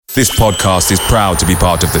This podcast is proud to be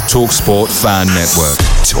part of the TalkSport Fan Network.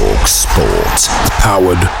 TalkSport.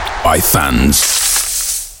 Powered by fans.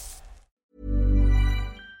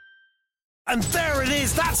 And there it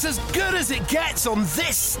is, that's as good as it gets on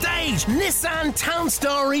this stage. Nissan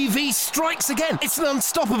Townstar EV strikes again. It's an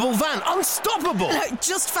unstoppable van, unstoppable.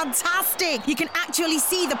 Just fantastic. You can actually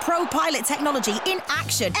see the ProPilot technology in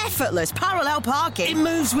action. Effortless parallel parking. It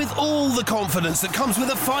moves with all the confidence that comes with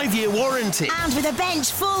a 5-year warranty. And with a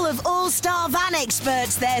bench full of all-star van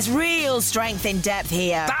experts, there's real strength in depth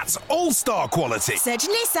here. That's all-star quality. Search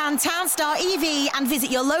Nissan Townstar EV and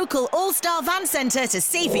visit your local all-star van centre to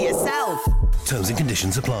see for yourself. Terms and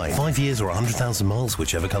conditions apply. 5 years or 100,000 miles,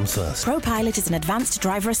 whichever comes first. ProPilot is an advanced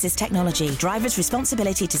driver assist technology. Driver's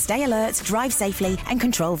responsibility to stay alert, drive safely, and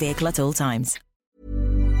control vehicle at all times.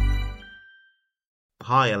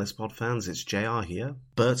 Hi Ellis Pod fans, it's JR here.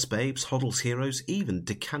 Bert's Babes, Hoddle's Heroes, even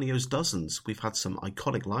DiCanio's Dozens. We've had some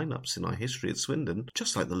iconic lineups in our history at Swindon,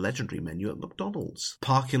 just like the legendary menu at McDonald's.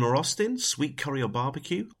 Parkin or Austin, sweet curry or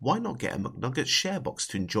barbecue? Why not get a McNuggets share box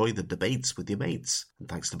to enjoy the debates with your mates? And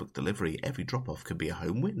thanks to McDelivery, every drop-off can be a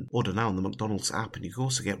home win. Order now on the McDonald's app and you can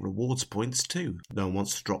also get rewards points too. No one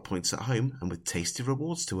wants to drop points at home, and with tasty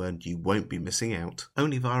rewards to earn, you won't be missing out.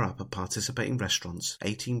 Only via app at participating restaurants.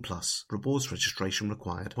 18+. Rewards registration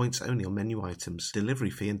required. Points only on menu items. Delivery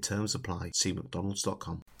fee and terms apply. See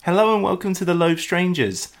mcdonalds.com. Hello and welcome to The Loathe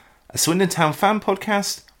Strangers, a Swindon Town fan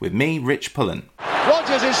podcast with me, Rich Pullen.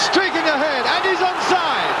 Rogers is streaking ahead and he's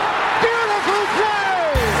onside. Beautiful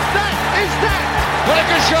play! That is that! What a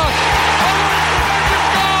good shot! Oh, what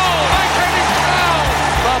a goal! Iconic foul!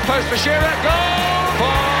 Far post for Shearer, goal!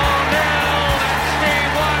 4-0, that's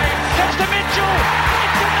Steve White. Comes to Mitchell,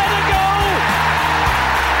 it's another goal!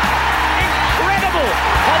 Incredible!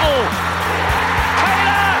 Hoddle!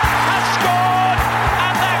 Taylor has scored,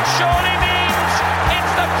 and that surely means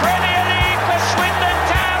it's the Premier League for Swindon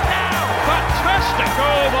Town now! Fantastic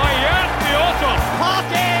goal by Jan Piotr!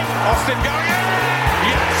 Parkin! Austin going in!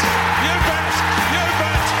 Yes! You bet!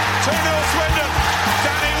 2-0 Swindon!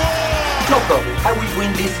 Danny Ward! No problem, I will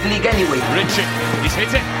win this league anyway. Richie, he's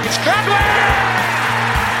hit it! It's Cradley!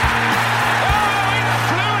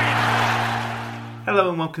 Hello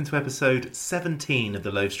and welcome to episode 17 of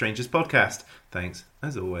the Loathe Strangers podcast. Thanks,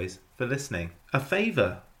 as always, for listening. A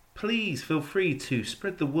favour, please feel free to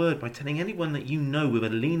spread the word by telling anyone that you know with a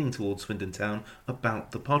leaning towards Swindon Town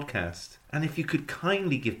about the podcast. And if you could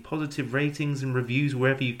kindly give positive ratings and reviews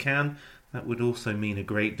wherever you can, that would also mean a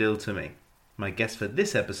great deal to me. My guest for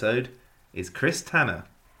this episode is Chris Tanner.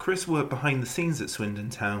 Chris worked behind the scenes at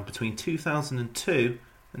Swindon Town between 2002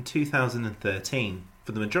 and 2013.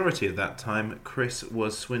 For the majority of that time, Chris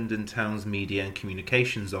was Swindon Town's Media and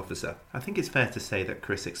Communications Officer. I think it's fair to say that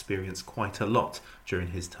Chris experienced quite a lot during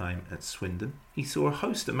his time at Swindon. He saw a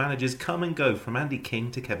host of managers come and go, from Andy King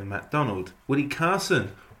to Kevin MacDonald. Willie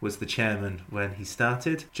Carson was the chairman when he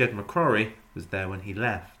started. Jed McCrory was there when he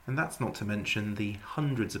left. And that's not to mention the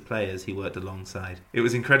hundreds of players he worked alongside. It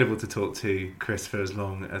was incredible to talk to Chris for as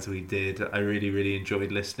long as we did. I really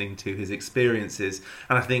enjoyed listening to his experiences.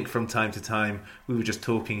 And I think from time to time we were just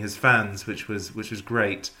talking as fans, which was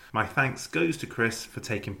great. My thanks goes to Chris for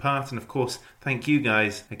taking part. And of course, thank you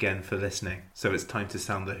guys again for listening. So it's time to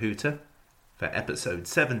sound the hooter for episode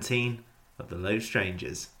 17 of The Loathe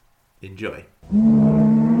Strangers. Enjoy.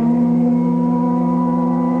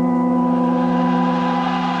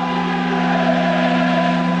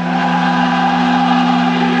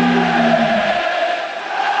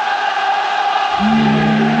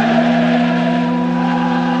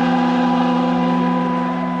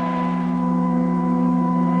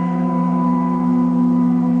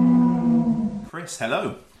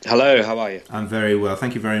 Hello. Hello, how are you? I'm very well.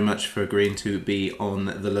 Thank you very much for agreeing to be on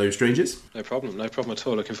The Loathe Strangers. No problem at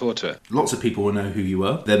all. Looking forward to it. Lots of people will know who you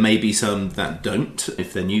are. There may be some that don't,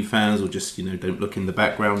 if they're new fans or just, don't look in the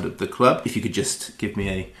background of the club. If you could just give me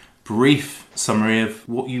a brief summary of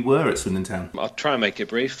what you were at Swindon Town. I'll try and make it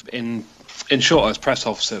brief. In short, I was press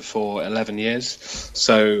officer for 11 years,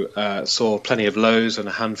 so saw plenty of lows and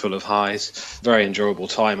a handful of highs. Very enjoyable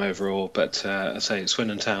time overall, but I say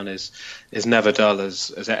Swindon Town is never dull,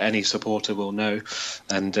 as any supporter will know.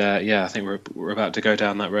 And I think we're about to go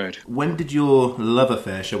down that road. When did your love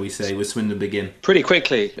affair, shall we say, with Swindon begin? Pretty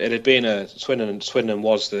quickly. It had been Swindon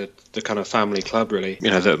was the kind of family club, really.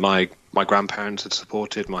 That my grandparents had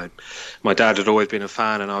supported. My dad had always been a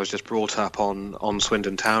fan, and I was just brought up on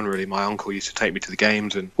Swindon Town, really. My uncle used to take me to the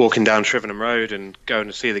games, and walking down Shrivenham Road and going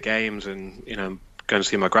to see the games, and going to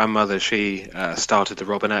see my grandmother. She started the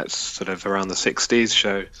Robinettes sort of around the 60s,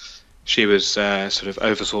 so she was sort of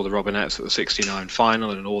oversaw the Robinettes at the '69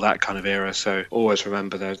 final and all that kind of era. So always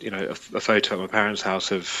remember a photo at my parents'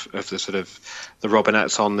 house of the sort of the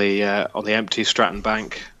Robinettes on the empty Stratton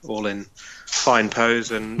Bank, all in fine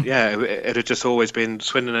pose, and it had just always been,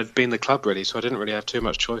 Swindon had been the club really, so I didn't really have too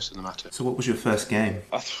much choice in the matter. So what was your first game?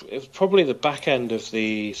 It was probably the back end of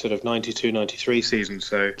the sort of 92-93 season,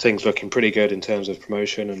 so things looking pretty good in terms of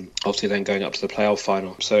promotion, and obviously then going up to the playoff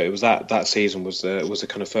final. So it was that season was the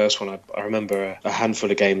kind of first one. I remember a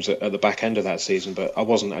handful of games at the back end of that season, but I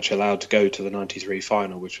wasn't actually allowed to go to the 93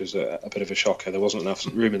 final, which was a bit of a shocker. There wasn't enough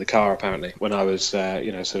room in the car apparently when I was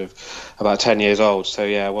sort of about 10 years old. So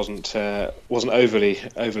I wasn't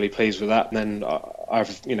overly pleased with that. And then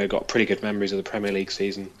I've got pretty good memories of the Premier League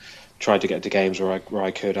season. Tried to get to games where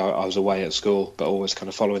I could. I was away at school, but always kind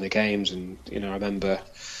of following the games. And I remember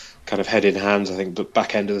kind of head in hands, I think, the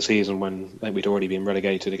back end of the season when we'd already been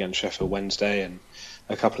relegated against Sheffield Wednesday, and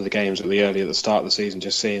a couple of the games at the start of the season,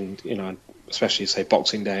 just seeing, especially say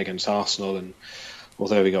Boxing Day against Arsenal, and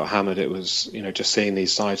although we got hammered, it was, just seeing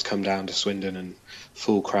these sides come down to Swindon and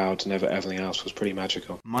full crowds and everything else was pretty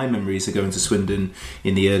magical. My memories of going to Swindon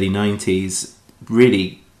in the early 90s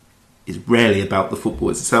really is rarely about the football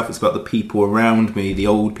itself. It's about the people around me, the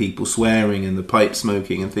old people swearing and the pipe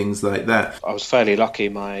smoking and things like that. I was fairly lucky.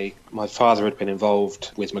 My father had been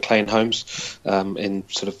involved with McLean Homes in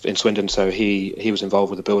Swindon, so he was involved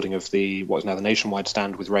with the building of what is now the Nationwide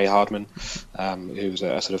stand with Ray Hardman, who was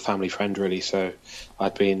a sort of family friend really. So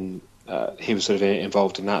he was sort of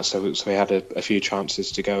involved in that, so we had a few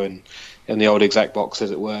chances to go in the old exec box, as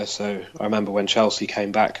it were. So I remember when Chelsea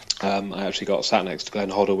came back, I actually got sat next to Glenn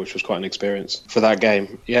Hoddle, which was quite an experience for that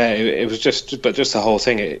game. It was just the whole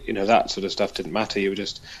thing, that sort of stuff didn't matter. You were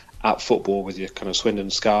just at football with your kind of Swindon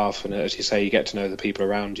scarf, and as you say, you get to know the people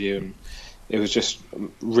around you, and it was just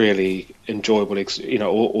really enjoyable.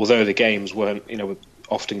 Although the games weren't,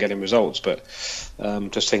 often getting results, but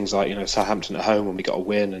just things like Southampton at home when we got a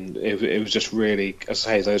win, and it was just really, as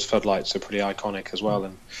I say, those floodlights are pretty iconic as well,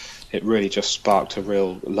 and it really just sparked a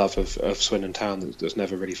real love of Swindon Town that's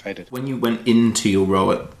never really faded. When you went into your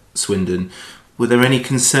role at Swindon, were there any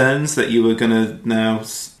concerns that you were going to now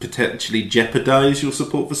potentially jeopardise your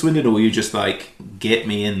support for Swindon, or were you just like, get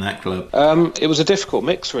me in that club? It was a difficult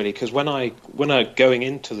mix really, because when I going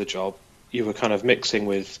into the job, you were kind of mixing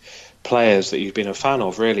with players that you've been a fan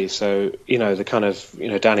of really, so the kind of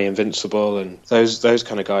Danny Invincible and those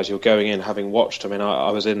kind of guys, you're going in having watched.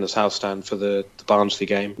 I was in the South Stand for the Barnsley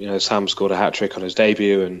game. Sam scored a hat-trick on his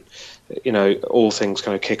debut, and all things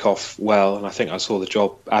kind of kick off well, and I think I saw the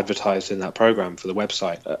job advertised in that programme for the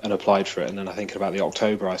website and applied for it, and then I think about the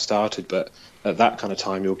October I started. But at that kind of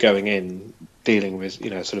time, you're going in dealing with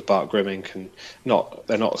sort of Bart Grimmink, and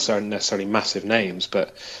they're not necessarily massive names,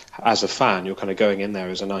 but as a fan you're kind of going in there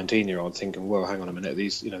as a 19-year-old thinking, whoa, hang on a minute,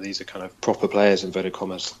 these are kind of proper players, inverted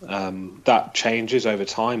commas. That changes over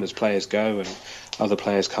time as players go and other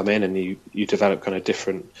players come in, and you develop kind of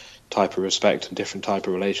different type of respect and different type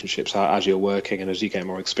of relationships as you're working and as you get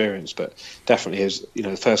more experience. But definitely as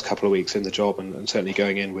the first couple of weeks in the job, and certainly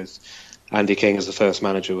going in with Andy King as the first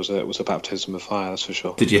manager was a baptism of fire, that's for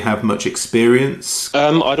sure. Did you have much experience?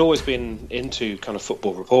 I'd always been into kind of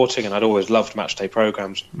football reporting, and I'd always loved match day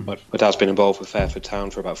programmes. My dad's been involved with Fairford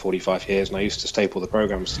Town for about 45 years, and I used to staple the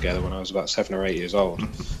programmes together when I was about 7 or 8 years old.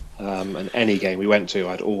 And any game we went to,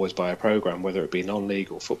 I'd always buy a programme, whether it be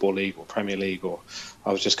non-league or Football League or Premier League, or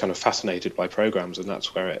I was just kind of fascinated by programmes, and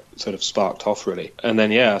that's where it sort of sparked off really. And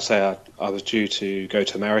then I was due to go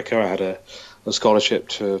to America. I had a scholarship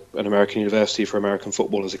to an American university for American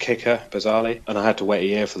football as a kicker, bizarrely, and I had to wait a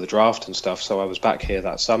year for the draft and stuff, so I was back here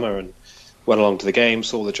that summer and went along to the game,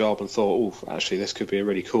 saw the job and thought, actually this could be a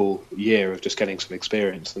really cool year of just getting some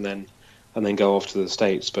experience and then go off to the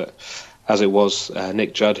States. But as it was,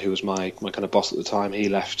 Nick Judd, who was my kind of boss at the time, he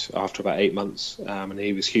left after about 8 months, and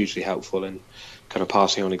he was hugely helpful in kind of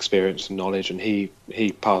passing on experience and knowledge, and he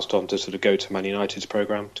passed on to sort of go to Man United's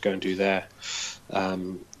programme to go and do their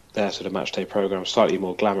sort of match day programme, slightly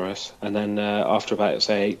more glamorous. And then after about,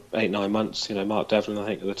 say, 8-9 months, Mark Devlin, I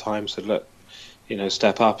think at the time, said, look,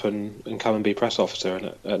 step up and come and be press officer.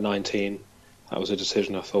 And at 19, that was a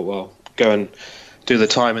decision. I thought, well, go and do the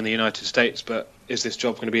time in the United States, but is this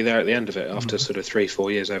job going to be there at the end of it after sort of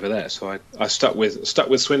 3-4 years over there? So I stuck with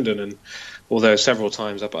Swindon, and although several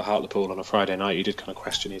times up at Hartlepool on a Friday night, you did kind of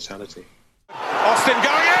question his sanity. Austin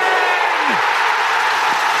going in!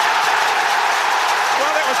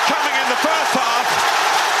 Coming in the first half,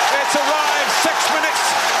 it's arrived 6 minutes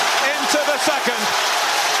into the second.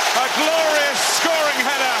 A glorious scoring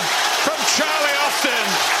header from Charlie Austin.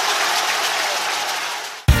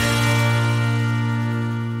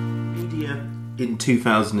 in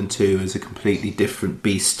 2002 is a completely different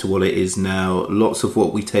beast to what it is now. Lots of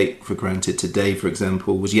what we take for granted today, for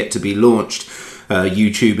example, was yet to be launched.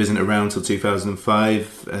 YouTube isn't around till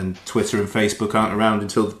 2005, and Twitter and Facebook aren't around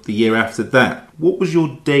until the year after that. What was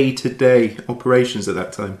your day-to-day operations at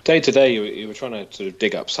that time? Day-to-day, you were trying to sort of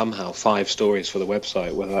dig up somehow 5 stories for the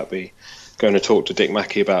website, whether that be going to talk to Dick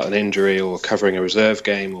Mackey about an injury or covering a reserve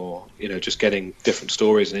game, or just getting different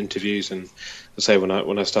stories and interviews. And I say when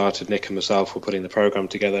I started, Nick and myself were putting the programme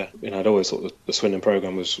together. I'd always thought the Swindon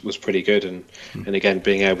programme was pretty good, and again,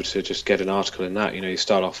 being able to just get an article in that, you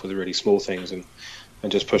start off with the really small things and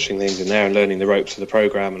just pushing things in there and learning the ropes of the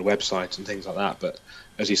programme and websites and things like that. But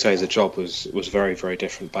as you say, the job was very, very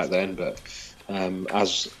different back then. But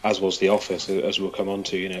as was the office, as we'll come on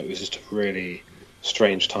to, it was just a really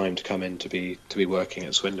strange time to come in to be working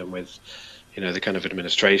at Swindon with the kind of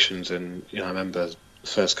administrations. And I remember the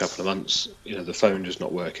first couple of months, the phone just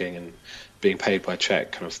not working and being paid by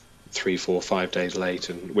cheque kind of 3, 4, 5 days late,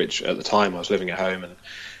 and which at the time I was living at home, and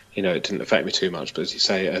it didn't affect me too much. But as you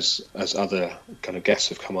say, as other kind of guests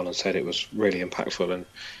have come on and said, it was really impactful and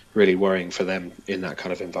really worrying for them in that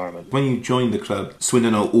kind of environment. When you joined the club,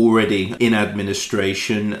 Swindon are already in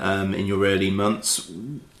administration in your early months.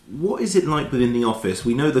 What is it like within the office?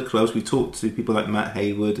 We know the clubs. We talked to people like Matt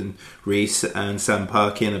Hayward and Reese and Sam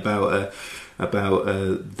Parkin about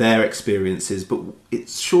their experiences, but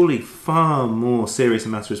it's surely far more serious a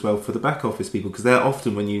matter as well for the back office people, because they're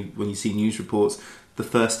often, when you see news reports, the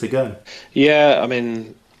first to go. Yeah, I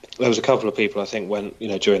mean, there was a couple of people I think when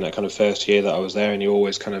during that kind of first year that I was there, and you're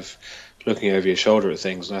always kind of looking over your shoulder at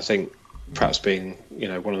things, and I think perhaps being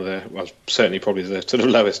certainly probably the sort of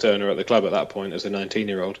lowest earner at the club at that point as a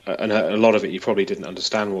 19-year-old, and a lot of it you probably didn't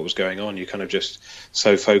understand what was going on. You kind of just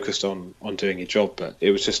so focused on doing your job, but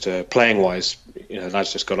it was just playing wise,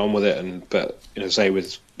 lads just got on with it. But say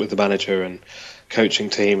with the manager and coaching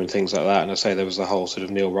team and things like that, and I say there was the whole sort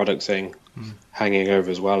of Neil Ruddock thing hanging over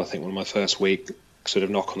as well. I think one of my first week sort of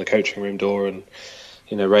knock on the coaching room door, and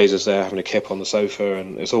Razor's there having a kip on the sofa,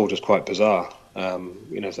 and it's all just quite bizarre.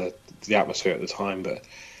 The atmosphere at the time, but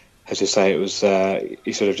as you say, it was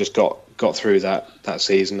you sort of just got through that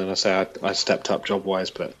season, and I say I stepped up job wise,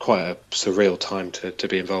 but quite a surreal time to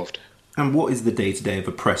be involved. And what is the day-to-day of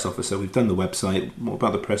a press officer? We've done the website. What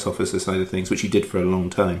about the press officer side of things, which you did for a long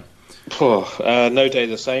time? No day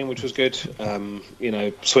the same, which was good.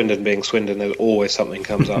 Swindon being Swindon, there's always something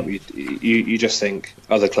comes up. You just think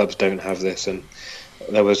other clubs don't have this, and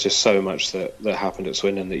there was just so much that happened at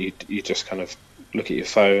Swindon that you just kind of look at your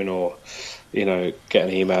phone, or get an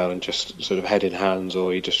email and just sort of head in hands,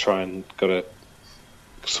 or you just try and got to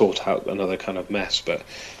sort out another kind of mess. But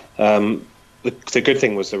the good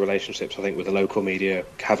thing was the relationships, I think, with the local media,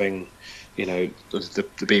 having the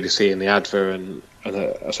BBC and the Adver and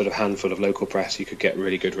a sort of handful of local press you could get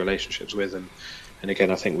really good relationships with, and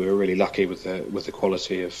again I think we were really lucky with the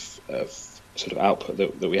quality of sort of output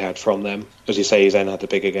that we had from them. As you say, he then had the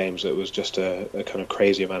bigger games. It was just a kind of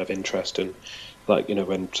crazy amount of interest, and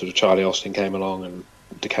when sort of Charlie Austin came along and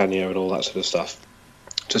Di Canio and all that sort of stuff,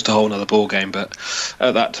 just a whole other ball game. But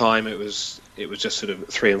at that time it was just sort of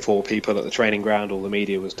 3 and 4 people at the training ground. All the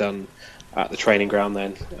media was done at the training ground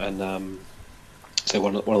then, and so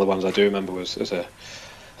one of the ones I do remember was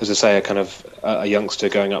as I say, a kind of a youngster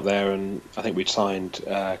going up there, and I think we'd signed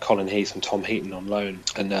Colin Heath and Tom Heaton on loan,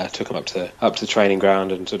 and took them up to the training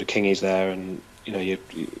ground, and sort of Kingy's there, and you're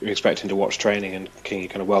expecting to watch training, and Kingy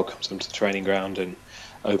kind of welcomes them to the training ground and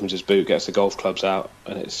opens his boot, gets the golf clubs out,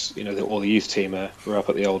 and it's all the youth team were up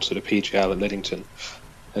at the old sort of PGL at Liddington,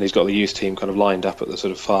 and he's got the youth team kind of lined up at the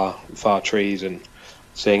sort of far trees, and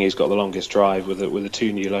seeing he's got the longest drive with the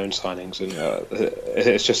 2 new loan signings, and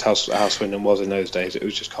it's just how Swindon was in those days. It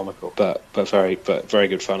was just comical, but very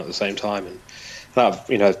good fun at the same time. And that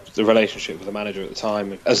the relationship with the manager at the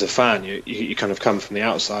time, as a fan, you kind of come from the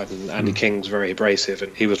outside, and Andy King's very abrasive,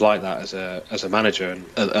 and he was like that as a manager. And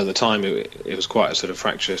at the time, it was quite a sort of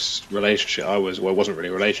fractious relationship. It wasn't really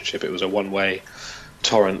a relationship; it was a one-way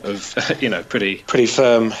torrent of pretty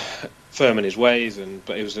firm in his ways,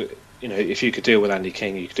 but it was. If you could deal with Andy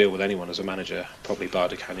King, you could deal with anyone as a manager, probably bar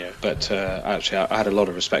Di Canio. But actually, I had a lot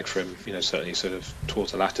of respect for him. Certainly sort of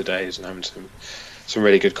towards the latter days, and having some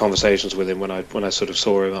really good conversations with him when I sort of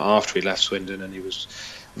saw him after he left Swindon, and he was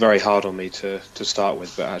very hard on me to start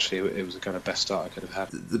with, but actually it was the kind of best start I could have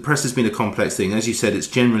had. The press has been a complex thing. As you said, it's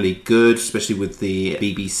generally good, especially with the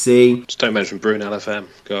BBC. Just don't mention Brunel FM.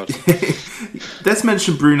 God. Let's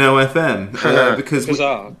mention Brunel FM. Because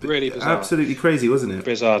bizarre. Really bizarre. Absolutely crazy, wasn't it?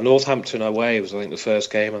 Bizarre. Northampton away was, I think, the first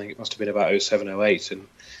game. I think it must have been about 07-08, and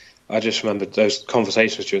I just remembered those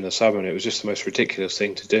conversations during the summer, and it was just the most ridiculous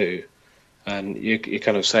thing to do. And you're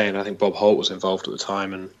kind of saying, I think Bob Holt was involved at the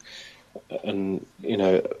time, and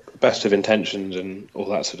best of intentions and all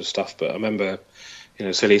that sort of stuff. But I remember,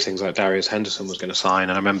 silly things like Darius Henderson was going to sign,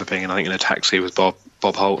 and I remember being, I think, in a taxi with Bob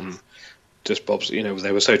Holt, and just Bob's,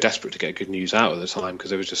 they were so desperate to get good news out at the time because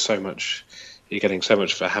there was just so much, you're getting so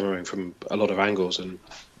much for hammering from a lot of angles, and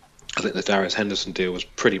I think the Darius Henderson deal was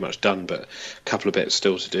pretty much done, but a couple of bits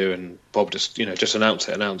still to do. And Bob just, just announce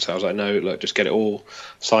it. I was like, no, look, just get it all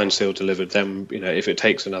signed, sealed, delivered. Then, if it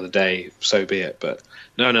takes another day, so be it. But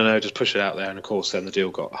no, just push it out there. And of course, then the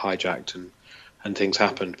deal got hijacked and things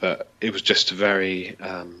happened. But it was just a very,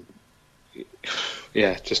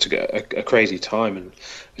 just a crazy time. And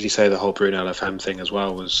as you say, the whole Brunel FM thing as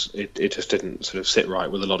well it just didn't sort of sit right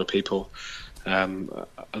with a lot of people. And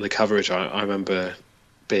the coverage, I remember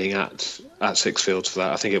being at Sixfields for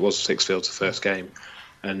that. I think it was Sixfields the first game,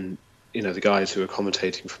 and the guys who were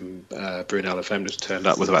commentating from Brunel FM just turned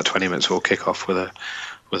up with about 20 minutes before kickoff with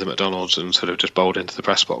a McDonald's and sort of just bowled into the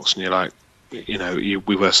press box, and you're like,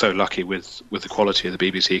 we were so lucky with the quality of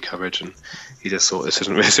the BBC coverage, and you just thought this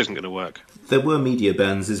isn't going to work. There were media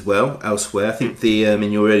bans as well elsewhere. I think in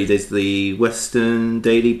your early days, the Western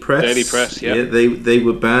Daily Press, yeah, they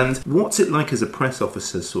were banned. What's it like as a press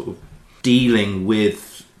officer, sort of dealing with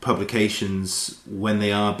publications when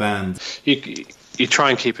they are banned? You try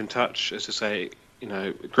and keep in touch, as I say,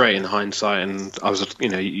 great in hindsight, and I was,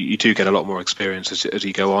 you do get a lot more experience as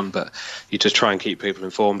you go on, but you just try and keep people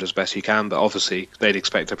informed as best you can. But obviously, they'd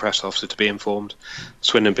expect a press officer to be informed.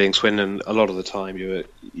 Swindon being Swindon, a lot of the time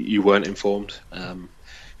you weren't informed.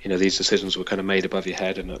 These decisions were kind of made above your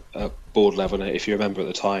head and at board level. And if you remember at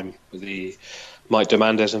the time, the Mike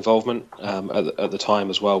Demandez involvement at the time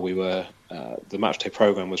as well, we were the matchday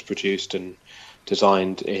programme was produced and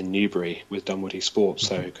designed in Newbury with Dunwoody Sports.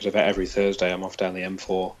 So because of every Thursday I'm off down the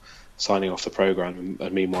M4 signing off the programme,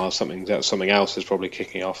 and meanwhile something else is probably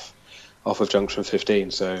kicking off of Junction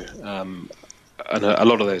 15. So and a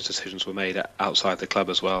lot of those decisions were made outside the club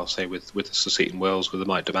as well, say with the Sir Seaton Wills, with the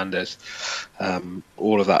Mike Demandez,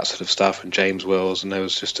 all of that sort of stuff, and James Wills, and there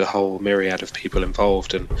was just a whole myriad of people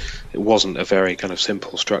involved, and it wasn't a very kind of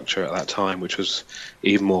simple structure at that time, which was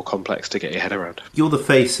even more complex to get your head around. You're the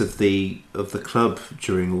face of the club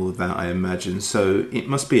during all of that, I imagine, so it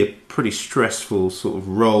must be a pretty stressful sort of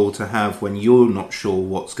role to have when you're not sure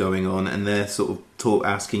what's going on and they're sort of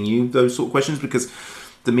asking you those sort of questions, because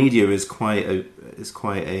the media is quite a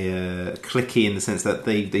cliquey in the sense that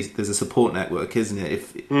there's a support network, isn't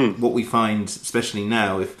it? What we find, especially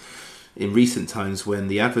now, if in recent times when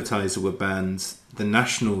the Advertiser were banned, the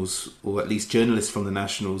Nationals, or at least journalists from the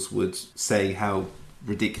Nationals, would say how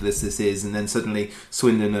ridiculous this is, and then suddenly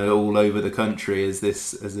Swindon are all over the country as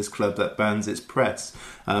this club that bans its press.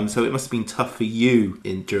 So it must have been tough for you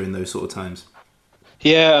during those sort of times.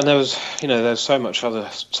 Yeah, and there's so much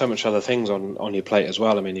other things on your plate as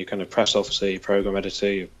well. I mean, you're kind of press officer, you're program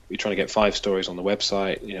editor, you're trying to get 5 stories on the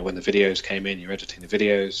website. When the videos came in, you're editing the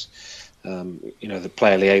videos. The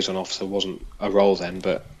player liaison officer wasn't a role then,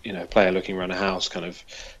 but player looking around a house, kind of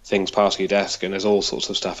things past your desk, and there's all sorts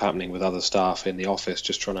of stuff happening with other staff in the office,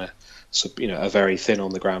 just trying to, a very thin on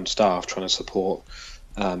the ground staff trying to support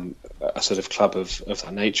a sort of club of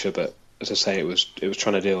that nature. But as I say, it was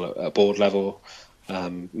trying to deal at board level.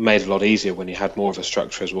 Made it a lot easier when you had more of a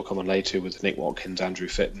structure, as we'll come on later, with Nick Watkins, Andrew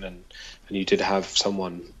Fitton, and you did have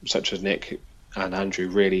someone such as Nick and Andrew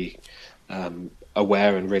really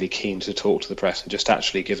aware and really keen to talk to the press and just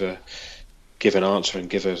actually give an answer and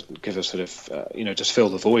give a sort of just fill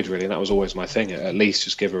the void, really. And that was always my thing. At least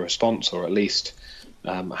just give a response, or at least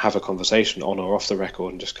have a conversation on or off the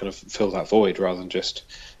record and just kind of fill that void, rather than just,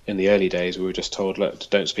 in the early days, we were just told, look,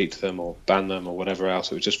 don't speak to them or ban them or whatever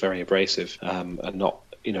else. It was just very abrasive, and not,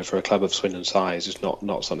 for a club of Swindon size, it's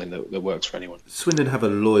not something that works for anyone. Swindon have a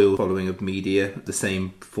loyal following of media, the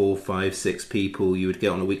same 4, 5, 6 people you would get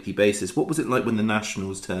on a weekly basis. What was it like when the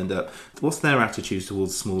Nationals turned up? What's their attitude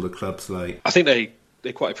towards smaller clubs like? I think they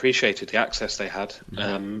quite appreciated the access they had.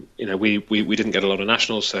 We didn't get a lot of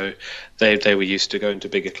Nationals, so they were used to going to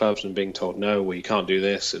bigger clubs and being told, no, well, you can't do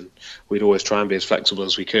this, and we'd always try and be as flexible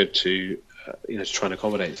as we could to try and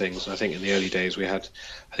accommodate things. And I think in the early days we had,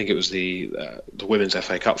 I think it was the Women's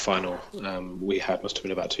FA Cup final we had, must have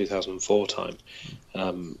been about 2004 time,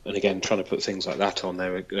 and again, trying to put things like that on, they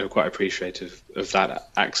were quite appreciative of that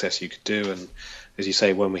access you could do. And as you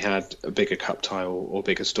say, when we had a bigger cup tie or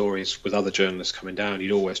bigger stories with other journalists coming down,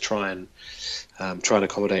 you'd always try and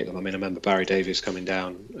accommodate them. I mean, I remember Barry Davies coming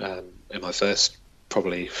down in my first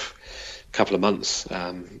probably couple of months.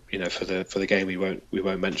 For the game we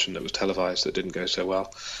won't mention that was televised that didn't go so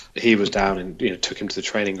well. He was down and took him to the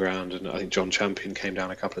training ground, and I think John Champion came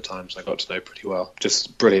down a couple of times. I got to know pretty well.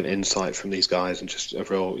 Just brilliant insight from these guys, and just a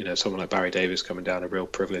real someone like Barry Davies coming down, a real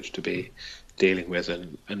privilege to be dealing with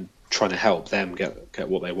and trying to help them get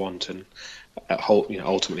what they want, and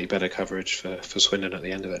ultimately better coverage for Swindon at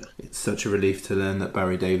the end of it. It's such a relief to learn that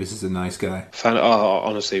Barry Davies is a nice guy.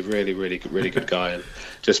 Honestly, really, really, really good guy, and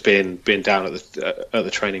just being down at the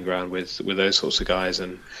training ground with those sorts of guys,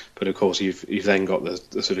 but of course you've then got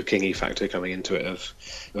the sort of Kingy factor coming into it of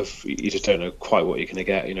you just don't know quite what you're going to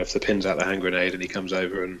get. If the pin's out the hand grenade and he comes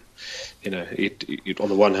over and you on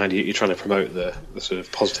the one hand you're trying to promote the sort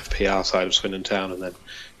of positive PR side of Swindon Town, and then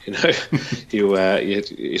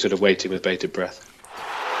you're sort of waiting with bated breath.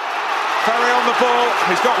 Ferry on the ball,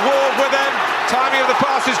 he's got Ward with him, timing of the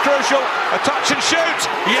pass is crucial, a touch and shoot,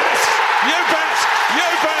 yes, you bet,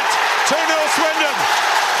 2-0 Swindon.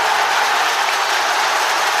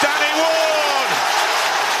 Danny Ward.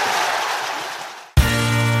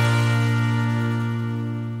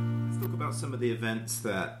 Let's talk about some of the events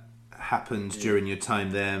that happened during your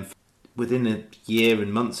time there. Within a year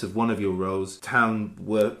and months of one of your roles, Town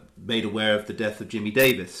were made aware of the death of Jimmy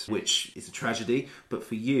Davis, which is a tragedy, but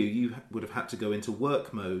for you would have had to go into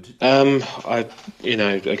work mode. Again,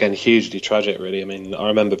 hugely tragic, really. I mean, I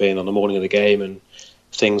remember being on the morning of the game and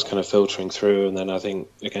things kind of filtering through, and then I think,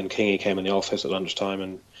 again, Kingy came in the office at lunchtime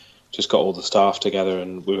and just got all the staff together,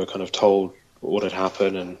 and we were kind of told what had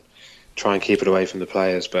happened and try and keep it away from the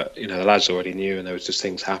players, but, the lads already knew, and there was just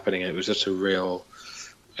things happening, and it was just a real...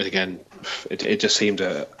 Again, it just seemed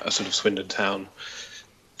a sort of Swindon Town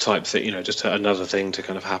type thing, just another thing to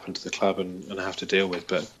kind of happen to the club and have to deal with.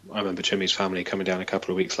 But I remember Jimmy's family coming down a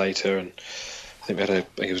couple of weeks later, and I think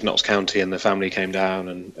it was Notts County, and the family came down,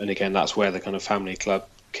 and again, that's where the kind of family club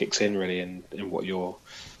kicks in, really, in what you're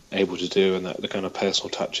able to do, and the kind of personal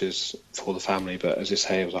touches for the family. But as you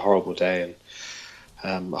say, it was a horrible day, and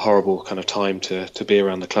a horrible kind of time to be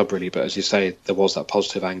around the club, really. But as you say, there was that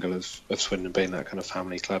positive angle of Swindon being that kind of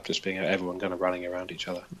family club, just being everyone kind of rallying around each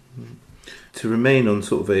other. To remain on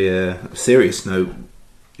sort of a serious note,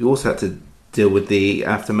 you also had to deal with the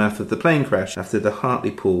aftermath of the plane crash after the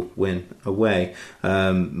Hartlepool win away.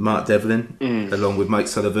 Mark Devlin, along with Mike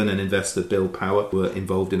Sullivan and investor Bill Power, were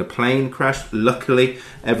involved in a plane crash. Luckily,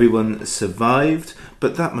 everyone survived,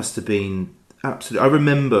 but that must have been... Absolutely. I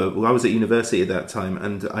remember I was at university at that time,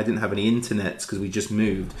 and I didn't have any internet because we just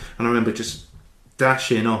moved. And I remember just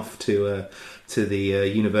dashing off to the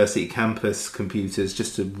university campus computers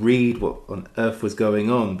just to read what on earth was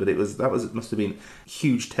going on. But it must have been a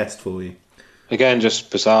huge test for you. Again,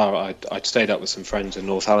 just bizarre. I'd stayed up with some friends in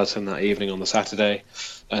Northallerton that evening on the Saturday,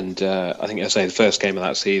 and I think, as I say, the first game of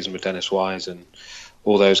that season with Dennis Wise and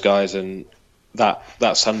all those guys, and that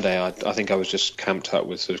Sunday, I think I was just camped up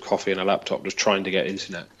with sort of coffee and a laptop, just trying to get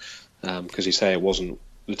internet, because you say it wasn't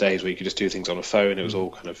the days where you could just do things on a phone. It was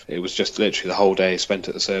all it was just literally the whole day spent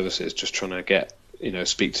at the services, just trying to get,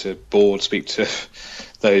 speak to board, speak to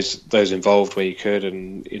those involved where you could,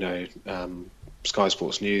 and Sky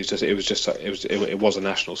Sports News. It was a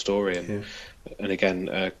national story, and again,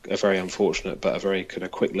 a very unfortunate but a very kind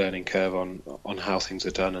of quick learning curve on how things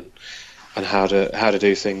are done and how to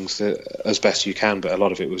do things as best you can. But a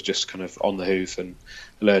lot of it was just kind of on the hoof and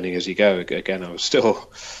learning as you go. Again, I was still,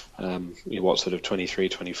 23,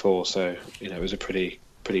 24, so it was a pretty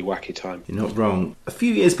wacky time. You're not wrong. A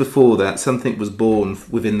few years before that, something was born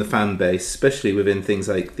within the fan base, especially within things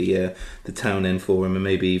like the Town End Forum and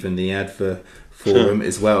maybe even the Adver Forum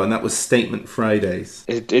as well, and that was Statement Fridays.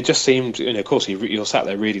 It just seemed, of course, you're sat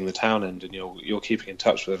there reading the Town End, and you're keeping in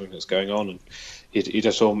touch with everything that's going on, and you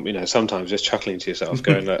just all, sometimes just chuckling to yourself,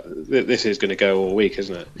 going, "This is going to go all week,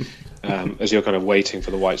 isn't it?" As you're kind of waiting for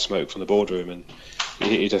the white smoke from the boardroom, and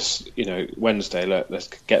you just, Wednesday, let's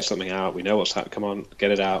get something out. We know what's happening. Come on, get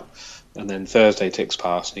it out. And then Thursday ticks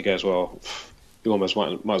past, and he goes, "Well, you almost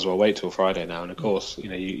might as well wait till Friday now." And of course,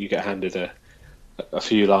 you get handed a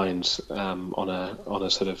few lines on a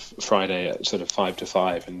sort of Friday at sort of 5 to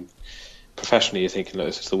 5, and professionally you're thinking, look,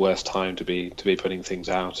 this is the worst time to be putting things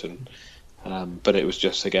out, and but it was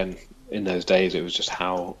just, again, in those days, it was just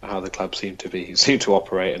how the club seemed to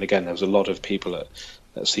operate. And again, there was a lot of people at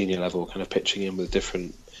senior level kind of pitching in with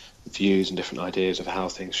different views and different ideas of how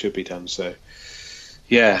things should be done. So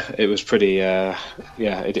yeah, it was pretty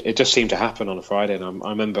it just seemed to happen on a Friday. And I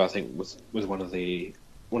remember, I think with one of the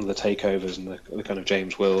takeovers and the kind of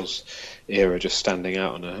James Wills era, just standing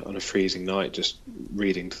out on a freezing night, just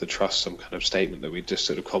reading to the trust some kind of statement that we just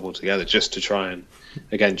sort of cobbled together, just to try and,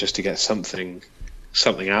 again, just to get something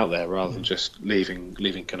something out there rather than just leaving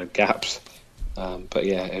kind of gaps. But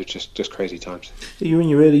yeah, it was just crazy times. You're in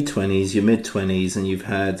your early 20s, your mid 20s, and you've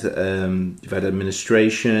had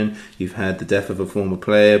administration, you've had the death of a former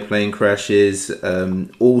player, plane crashes,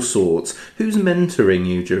 all sorts. Who's mentoring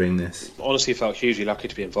you during this? Honestly, felt hugely lucky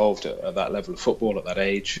to be involved at that level of football at that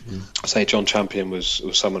age. I say John Champion was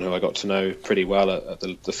someone who I got to know pretty well at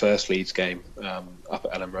the first Leeds game up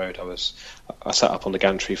at Ellen Road. I sat up on the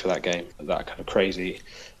gantry for that game, that kind of crazy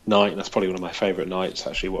night, and that's probably one of my favourite nights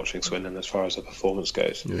actually watching Swindon as far as the performance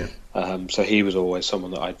goes. So he was always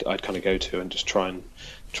someone that I'd kind of go to and just try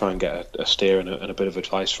and get a steer and a bit of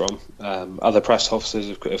advice from. Other press officers,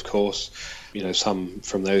 of course, some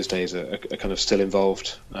from those days are kind of still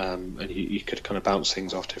involved, and you could kind of bounce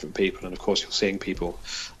things off different people, and of course you're seeing people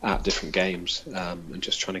at different games and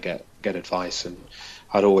just trying to get advice. And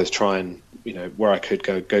I'd always try and, where I could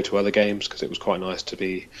go to other games, because it was quite nice to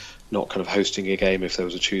be not kind of hosting a game. If there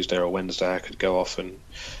was a Tuesday or a Wednesday, I could go off and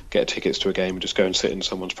get tickets to a game and just go and sit in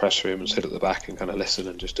someone's press room and sit at the back and kind of listen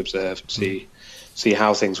and just observe and see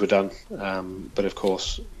how things were done. But of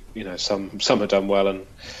course, some are done well, and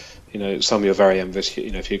some you're very envious.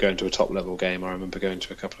 If you're going to a top level game, I remember going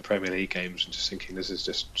to a couple of Premier League games and just thinking this is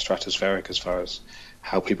just stratospheric as far as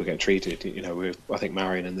how people get treated. I think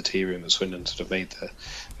Marion in the tea room at Swindon sort of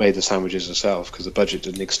made the sandwiches herself, because the budget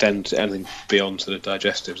didn't extend anything beyond sort of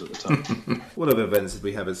digestives at the time. What other events did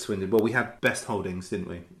we have at Swindon? Well, we had Best Holdings, didn't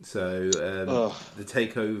we? So the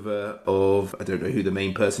takeover of, I don't know who the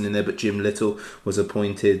main person in there, but Jim Little was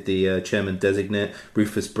appointed the chairman designate.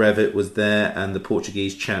 Rufus Brevitt was there, and the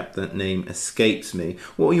Portuguese chap, that name escapes me.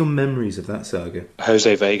 What are your memories of that saga?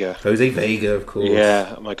 Jose Veiga, of course.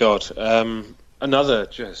 Yeah, oh my God. Another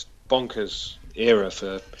just bonkers era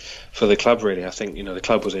for the club, really. I think the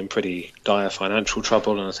club was in pretty dire financial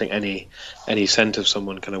trouble, and I think any scent of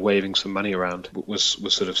someone kind of waving some money around was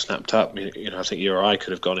sort of snapped up. I think you or I could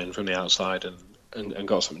have gone in from the outside and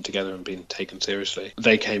got something together and been taken seriously.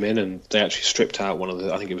 They came in and they actually stripped out one of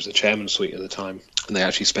I think it was the chairman's suite at the time, and they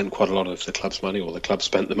actually spent quite a lot of the club's money, or the club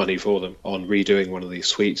spent the money for them, on redoing one of these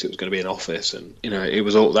suites. It was going to be an office, and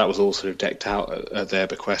that was all sort of decked out at their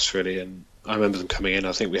bequest, really. And I remember them coming in.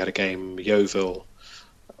 I think we had a game, Yeovil,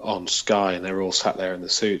 on Sky, and they were all sat there in the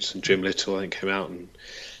suits, and Jim Little, I think, came out and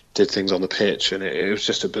did things on the pitch, and it was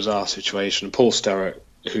just a bizarre situation. And Paul Sturrock,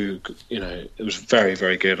 who, it was very,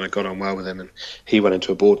 very good, and I got on well with him, and he went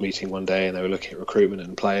into a board meeting one day, and they were looking at recruitment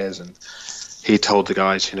and players, and he told the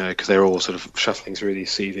guys, because they were all sort of shuffling through these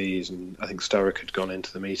CVs, and I think Sturrock had gone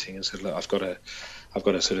into the meeting and said, look, I've got a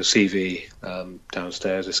sort of CV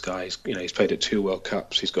downstairs. This guy, he's played at 2 World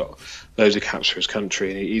Cups. He's got loads of caps for his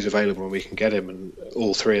country, and he's available and we can get him. And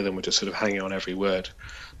all three of them were just sort of hanging on every word.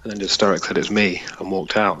 And then just Sturrock said, it's me, and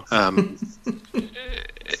walked out.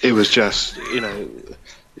 It was just,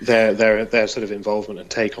 their sort of involvement and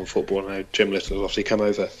take on football. I know Jim Little has obviously come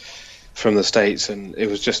over from the States, and it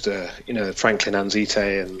was just Franklin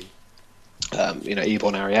Anzite and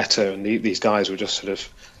Ibon Arrieta, and these guys were just sort of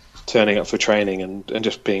turning up for training and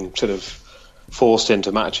just being sort of forced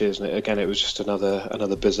into matches. And it was just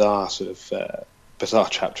another bizarre sort of bizarre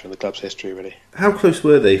chapter in the club's history, really. How close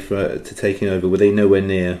were they to taking over? Were they nowhere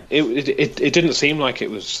near? It didn't seem like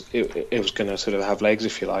it was going to sort of have legs,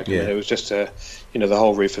 if you like. Yeah. It was just the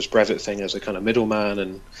whole Rufus Brevitt thing as a kind of middleman,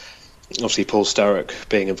 and obviously Paul Sturrock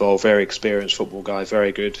being involved, very experienced football guy,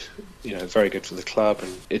 very good, very good for the club,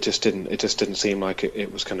 and it just didn't seem like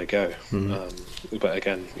it was going to go. Mm-hmm. But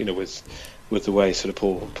again, with the way sort of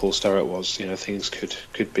Paul Sturrock was, things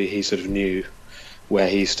could be. He sort of knew where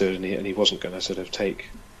he stood, and he wasn't going to sort of take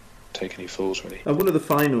any fools, really. One of the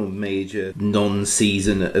final major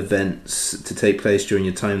non-season events to take place during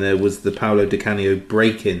your time there was the Paolo Di Canio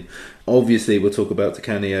break-in. Obviously, we'll talk about the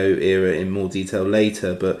Canio era in more detail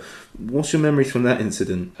later, but what's your memories from that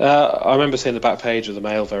incident? I remember seeing the back page of the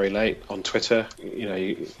Mail very late on Twitter.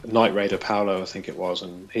 Night Raider Paolo, I think it was,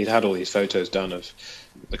 and he'd had all these photos done of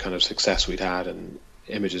the kind of success we'd had, and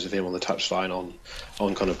images of him on the touchline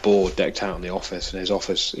on kind of board decked out in the office, and his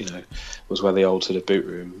office was where the old sort of boot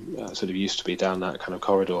room sort of used to be, down that kind of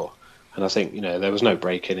corridor. And I think there was no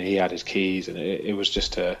break-in, and he had his keys, and it was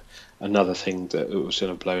just another thing that was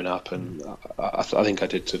sort of blown up. And I think I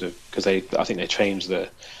did sort of, because I think they changed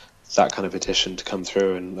that kind of edition to come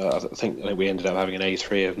through, and I think we ended up having an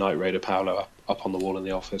A3 of Night Raider Paolo up on the wall in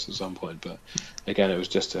the office at some point. But again, it was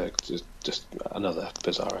just another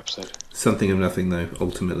bizarre episode. Something of nothing, though,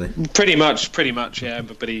 ultimately. Pretty much, yeah.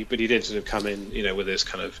 But he did sort of come in, with this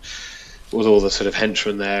kind of all the sort of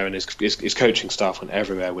henchmen there, and his coaching staff went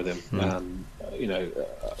everywhere with him. You know,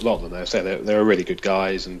 a lot of them, they're really good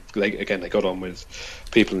guys, and they got on with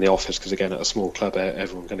people in the office, because again, at a small club,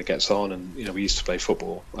 everyone kind of gets on. And you know, we used to play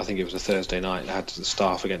football. I think it was a Thursday night. I had the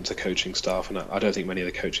staff against the coaching staff, and I don't think many of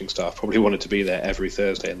the coaching staff probably wanted to be there every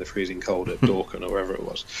Thursday in the freezing cold at Dorking or wherever it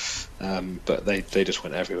was. But they just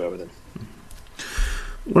went everywhere with him.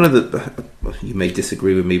 One of the, you may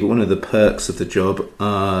disagree with me, but one of the perks of the job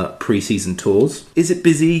are pre-season tours. Is it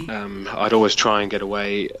busy? I'd always try and get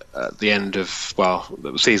away at the end of,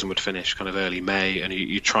 the season would finish kind of early May, and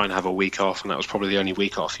you try and have a week off, and that was probably the only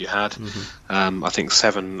week off you had. I think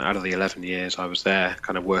 7 out of the 11 years I was there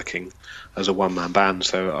kind of working as a one-man band,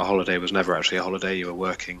 so a holiday was never actually a holiday. You were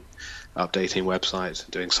working, updating websites,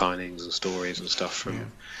 doing signings and stories and stuff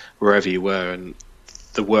from wherever you were, and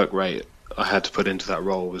the work rate I had to put into that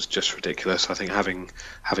role was just ridiculous. I think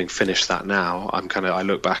having finished that now, I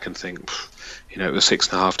look back and think, you know, it was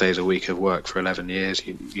 6.5 days a week of work for 11 years.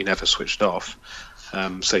 You never switched off.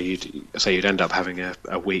 So you'd end up having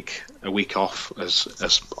a week off,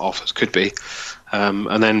 as off as could be,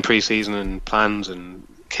 and then pre-season and plans and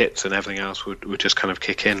kits and everything else would just kind of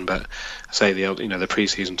kick in. But say the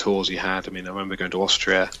pre-season tours you had, I mean, I remember going to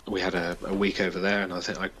Austria. We had a week over there, and I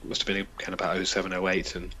think I must have been kind of about 07,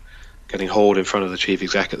 08, and getting hauled in front of the chief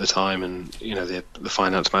exec at the time, and you know, the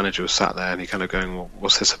finance manager was sat there, and he kind of going, well,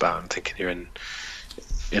 what's this about? And thinking you're in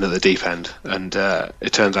at the deep end. And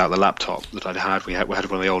it turns out the laptop that I'd had, we had one of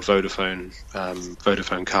the old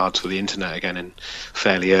Vodafone cards for the internet, again in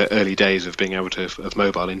fairly early days of being able to of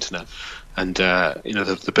mobile internet, and you know,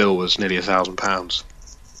 the bill was nearly £1,000.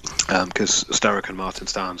 Because Sturrock and Martin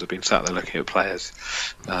Starnes had been sat there looking at players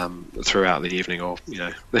throughout the evening, or you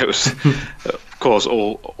know, it was of course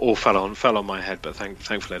all fell on my head, but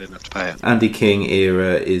thankfully I didn't have to pay it. Andy King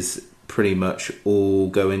era is pretty much all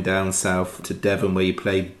going down south to Devon, where you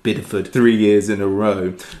play Bideford 3 years in a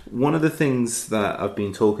row. One of the things that I've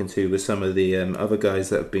been talking to with some of the other guys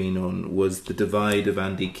that have been on was the divide of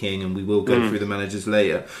Andy King, and we will go through the managers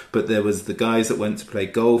later, but there was the guys that went to play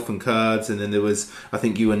golf and cards, and then there was, I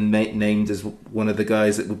think you were named as one of the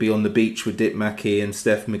guys that would be on the beach with Dick Mackey and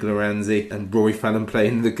Steph Migloranzi and Rory Fallon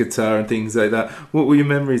playing the guitar and things like that. What were your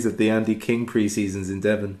memories of the Andy King pre-seasons in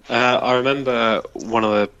Devon? I remember one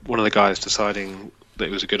of the guys deciding that it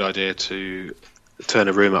was a good idea to turn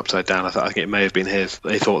a room upside down. I think it may have been his.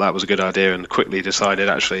 They thought that was a good idea and quickly decided,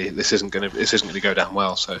 actually, this isn't going to go down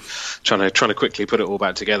well. So trying to quickly put it all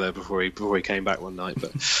back together before he came back one night.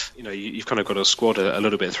 But you know, you've kind of got a squad a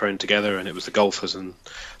little bit thrown together, and it was the golfers and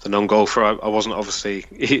the non-golfer. I wasn't obviously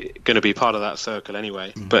going to be part of that circle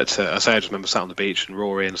anyway. But I just remember sat on the beach, and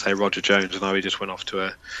Rory and say Roger Jones and I, we just went off to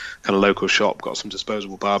a kind of local shop, got some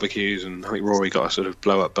disposable barbecues, and I think Rory got a sort of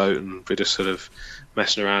blow-up boat, and we just sort of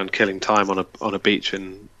messing around, killing time on a beach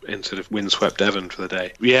in sort of windswept Devon for the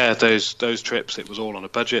day. Yeah, those trips, it was all on a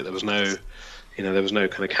budget. There was no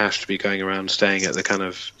kind of cash to be going around staying at the kind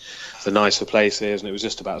of the nicer places, and it was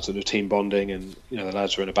just about sort of team bonding, and you know, the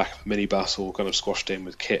lads were in the back of a minibus all kind of squashed in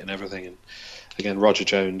with kit and everything. And again, Roger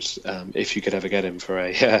Jones, if you could ever get him for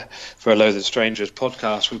a Loathed Strangers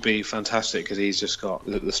podcast, would be fantastic, because he's just got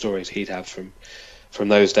the stories he'd have from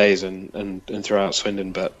those days and throughout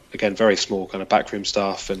Swindon. But again, very small kind of backroom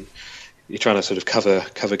staff, and you're trying to sort of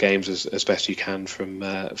cover games as best you can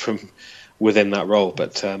from within that role.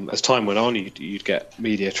 But as time went on, you'd get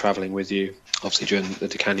media travelling with you. Obviously, during the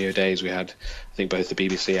Di Canio days, we had, I think, both the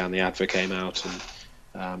BBC and the Adver came out,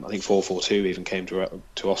 and I think 442 even came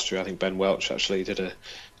to Austria. I think Ben Welch actually did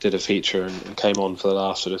a feature and came on for the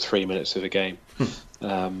last sort of 3 minutes of a game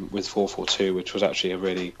with 442, which was actually a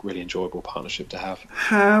really, really enjoyable partnership to have.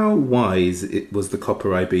 How wise was the Copper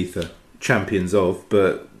Ibiza? Champions of,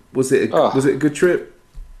 but was it a good trip?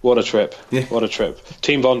 What a trip! Yeah. What a trip!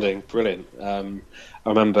 Team bonding, brilliant. I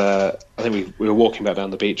remember, I think we were walking back down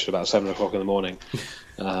the beach at about 7 o'clock in the morning,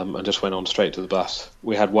 and just went on straight to the bus.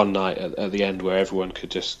 We had one night at the end where everyone could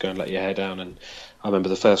just go and let your hair down. And I remember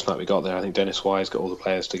the first night we got there, I think Dennis Wise got all the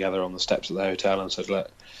players together on the steps of the hotel and said, look,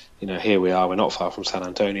 you know, here we are. We're not far from San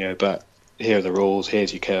Antonio, but here are the rules.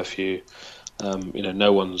 Here's your curfew. You know,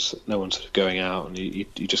 no one's sort of going out, and you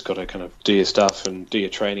just got to kind of do your stuff and do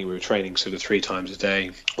your training. We were training sort of 3 times a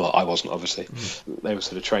day. Well, I wasn't, obviously. They were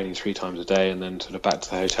sort of training 3 times a day, and then sort of back to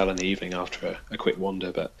the hotel in the evening after a quick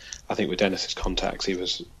wander. But I think with Dennis's contacts, he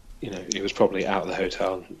was probably out of the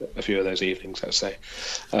hotel a few of those evenings, let's say.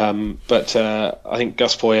 But I think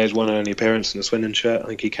Gus Poyet's one and only appearance in the Swindon shirt. I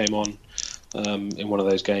think he came on in one of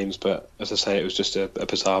those games. But as I say, it was just a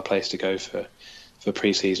bizarre place to go for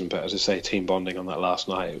pre-season. But as I say, team bonding on that last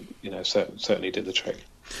night, you know, certainly did the trick.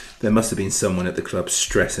 There must have been someone at the club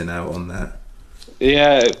stressing out on that.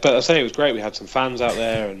 Yeah, but I say it was great. We had some fans out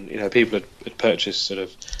there, and people had purchased sort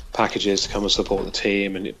of packages to come and support the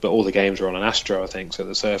team. But all the games were on an Astro, I think, so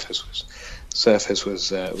the surface was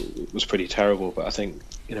pretty terrible. But I think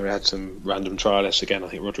we had some random trialists again. I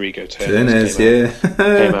think Rodrigo Turnez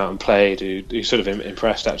came out and played, who sort of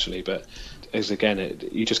impressed actually. But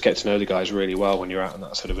you just get to know the guys really well when you're out in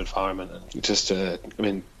that sort of environment. And just,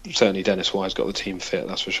 certainly Dennis Wise got the team fit,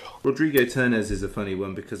 that's for sure. Rodrigo Turnez is a funny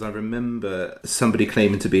one because I remember somebody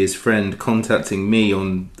claiming to be his friend contacting me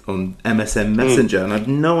on MSN Messenger, and I have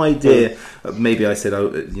no idea. Maybe I said,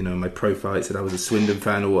 my profile, it said I was a Swindon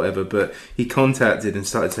fan or whatever, but he contacted and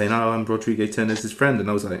started saying, "Oh, I'm Rodrigo Turnez's friend," and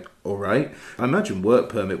I was like, all right. I imagine work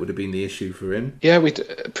permit would have been the issue for him. Yeah,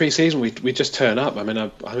 pre-season we just turn up. I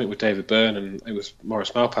think with David Byrne and it was Maurice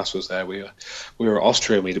Malpass was there. We were at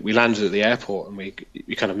Austria and we landed at the airport and we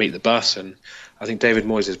kind of meet the bus, and I think David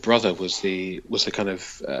Moyes' brother was the kind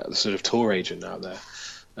of the sort of tour agent out there,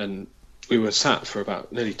 and we were sat for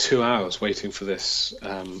about nearly 2 hours waiting for this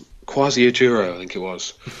Quasi Aduro, I think it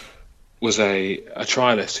was a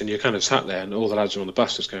trialist, and you kind of sat there and all the lads are on the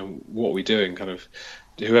bus just going, what are we doing? Kind of,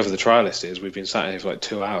 whoever the trialist is, we've been sat here for like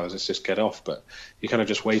 2 hours, let's just get off. But you're kind of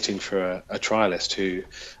just waiting for a trialist who,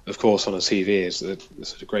 of course, on a CV is the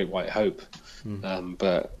sort of great white hope.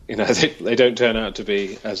 But they don't turn out to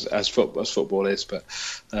be as football is. But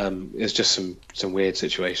it's just some weird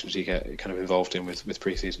situations you get kind of involved in with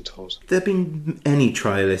pre-season tours. There have been any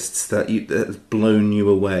trialists that have blown you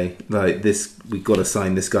away? Like this, we've got to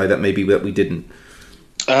sign this guy that maybe that we didn't.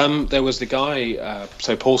 There was the guy,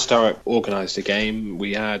 so Paul Sturrock organised a game.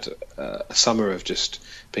 We had a summer of just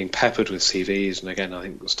being peppered with CVs, and again I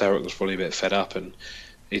think Sturrock was probably a bit fed up, and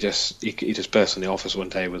he just burst in the office one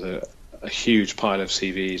day with a huge pile of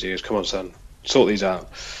CVs. He goes, "Come on son, sort these out."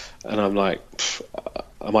 And I'm like,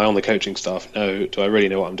 am I on the coaching staff? No. Do I really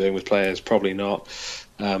know what I'm doing with players? Probably not.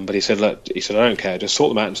 But he said, look, I don't care, just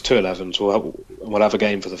sort them out into 211s, we'll have a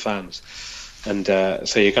game for the fans. And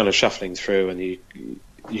so you're kind of shuffling through, and you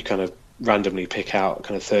kind of randomly pick out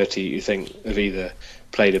kind of 30 you think have either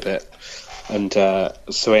played a bit. And so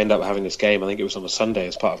we end up having this game, I think it was on a Sunday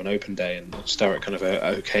as part of an open day, and Sturrock kind of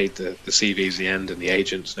okayed the CVs at the end and the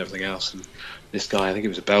agents and everything else. And this guy, I think it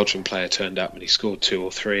was a Belgian player, turned up and he scored 2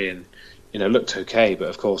 or 3 and looked okay, but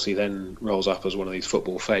of course he then rolls up as one of these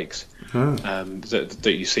football fakes that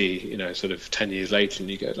you see, sort of 10 years later,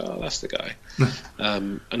 and you go, oh, that's the guy.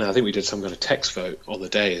 And I think we did some kind of text vote on the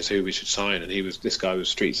day as who we should sign, and this guy was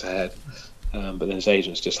streets ahead. But then his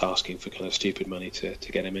agent's just asking for kind of stupid money to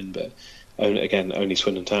get him in. But only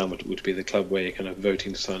Swindon Town would be the club where you're kind of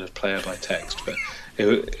voting to sign a player by text. But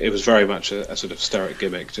it was very much a sort of Sturrock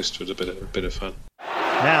gimmick, just was a bit of fun.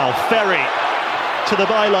 Now Ferry to the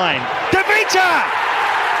byline. De Vita!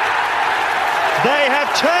 They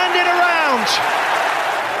have turned it around.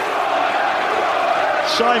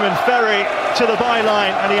 Simon Ferry to the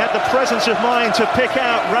byline, and he had the presence of mind to pick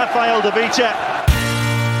out Rafael De Vita.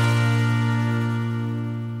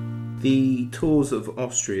 The tours of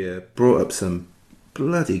Austria brought up some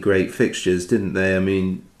bloody great fixtures, didn't they? I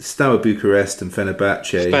mean, Steaua Bucharest and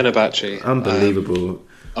Fenerbahce. Unbelievable.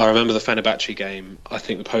 I remember the Fenerbahce game. I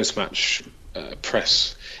think the post-match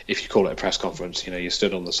press, if you call it a press conference, you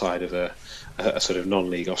stood on the side of a sort of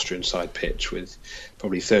non-league Austrian side pitch with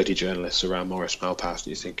probably 30 journalists around Maurice Malpass, and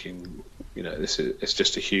you're thinking, it's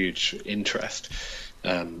just a huge interest.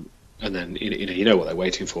 And then you know what they're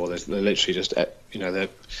waiting for. They're literally just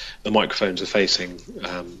the microphones are facing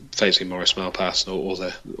Maurice Malpass, and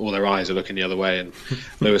all their eyes are looking the other way. And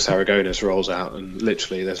Lewis Aragonis rolls out, and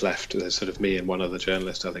literally there's sort of me and one other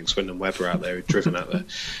journalist. I think Swindon Webber out there, driven out there,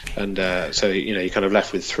 and so you're kind of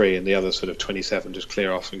left with 3, and the other sort of 27 just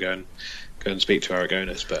clear off and go and speak to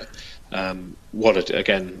Aragonis. But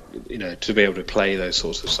again, to be able to play those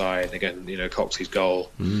sorts of side again, Coxey's goal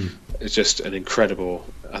is just an incredible.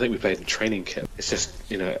 I think we played in training kit. It's just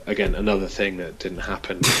again another thing that didn't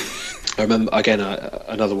happen. I remember again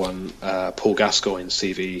another one. Paul Gascoigne's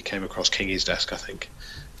CV came across Kingy's desk. I think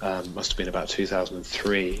must have been about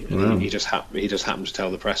 2003. Wow. And he just happened to tell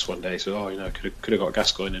the press one day. So could have got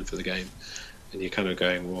Gascoigne in for the game. And you're kind of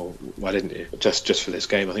going, well, why didn't you? Just for this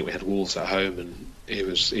game, I think we had Wolves at home, and he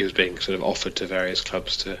was being sort of offered to various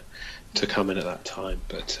clubs to come in at that time.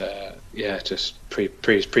 But just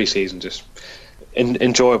pre-season, just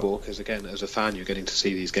enjoyable, because again, as a fan, you're getting to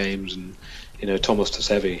see these games, and Thomas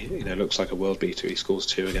Tasevi, looks like a world beater. He scores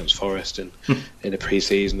 2 against Forest in a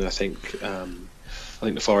pre-season. I think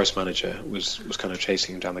the Forest manager was kind of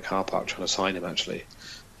chasing him down the car park, trying to sign him actually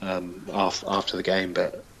after the game,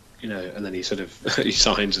 but. and then he sort of he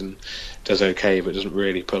signs and does okay, but doesn't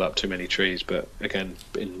really pull up too many trees. But again,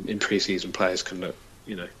 in pre-season, players can look,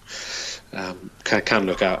 can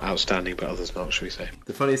look outstanding, but others not, shall we say?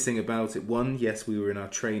 The funniest thing about it, yes, we were in our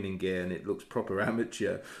training gear and it looks proper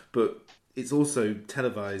amateur, but it's also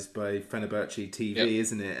televised by Fenerbahce TV,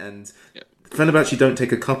 isn't it? And Fenerbahce don't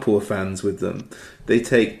take a couple of fans with them; they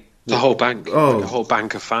take the whole bank, a whole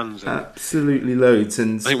bank of fans. Absolutely loads.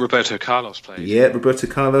 And I think Roberto Carlos played. Yeah, Roberto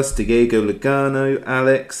Carlos, Diego Lugano,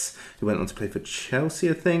 Alex, who went on to play for Chelsea,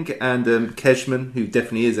 I think, and Kejman, who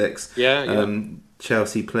definitely is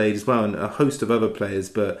Chelsea, played as well, and a host of other players,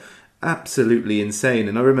 but absolutely insane.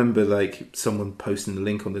 And I remember someone posting the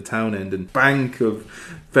link on the Town End and bank of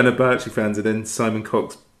Fenerbahce fans, and then Simon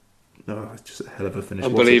Cox. It's just a hell of a finish.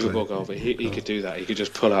 Unbelievable goal, but he could do that. He could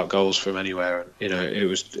just pull out goals from anywhere. It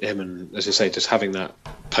was him, and as I say, just having that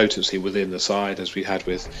potency within the side, as we had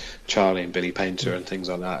with Charlie and Billy Painter and things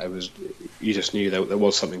like that. You just knew there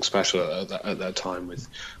was something special at that time with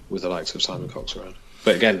the likes of Simon Cox around.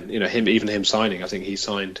 But again, him signing, I think he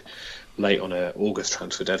signed late on an August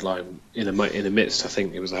transfer deadline in the midst. I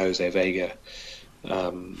think it was the Jose Vega.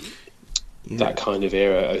 That kind of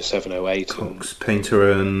era, 07, 08. Cox,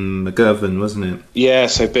 Painter and McGovern, wasn't it? Yeah,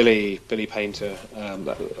 so Billy Painter,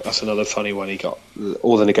 that's another funny one. He got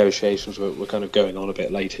all the negotiations were kind of going on a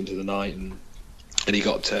bit late into the night, and he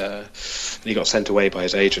got sent away by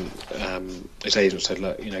his agent. His agent said,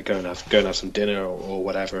 "Look, go and have some dinner or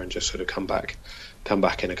whatever, and just sort of come back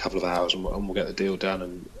in a couple of hours, and we'll get the deal done."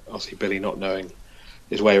 And obviously, Billy, not knowing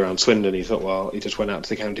his way around Swindon, he thought, well, he just went out to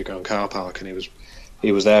the County Ground car park, and he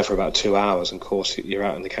was there for about 2 hours, and of course you're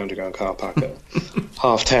out in the County Ground car park at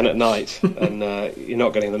 10:30 at night, and you're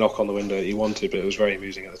not getting the knock on the window that you wanted, but it was very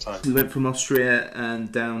amusing at the time. We went from Austria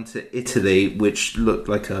and down to Italy, which looked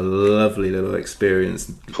like a lovely little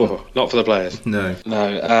experience. Not for the players. No.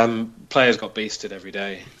 Players got beasted every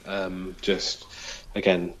day. Just,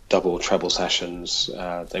 again, double, treble sessions.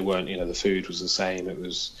 They weren't, the food was the same. It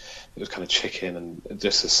was kind of chicken and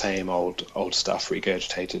just the same old stuff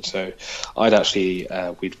regurgitated. So I'd actually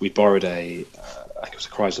we'd borrowed I think it was a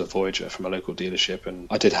Chrysler Voyager from a local dealership, and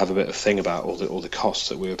I did have a bit of thing about all the costs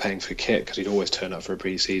that we were paying for kit, because he'd always turn up for a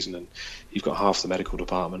pre-season and you've got half the medical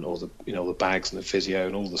department, all the the bags and the physio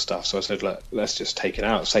and all the stuff. So I said, look, let's just take it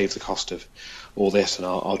out, save the cost of all this, and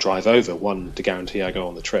I'll drive over, one, to guarantee I go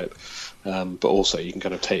on the trip. But also you can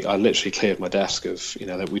kind of I literally cleared my desk of,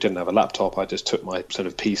 that we didn't have a laptop. I just took my sort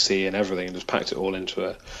of PC and everything and just packed it all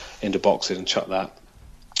into boxes and chucked that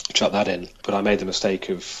in. But I made the mistake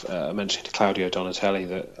of mentioning to Claudio Donatelli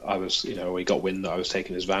that I was, we got wind that I was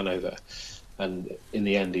taking his van over. And in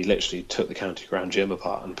the end, he literally took the County Ground gym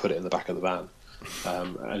apart and put it in the back of the van.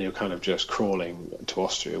 And you're kind of just crawling to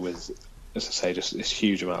Austria with, as I say, just this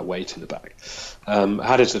huge amount of weight in the back.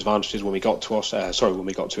 Had its advantages when we got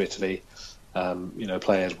to Italy.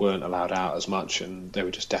 Players weren't allowed out as much, and they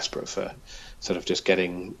were just desperate for sort of just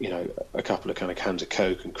getting, a couple of kind of cans of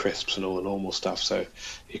Coke and crisps and all the normal stuff. So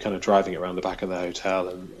you're kind of driving around the back of the hotel,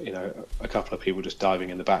 and a couple of people just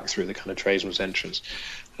diving in the back through the kind of tradesman's entrance,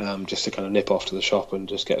 just to kind of nip off to the shop and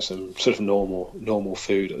just get some sort of normal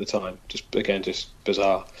food at the time. Just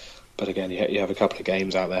bizarre. But again, you have a couple of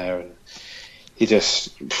games out there, and you're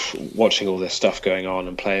just watching all this stuff going on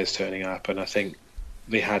and players turning up. And I think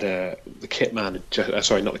they had the kit man, not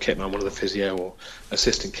the kit man, one of the physio or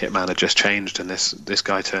assistant kit man had just changed, and this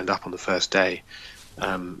guy turned up on the first day,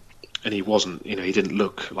 and he wasn't, he didn't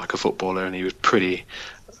look like a footballer, and he was pretty,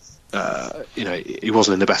 he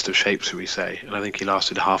wasn't in the best of shape, shall we say, and I think he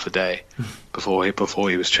lasted half a day before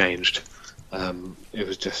he was changed. It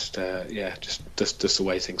was just the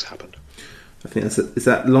way things happened. I think is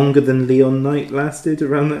that longer than Leon Knight lasted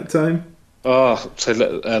around that time? So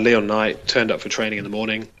Leon Knight turned up for training in the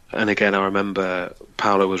morning, and again I remember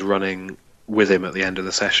Paolo was running with him at the end of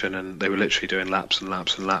the session, and they were literally doing laps and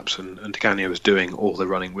laps and laps, and Di Canio was doing all the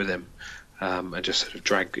running with him, and just sort of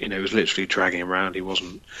it was literally dragging him around. He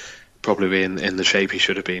wasn't probably in the shape he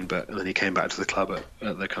should have been, but then he came back to the club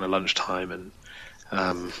at the kind of lunchtime, and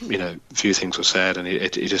a few things were said, and he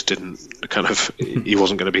just didn't he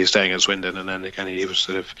wasn't going to be staying at Swindon, and then again he was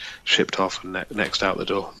sort of shipped off and next out the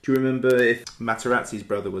door. Do you remember if Materazzi's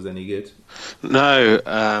brother was any good? No,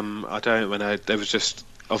 I don't. There was just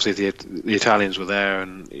obviously the Italians were there,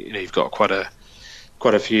 and you've got quite a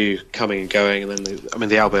few coming and going, and then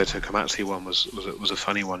the Alberto Comazzi one was a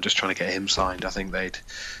funny one, just trying to get him signed. I think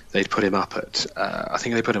they'd put him up at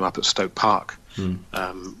Stoke Park.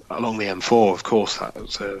 Along the M4, of course, that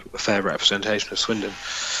was a fair representation of Swindon.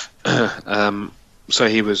 So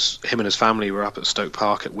him and his family were up at Stoke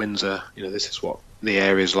Park at Windsor. This is what the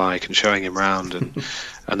area's like, and showing him round, and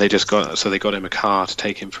they got him a car to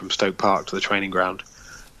take him from Stoke Park to the training ground,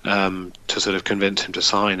 to sort of convince him to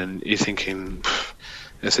sign. And you're thinking,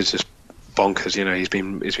 this is just bonkers. He's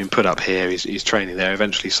been put up here, he's training there,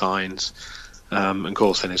 eventually signs, and of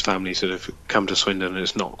course then his family sort of come to Swindon, and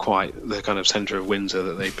it's not quite the kind of centre of Windsor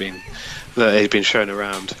that they've been shown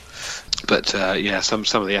around. But some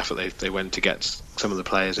of the effort they went to get some of the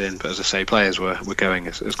players in. But as I say, players were going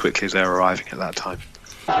as quickly as they were arriving at that time.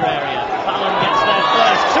 Area. Fallon gets there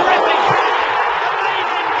first. Terrific!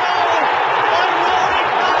 Amazing goal by Rory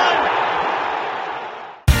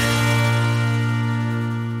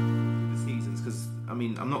Fallon! The seasons, because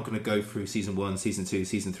I'm not going to go through season 1, season 2,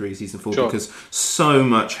 season 3, season 4, sure, because so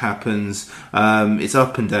much happens. It's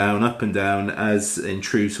up and down, as in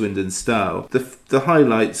true Swindon style. The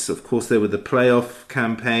highlights, of course, there were the playoff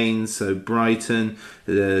campaigns, so Brighton,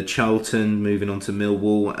 Charlton moving on to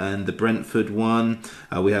Millwall, and the Brentford one.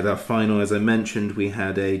 We had our final, as I mentioned. We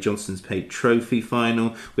had a Johnstone's Paint Trophy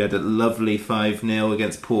final. We had a lovely 5-0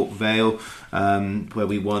 against Port Vale, where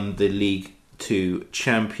we won the League 2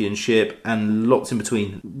 Championship, and lots in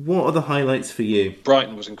between. What are the highlights for you?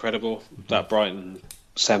 Brighton was incredible. That Brighton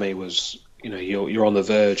semi was, you're on the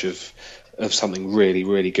verge of something really,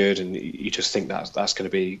 really good, and you just think that's going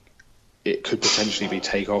to be, it could potentially be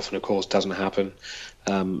take off, and of course doesn't happen.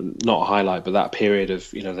 Not a highlight, but that period of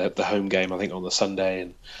the home game, I think on the Sunday,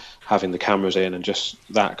 and having the cameras in, and just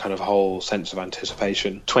that kind of whole sense of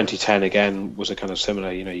anticipation. 2010 again was a kind of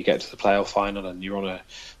similar. You get to the playoff final, and you're on a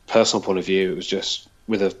personal point of view, it was just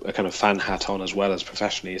with a kind of fan hat on as well as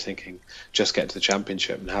professionally. You're thinking, just get to the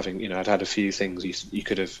championship, and having I'd had a few things you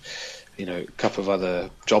could have. A couple of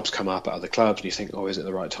other jobs come up at other clubs, and you think, is it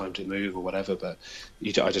the right time to move or whatever? But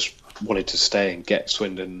I just wanted to stay and get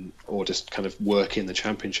Swindon, or just kind of work in the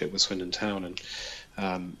championship with Swindon Town, and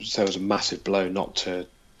so it was a massive blow not to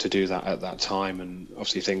do that at that time. And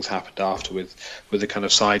obviously things happened after with the kind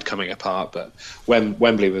of side coming apart. But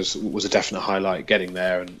Wembley was a definite highlight, getting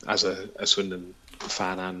there, and as a Swindon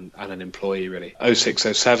fan and an employee, really.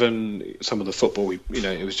 06-07, some of the football,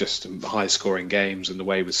 it was just high scoring games, and the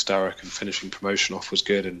way with Sturrock and finishing promotion off was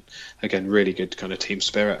good, and again really good kind of team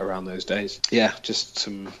spirit around those days. Yeah, just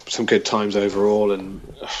some good times overall, and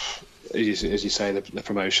as you say, the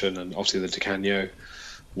promotion, and obviously the Di Canio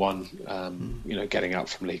one, getting up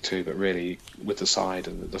from League 2, but really with the side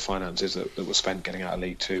and the finances that were spent getting out of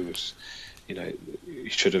League 2 was, you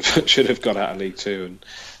should have got out of League 2,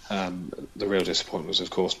 and the real disappointment was, of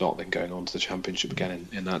course, not then going on to the Championship again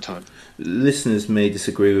in that time. Listeners may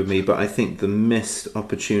disagree with me, but I think the missed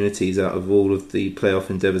opportunities out of all of the playoff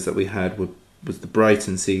endeavours that we had was the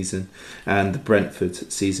Brighton season and the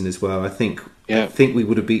Brentford season as well. I think we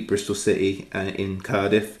would have beat Bristol City in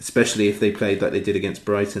Cardiff, especially if they played like they did against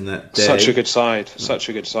Brighton that day. Such a good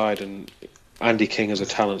side, and Andy King as a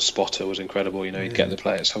talent spotter was incredible. He'd get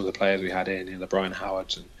some of the players we had in, the Brian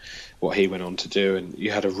Howards, and what he went on to do. And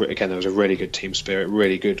you had there was a really good team spirit,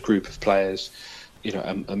 really good group of players.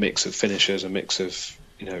 A mix of finishers, a mix of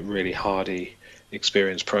really hardy,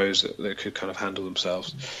 experienced pros that could kind of handle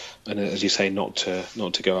themselves. And as you say, not to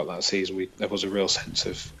go up that season, there was a real sense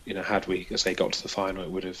of had we, as they got to the final,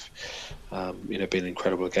 it would have been an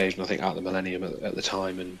incredible occasion. I think at the Millennium at the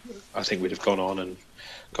time, and I think we'd have gone and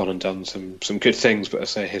done some good things. But I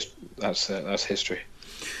say that's history.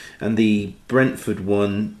 And the Brentford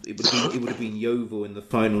one, it would have been Yeovil in the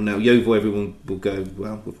final. Now, Yeovil, everyone will go,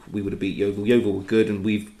 well, we would have beat Yeovil. Yeovil were good, and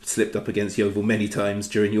we've slipped up against Yeovil many times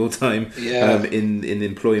during your time in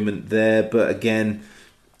employment there. But again,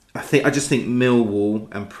 I just think Millwall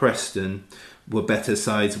and Preston were better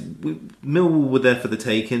sides. Millwall were there for the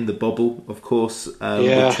taking, the bobble, of course,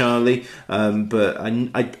 with Charlie. But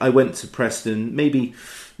I went to Preston, maybe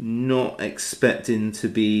not expecting to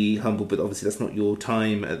be humble, but obviously that's not your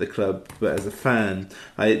time at the club. But as a fan,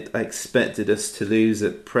 I expected us to lose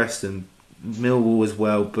at Preston. Millwall as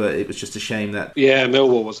well, but it was just a shame that... Yeah,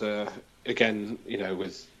 Millwall was, again,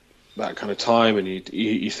 with that kind of time, and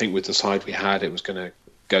you think with the side we had, it was going to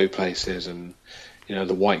go places, and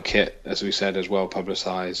the white kit, as we said, as well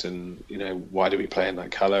publicised, and why do we play in that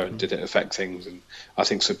colour, and did it affect things? And I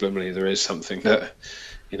think subliminally there is something that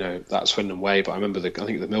that Swindon way. But I remember I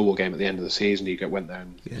think the Millwall game at the end of the season, you went there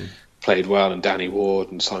and played well, and Danny Ward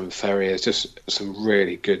and Simon Ferry. There's just some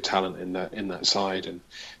really good talent in that side, and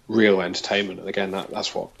real entertainment. And again,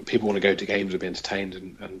 that's what people want to go to games and be entertained.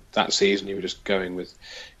 And that season, you were just going with,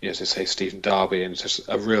 as I say, Stephen Darby, and it's just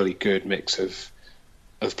a really good mix of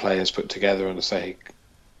players put together, and I say,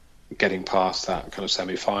 getting past that kind of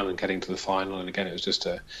semi-final and getting to the final. And again, it was just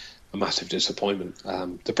a a massive disappointment.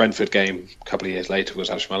 The Brentford game a couple of years later was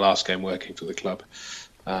actually my last game working for the club.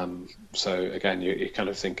 So again, you're kind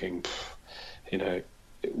of thinking,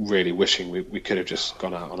 really wishing we could have just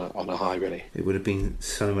gone out on a high, really. It would have been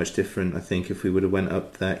so much different, I think, if we would have went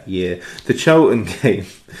up that year. The Charlton game,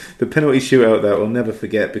 the penalty shootout, that I'll never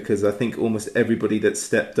forget, because I think almost everybody that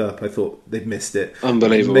stepped up, I thought they'd missed it.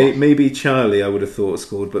 Unbelievable. Maybe Charlie, I would have thought,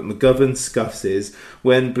 scored, but McGovern scuffs his.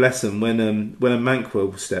 When, bless him, when a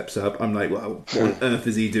Manquo steps up, I'm like, well, what on earth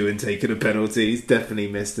is he doing taking a penalty? He's definitely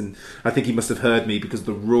missed, and I think he must have heard me, because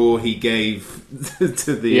the roar he gave to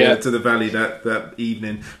the Valley that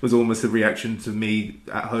evening was almost a reaction to me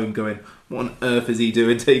at home going, what on earth is he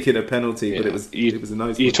doing taking a penalty? But it was a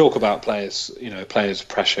nice one. You talk about players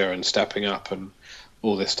pressure and stepping up and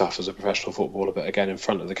all this stuff as a professional footballer, but again, in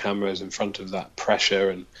front of the cameras, in front of that pressure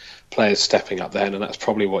and players stepping up then, and that's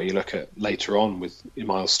probably what you look at later on with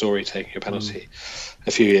Miles Story taking a penalty.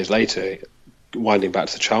 A few years later, winding back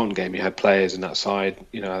to the Charlton game, you had players in that side,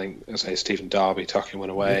 I think, as I say, Stephen Darby tucking one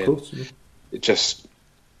away. Of course, It just...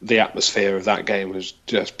 the atmosphere of that game was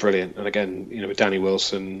just brilliant, and again, with Danny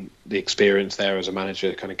Wilson, the experience there as a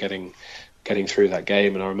manager, kind of getting through that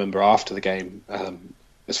game. And I remember after the game,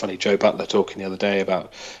 it's funny, Joe Butler talking the other day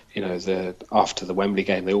about, after the Wembley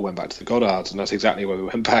game, they all went back to the Goddards, and that's exactly where we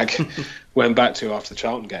went back to after the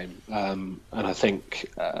Charlton game. And I think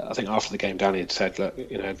after the game, Danny had said, look,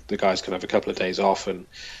 the guys can have a couple of days off. And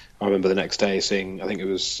I remember the next day seeing, I think it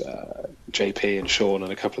was JP and Sean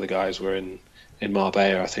and a couple of the guys were in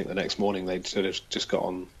Marbella. I think the next morning they'd sort of just got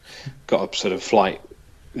a sort of flight,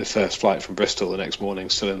 the first flight from Bristol the next morning,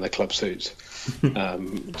 still in their club suits.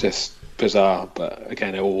 Just bizarre, but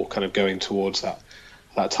again, all kind of going towards that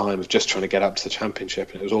time of just trying to get up to the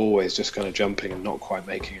Championship, and it was always just kind of jumping and not quite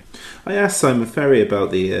making it. I asked Simon Ferry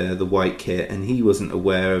about the white kit, and he wasn't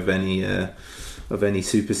aware of any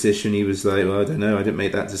superstition. He was like, well, I don't know, I didn't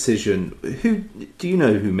make that decision. Who do you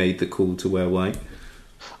know who made the call to wear white?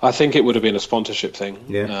 I think it would have been a sponsorship thing.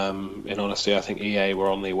 Yeah. In honesty, I think EA were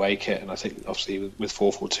on the away kit, and I think obviously with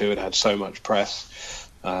 442 it had so much press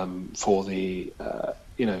for the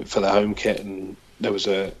for the home kit, and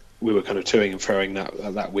we were kind of toing and throwing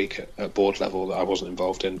that week at board level that I wasn't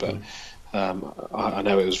involved in, but I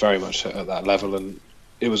know it was very much at that level, and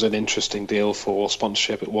it was an interesting deal for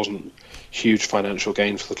sponsorship. It wasn't huge financial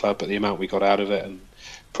gain for the club, but the amount we got out of it, and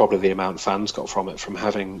probably the amount fans got from it, from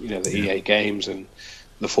having the EA games and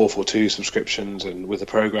the 442 subscriptions, and with the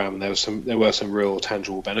programme, there were some real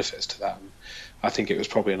tangible benefits to that. And I think it was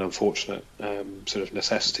probably an unfortunate sort of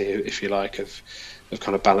necessity, if you like, of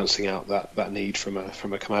kind of balancing out that need from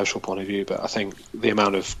a commercial point of view. But I think the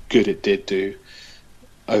amount of good it did do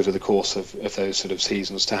over the course of those sort of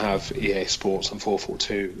seasons to have EA Sports and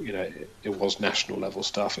 442, it was national level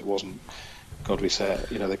stuff. It wasn't, God, we say,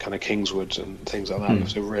 the kind of Kingswoods and things like that. It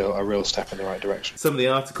was a real step in the right direction. Some of the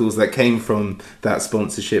articles that came from that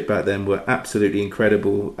sponsorship back then were absolutely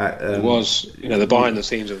incredible. It was, the behind the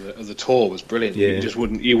scenes of the tour was brilliant. Yeah.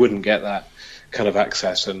 You wouldn't get that kind of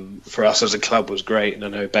access, and for us as a club was great. And I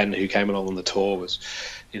know Ben, who came along on the tour, was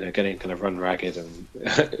getting kind of run ragged, and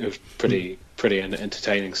it was pretty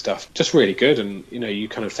entertaining stuff, just really good. And you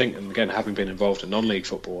kind of think, and again, having been involved in non-league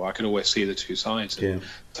football, I can always see the two sides. And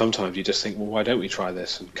sometimes you just think, well, why don't we try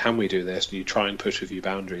this, and can we do this? And you try and push a few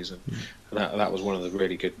boundaries, and that was one of the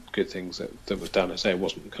really good things that was done. I say it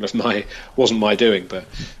wasn't kind of my doing, but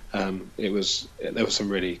there was some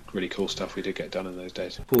really cool stuff we did get done in those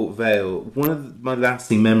days. Port Vale, one of my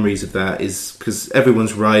lasting memories of that is because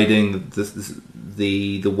everyone's riding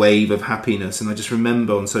the wave of happiness, and I just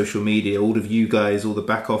remember on social media all of you guys, all the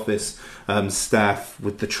back office staff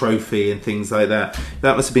with the trophy and things like that.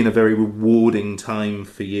 That must have been a very rewarding time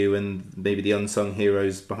for you and maybe the unsung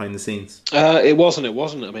heroes behind the scenes. It wasn't.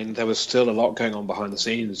 I mean, there was still a lot going on behind the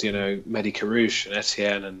scenes. Mehdi Karouche and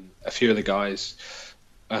Etienne and a few of the guys.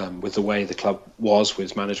 With the way the club was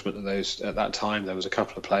with management of those at that time, there was a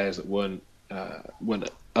couple of players that weren't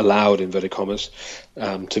allowed, inverted commas,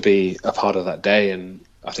 to be a part of that day, and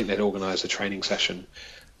I think they'd organised a training session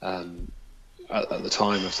at the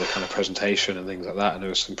time of the kind of presentation and things like that, and there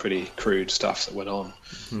was some pretty crude stuff that went on.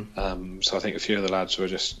 So I think a few of the lads were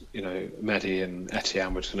just, Mehdi and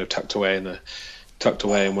Etienne were just kind of tucked away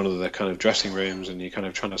in one of the kind of dressing rooms, and you're kind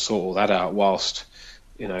of trying to sort all that out whilst,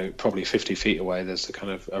 probably 50 feet away, there's the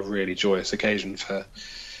kind of a really joyous occasion for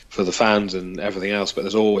the fans and everything else, but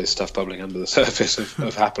there's always stuff bubbling under the surface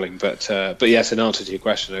of happening. But yes, in answer to your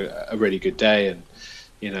question, a really good day, and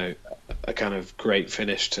a kind of great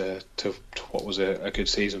finish to what was a good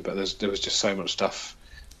season. But there was just so much stuff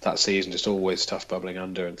that season, just always stuff bubbling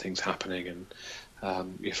under and things happening,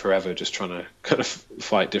 you're forever just trying to kind of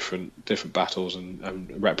fight different battles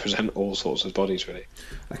and represent all sorts of bodies, really.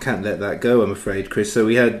 I can't let that go, I'm afraid, Chris. So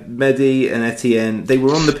we had Mehdi and Etienne. They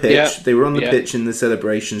were on the pitch. Yeah. They were on the pitch in the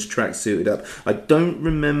celebrations, track suited up. I don't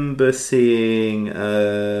remember seeing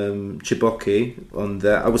Chiboki on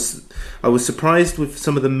there. I was surprised with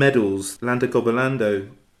some of the medals. Lando Gobolando,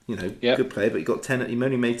 good player, but he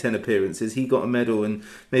only made 10 appearances. He got a medal, and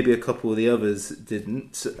maybe a couple of the others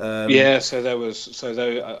didn't. So I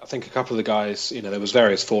think a couple of the guys, there was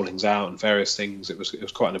various fallings out and various things. It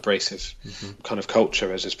was quite an abrasive kind of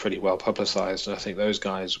culture, as is pretty well publicised. And I think those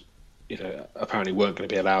guys, apparently weren't going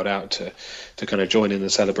to be allowed out to kind of join in the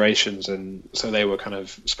celebrations, and so they were kind of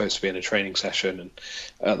supposed to be in a training session and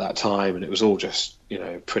at that time, and it was all just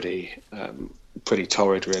pretty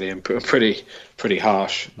torrid, really, and pretty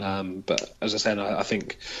harsh. But as I said, I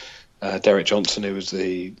think Derek Johnson, who was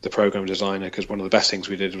the program designer, because one of the best things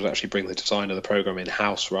we did was actually bring the design of the program in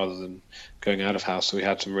house rather than going out of house. So we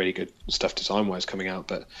had some really good stuff design wise coming out.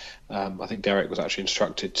 But I think Derek was actually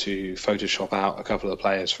instructed to Photoshop out a couple of the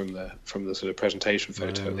players from the sort of presentation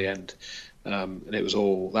photo at the end, and it was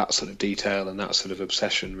all that sort of detail and that sort of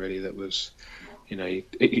obsession, really, that was,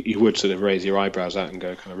 you would sort of raise your eyebrows at and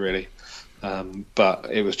go, kind of, really. But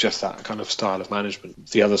it was just that kind of style of management.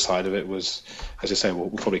 The other side of it was, as I say, we'll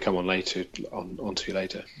probably come on later.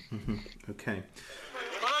 Mm-hmm. Okay.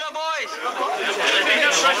 Boys,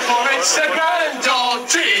 it's a grand old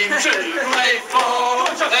team to play for,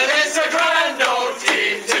 and it's a grand old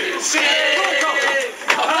team to see.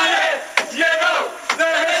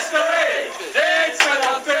 The history, it's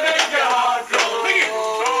enough to make your heart go. We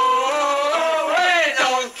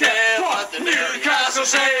don't care what the Newcastle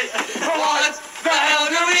say. What the hell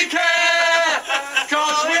do we care?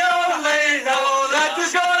 'Cause we only know that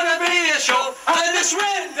there's gonna be a show, and this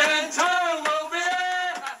Swindon Town will be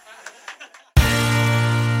there.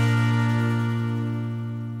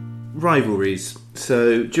 Rivalries.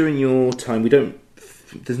 So during your time,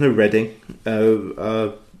 there's no Reading.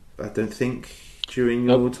 I don't think during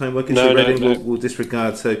your time working for Reading. We'll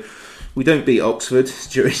disregard. So we don't beat Oxford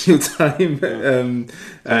during your time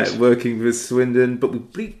working with Swindon, but we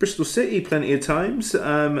beat Bristol City plenty of times,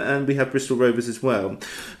 and we have Bristol Rovers as well.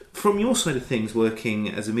 From your side of things, working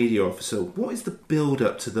as a media officer, what is the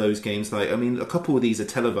build-up to those games like? I mean, a couple of these are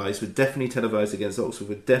televised. We're definitely televised against Oxford.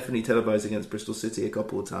 We're definitely televised against Bristol City a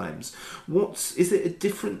couple of times. Is it a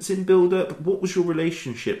difference in build-up? What was your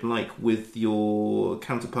relationship like with your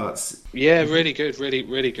counterparts? Yeah, really good, really,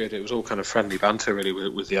 really good. It was all kind of friendly banter, really,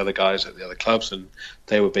 with the other guys at the other clubs, and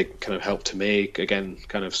they were big kind of help to me, again,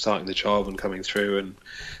 kind of starting the job and coming through, and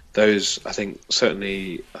those, I think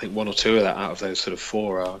one or two of that out of those sort of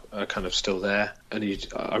four are kind of still there. And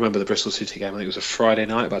I remember the Bristol City game, I think it was a Friday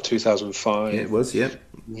night, about 2005. Yeah, it was, yeah.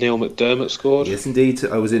 Neil McDermott scored. Yes, indeed.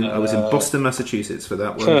 I was in Boston, Massachusetts for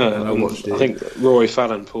that one, and I watched it. I think Rory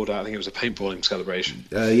Fallon pulled out, I think it was a paintballing celebration.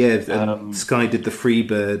 Sky did the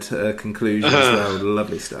Freebird conclusion as well.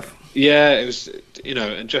 Lovely stuff. Yeah, it was,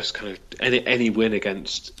 and just kind of any win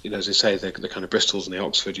against, as I say, the kind of Bristols and the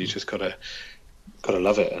Oxford, you just gotta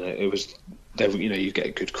love it. And it was, you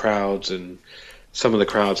get good crowds, and some of the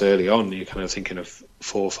crowds early on, you're kind of thinking of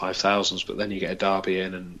 4,000 or 5,000, but then you get a derby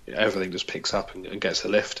in, and everything just picks up and gets a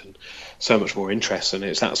lift, and so much more interest. And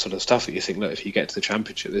it's that sort of stuff that you think, look, if you get to the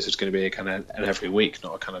Championship, this is going to be a kind of an every week,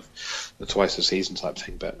 not a kind of a twice a season type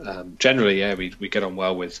thing. But generally, yeah, we get on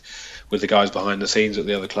well with the guys behind the scenes at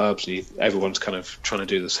the other clubs. Everyone's kind of trying to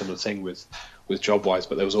do the similar thing with job wise,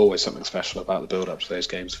 but there was always something special about the build up to those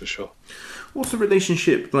games, for sure. What's the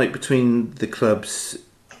relationship like between the clubs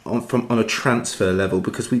on a transfer level?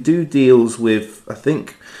 Because we do deals with, I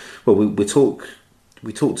think, well, we send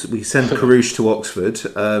Karouche to Oxford.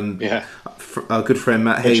 Our good friend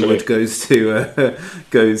Matt Hayward goes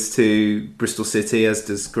to Bristol City, as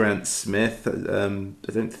does Grant Smith.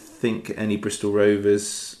 I don't think any Bristol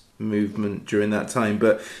Rovers movement during that time,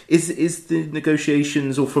 but is the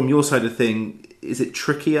negotiations, or from your side of thing, is it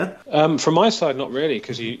trickier? From my side, not really,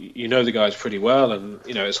 because you know the guys pretty well, and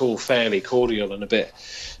it's all fairly cordial and a bit,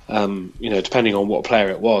 depending on what player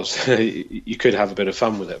it was, you could have a bit of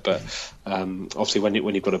fun with it. But obviously, when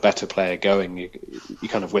you've got a better player going, you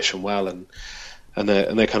kind of wish them well, and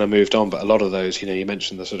they kind of moved on. But a lot of those, you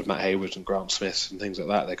mentioned the sort of Matt Haywards and Grant Smiths and things like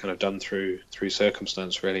that, they're kind of done through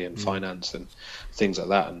circumstance, really, and finance and things like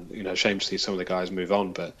that. And shame to see some of the guys move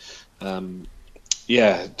on, but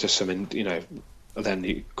just some, then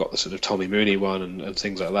you got the sort of Tommy Mooney one and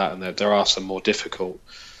things like that. And there are some more difficult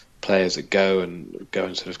players that go and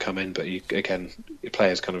sort of come in, but your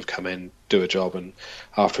players kind of come in, do a job, and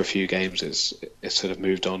after a few games, it's sort of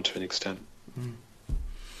moved on to an extent.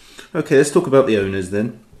 Okay, let's talk about the owners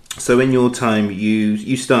then. So in your time,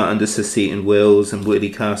 you start under Sir Seton Wills and Willie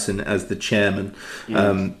Carson as the chairman.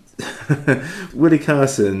 Willie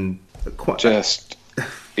Carson,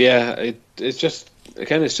 it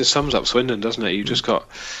just sums up Swindon, doesn't it? You've just got,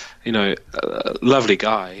 a lovely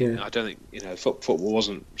guy. Yeah. I don't think football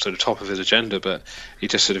wasn't sort of top of his agenda, but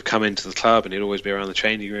he'd just sort of come into the club and he'd always be around the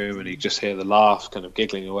changing room and he'd just hear the laugh kind of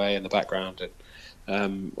giggling away in the background,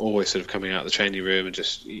 and always sort of coming out of the changing room and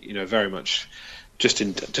just very much just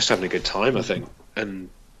having a good time, I think, and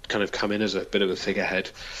kind of come in as a bit of a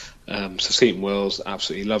figurehead. So Seton Wills,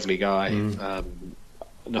 absolutely lovely guy.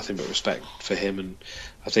 Nothing but respect for him, and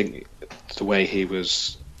I think the way he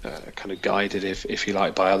was kind of guided, if you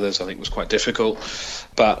like, by others, I think was quite difficult.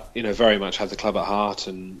 But very much had the club at heart,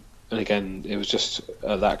 and again, it was just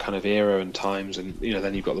that kind of era and times, and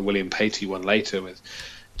then you've got the William Patey one later with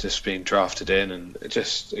just being drafted in, and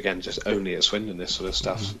just only at Swindon this sort of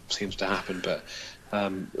stuff seems to happen. But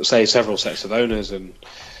say several sets of owners, and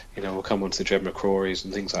we'll come on to the Jed McCrorys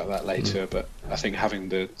and things like that later, but I think having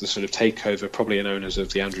the sort of takeover probably in owners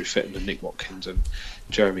of the Andrew Fitton and Nick Watkins and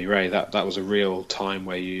Jeremy Ray, that was a real time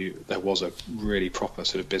where there was a really proper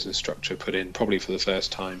sort of business structure put in, probably for the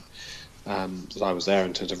first time that I was there,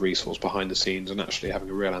 in terms of resource behind the scenes and actually having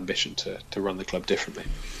a real ambition to run the club differently.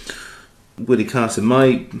 Willie Carson,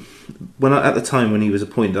 at the time when he was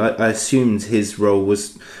appointed, I assumed his role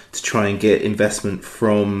was to try and get investment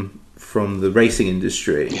from the racing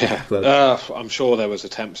industry. Yeah, I'm sure there was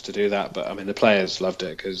attempts to do that, but I mean the players loved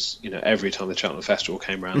it because every time the Cheltenham Festival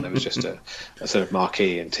came around, there was just a sort of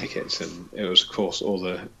marquee and tickets, and it was, of course, all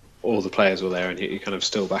the players were there, and you're kind of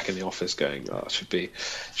still back in the office going, "Oh, it should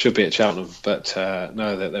be at Cheltenham." But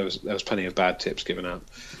no, there was plenty of bad tips given out.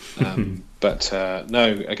 But no,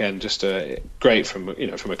 again, just great from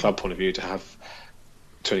a club point of view to have,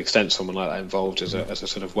 to an extent, someone like that involved as a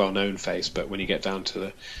sort of well-known face. But when you get down to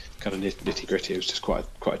the kind of nitty-gritty, it was just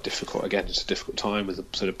quite difficult. Again, it's a difficult time with the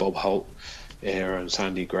sort of Bob Holt era and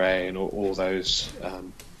Sandy Gray and all those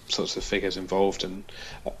sorts of figures involved. And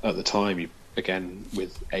at the time, again,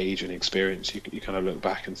 with age and experience, you kind of look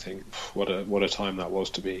back and think, what a time that was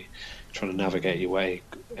to be trying to navigate your way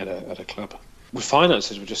at a club. With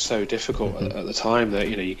finances were just so difficult at the time that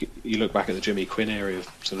you look back at the Jimmy Quinn era of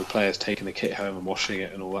sort of players taking the kit home and washing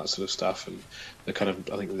it and all that sort of stuff, and the kind of,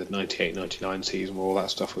 I think, the 98-99 season where all that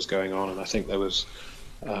stuff was going on, and I think there was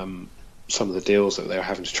some of the deals that they were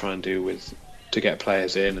having to try and do to get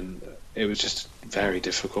players in, and it was just very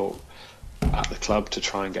difficult at the club to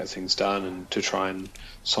try and get things done and to try and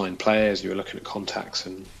sign players. You were looking at contacts,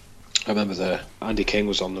 and I remember Andy King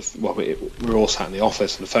was on we were all sat in the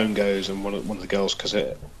office and the phone goes, and one of the girls, because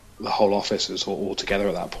the whole office is all together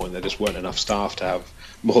at that point, there just weren't enough staff to have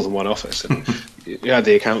more than one office, and you had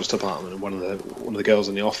the accounts department and one of the girls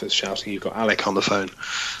in the office shouting, "You've got Alec on the phone,"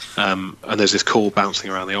 and there's this call bouncing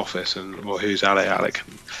around the office, and well, who's Alec?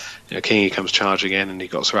 And, Kingy comes charging in, and he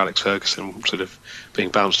got Sir Alex Ferguson sort of being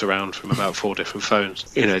bounced around from about 4 different phones.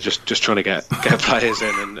 Just trying to get players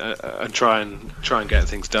in and try and get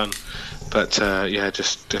things done. But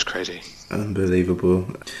just crazy.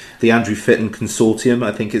 Unbelievable. The Andrew Fitton Consortium,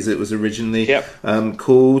 I think, as it was originally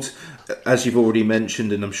called. As you've already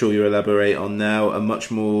mentioned, and I'm sure you'll elaborate on now, a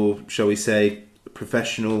much more, shall we say,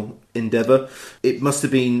 professional endeavour. It must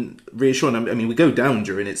have been reassuring. I mean, we go down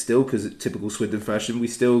during it still, because it's typical Swindon fashion. We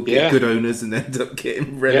still get good owners and end up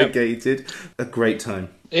getting relegated. A great time.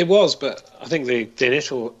 It was, but I think the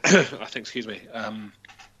initial,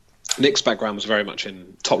 Nick's background was very much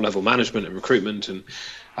in top-level management and recruitment, and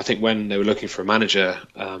I think when they were looking for a manager,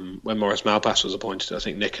 when Maurice Malpass was appointed, I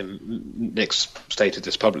think Nick's stated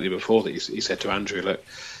this publicly before, that he said to Andrew, look,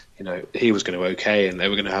 he was going to okay, and they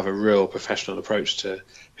were going to have a real professional approach to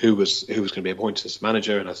who was going to be appointed as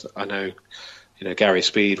manager. And I know, Gary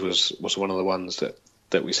Speed was one of the ones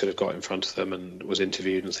that we sort of got in front of them and was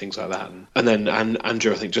interviewed and things like that. And then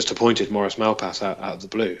Andrew, I think, just appointed Maurice Malpass out of the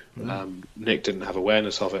blue. Nick didn't have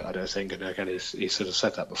awareness of it, I don't think. And again, he sort of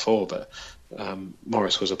said that before, but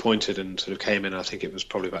Maurice was appointed and sort of came in. I think it was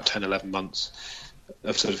probably about 10, 11 months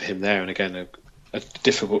of sort of him there. And again, a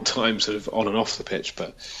difficult time sort of on and off the pitch,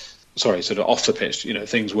 sort of off the pitch,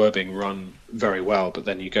 things were being run very well, but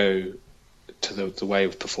then you go to the way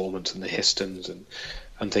of performance and the Histons and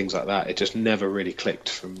things like that. It just never really clicked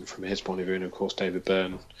from his point of view. And of course, David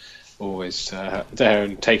Byrne always there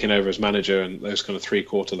and taking over as manager, and those kind of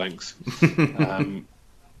 3/4 length,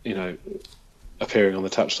 appearing on the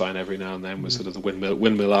touchline every now and then with sort of the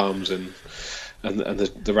windmill arms and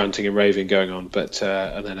the ranting and raving going on. But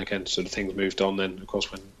and then again, sort of things moved on. Then of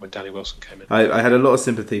course when Danny Wilson came in, I had a lot of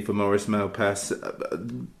sympathy for Maurice Malpas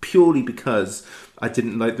purely because I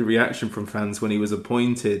didn't like the reaction from fans when he was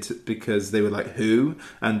appointed, because they were like, who?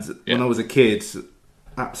 And when I was a kid,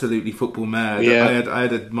 absolutely football mad. Yeah. I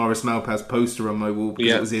had a Maurice Malpas poster on my wall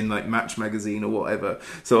because it was in like Match magazine or whatever.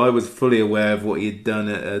 So I was fully aware of what he had done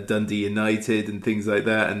at Dundee United and things like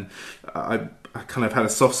that. And I kind of had a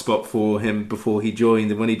soft spot for him before he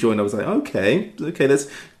joined. And when he joined, I was like, okay, that's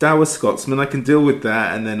dour Scotsman. I can deal with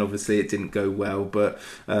that. And then obviously it didn't go well. But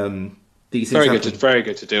these things very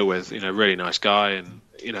good to deal with. Really nice guy, and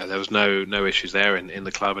there was no issues there in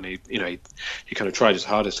the club. And he kind of tried his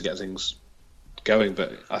hardest to get things going,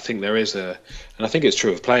 but I think there is and I think it's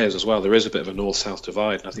true of players as well, there is a bit of a north-south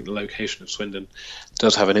divide, and I think the location of Swindon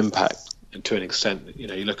does have an impact to an extent. You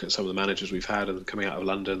look at some of the managers we've had and coming out of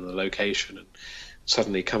London, the location, and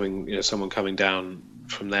suddenly someone coming down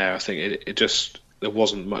from there, I think there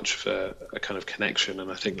wasn't much of a kind of connection,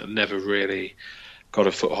 and I think that never really got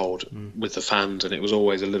a foothold with the fans, and it was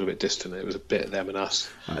always a little bit distant. It was a bit them and us.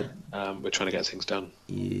 We're trying to get things done.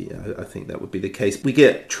 Yeah, I think that would be the case. We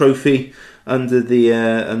get trophy under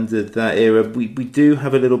that era. We do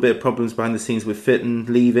have a little bit of problems behind the scenes with Fitton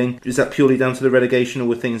leaving. Is that purely down to the relegation, or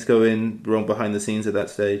were things going wrong behind the scenes at that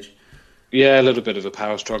stage? Yeah, a little bit of a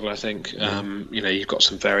power struggle, I think. You've got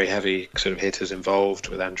some very heavy sort of hitters involved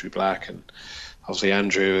with Andrew Black, and obviously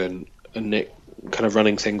Andrew and Nick kind of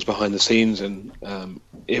running things behind the scenes, and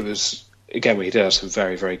it was, again, we did have some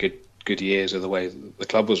very, very good years of the way the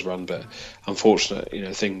club was run, but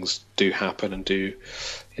unfortunately, things do happen, and do,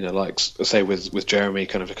 like say with Jeremy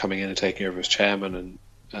kind of coming in and taking over as chairman,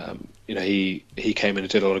 and he came in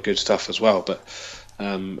and did a lot of good stuff as well, but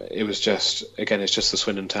it was just, again, it's just the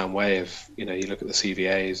Swindon Town way of, you look at the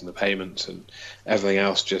CVAs and the payments and everything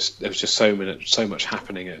else, there was just so much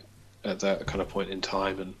happening at that kind of point in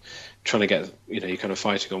time, and trying to get, you're kind of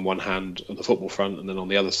fighting on one hand on the football front, and then on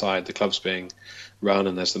the other side the club's being run,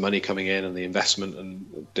 and there's the money coming in and the investment,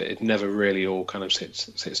 and it never really all kind of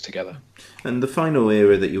sits together. And the final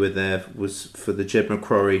era that you were there was for the Jed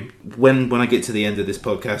McCrory. When I get to the end of this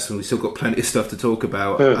podcast, and we've still got plenty of stuff to talk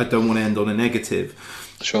about, I don't want to end on a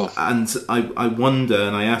negative. Sure. And I wonder,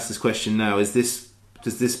 and I ask this question now, does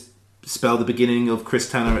this spell the beginning of Chris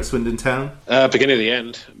Tanner at Swindon Town? Beginning of the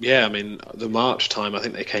end, yeah. I mean, the March time, I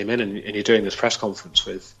think they came in, and you're doing this press conference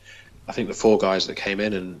with, I think, the four guys that came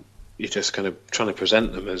in, and you're just kind of trying to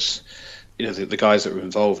present them as, the guys that were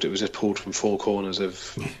involved. It was just pulled from four corners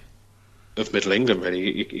of Middle England,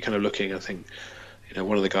 really. You're kind of looking, I think,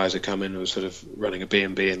 one of the guys that come in was sort of running a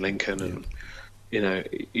B&B in Lincoln, and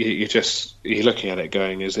you're looking at it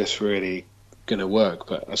going, is this really going to work?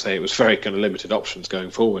 But I say it was very kind of limited options going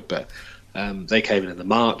forward, but they came in the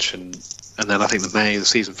March, and then I think the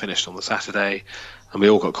season finished on the Saturday, and we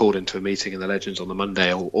all got called into a meeting in the Legends on the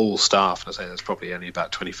Monday, all staff, and I say there's probably only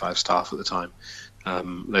about 25 staff at the time.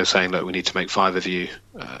 They were saying, look, we need to make 5 of you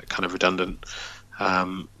kind of redundant.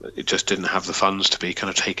 It just didn't have the funds to be kind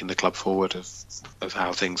of taking the club forward of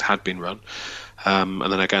how things had been run. And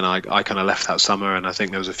then again, I kind of left that summer, and I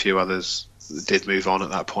think there was a few others that did move on at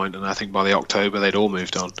that point, and I think by the October they'd all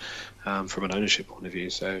moved on from an ownership point of view.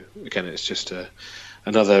 So again, it's just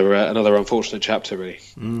another unfortunate chapter, really.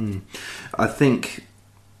 I think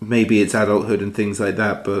maybe it's adulthood and things like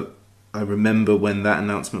that, but I remember when that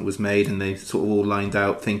announcement was made and they sort of all lined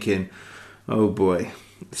out thinking, oh boy,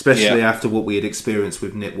 especially after what we had experienced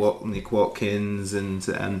with Nick Watkins and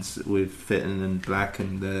with Fitton and Black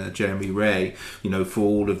and Jeremy Ray, for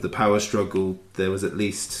all of the power struggle, there was at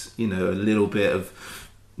least, a little bit of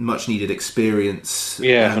much needed experience.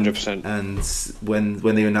 100%. And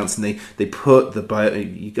when they announced, and they put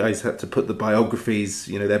you guys had to put the biographies,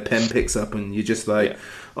 their pen picks up, and you're just like,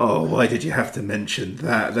 oh, why did you have to mention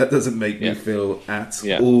that? That doesn't make me feel at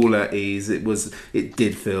all at ease. It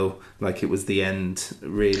did feel like it was the end,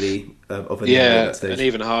 really, of an era at that stage. And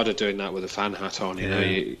even harder doing that with a fan hat on.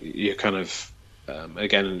 You kind of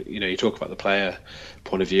again, you talk about the player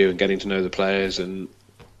point of view and getting to know the players, and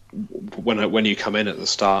when you come in at the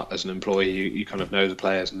start as an employee, you kind of know the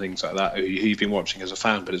players and things like that who you've been watching as a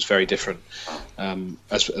fan, but it's very different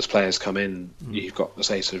as players come in. You've got,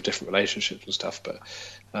 say, sort of different relationships and stuff, but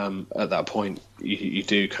at that point you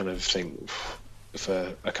do kind of think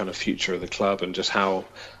for a kind of future of the club and just how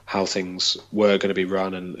things were going to be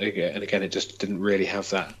run, and again it just didn't really have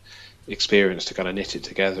that experience to kind of knit it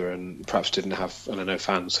together, and perhaps didn't have, and I know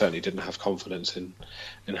fans certainly didn't have confidence in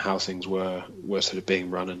how things were sort of being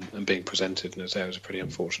run and being presented, and it was a pretty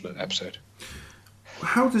unfortunate episode.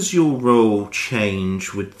 How does your role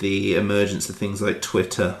change with the emergence of things like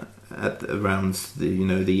Twitter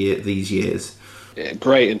these years? Yeah,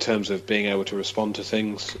 great in terms of being able to respond to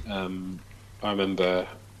things. I remember,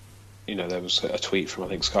 there was a tweet from, I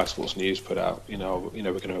think, Sky Sports News put out, we're going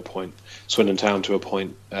to appoint Swindon Town to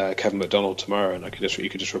appoint Kevin McDonald tomorrow, and you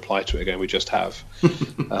could just reply to it again, we just have.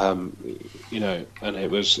 And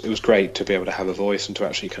it was great to be able to have a voice and to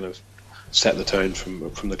actually kind of set the tone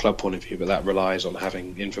from the club point of view, but that relies on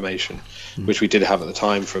having information, which we did have at the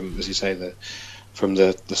time from, as you say, from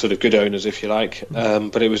the sort of good owners, if you like.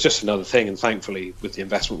 But it was just another thing, and thankfully with the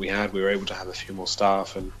investment we had, we were able to have a few more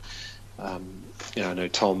staff, and I know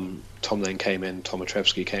Tom then came in, Tom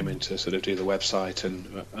Otrevsky came in to sort of do the website,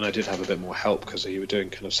 and I did have a bit more help because you were doing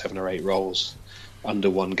kind of 7 or 8 roles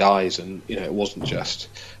under one guise, and it wasn't just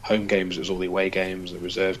home games, it was all the away games, the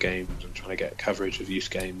reserve games, and trying to get coverage of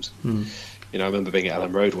youth games. I remember being at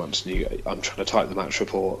Ellen Road once, and I'm trying to type the match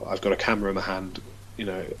report, I've got a camera in my hand,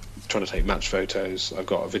 trying to take match photos, I've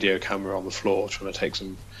got a video camera on the floor trying to take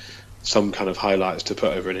some kind of highlights to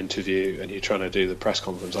put over an interview, and you're trying to do the press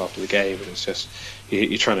conference after the game, and it's just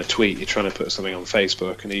you're trying to tweet, you're trying to put something on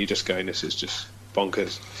Facebook, and you're just going, this is just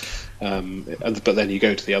bonkers. But then you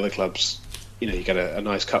go to the other clubs, you get a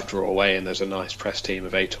nice cup draw away, and there's a nice press team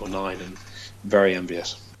of 8 or 9, and very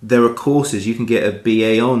envious. There are courses you can get a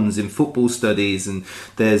BA Hons in football studies, and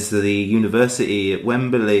there's the university at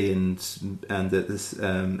Wembley and at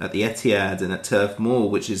the Etihad and at Turf Moor,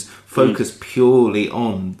 which is focused purely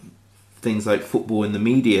on things like football in the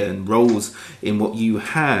media and roles in what you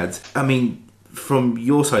had. I mean, from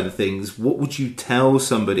your side of things, what would you tell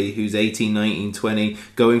somebody who's 18, 19, 20,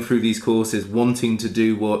 going through these courses, wanting to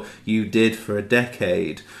do what you did for a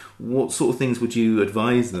decade? What sort of things would you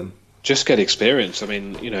advise them? Just get experience. I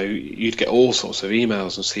mean, you'd get all sorts of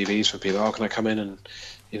emails and CVs from people. Oh, can I come in and,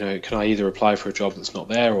 can I either apply for a job that's not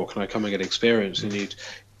there, or can I come and get experience? And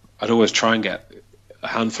I'd always try and get a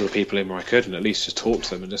handful of people in where I could, and at least just talk to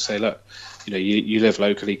them and just say, look, you live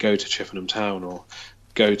locally, go to Chippenham Town, or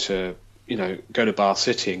go to Bath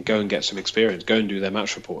City and go and get some experience. Go and do their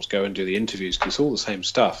match reports. Go and do the interviews, because it's all the same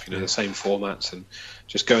stuff. The same formats, and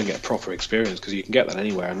just go and get proper experience, because you can get that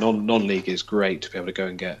anywhere. And non-league is great to be able to go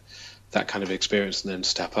and get that kind of experience and then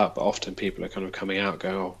step up. But often people are kind of coming out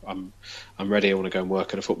going, oh, I'm ready, I want to go and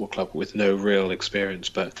work at a football club, with no real experience.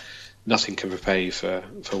 But nothing can prepare you for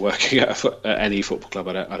working at any football club,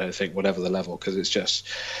 I don't think, whatever the level, because it's just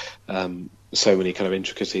so many kind of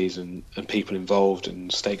intricacies and people involved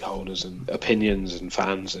and stakeholders and opinions and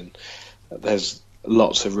fans, and there's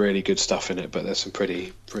lots of really good stuff in it, but there's some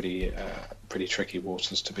pretty tricky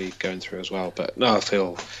waters to be going through as well. But no, I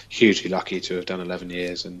feel hugely lucky to have done 11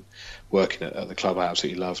 years and working at the club I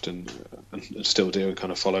absolutely loved and still do, and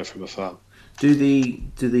kind of follow from afar. Do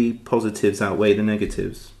the positives outweigh the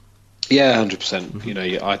negatives? Yeah,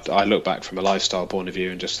 100%. I look back from a lifestyle point of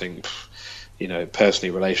view and just think,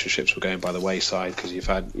 personally, relationships were going by the wayside, because it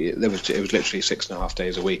was literally 6.5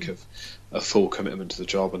 days a week of full commitment to the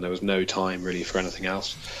job, and there was no time really for anything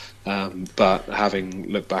else. But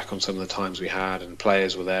having looked back on some of the times we had, and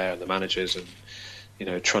players were there, and the managers,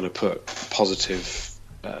 and trying to put positive,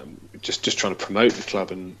 just trying to promote the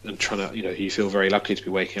club, and trying to, you feel very lucky to be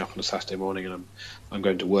waking up on a Saturday morning and I'm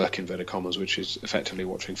going to work, in inverted commas, which is effectively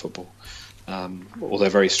watching football. Although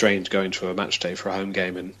very strange going to a match day for a home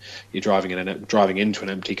game, and you're driving into an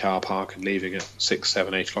empty car park and leaving at 6,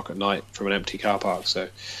 7, 8 o'clock at night from an empty car park. So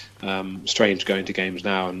strange going to games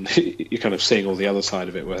now, and you're kind of seeing all the other side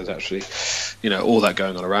of it, where there's actually, all that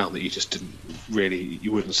going on around that you just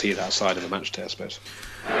you wouldn't see it outside of a match day, I suppose.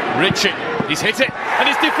 Ritchie, he's hit it, and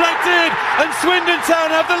it's deflected, and Swindon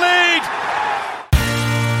Town have the lead.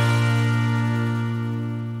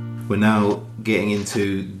 We're now getting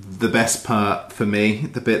into the best part for me,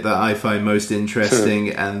 the bit that I find most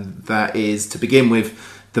interesting, and that is, to begin with,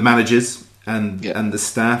 the managers and the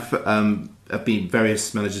staff.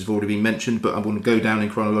 Various managers have already been mentioned, but I want to go down in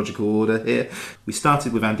chronological order here. We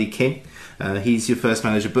started with Andy King. He's your first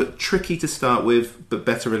manager, but tricky to start with, but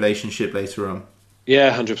better relationship later on.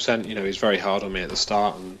 Yeah, 100%. He was very hard on me at the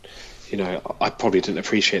start, and I probably didn't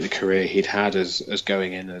appreciate the career he'd had as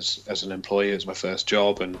going in as an employee. It was my first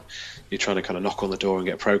job, and you're trying to kind of knock on the door and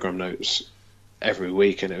get programme notes every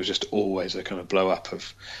week, and it was just always a kind of blow up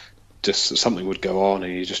of just something would go on,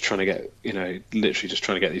 and you're just trying to get, literally just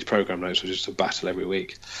trying to get these programme notes, was just a battle every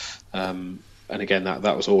week. And again,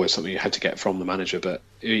 that was always something you had to get from the manager, but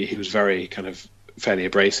he was very kind of fairly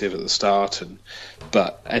abrasive at the start,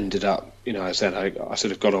 but ended up, I said I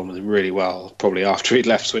sort of got on with him really well, probably after he'd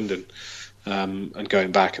left Swindon, and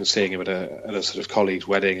going back and seeing him at a sort of colleague's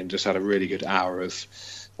wedding, and just had a really good hour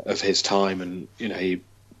of his time, and he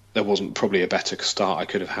there wasn't probably a better start I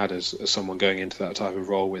could have had as someone going into that type of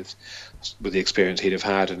role with the experience he'd have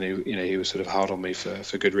had, and he was sort of hard on me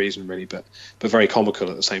for good reason really, but very comical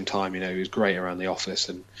at the same time. He was great around the office,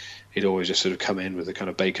 and he'd always just sort of come in with the kind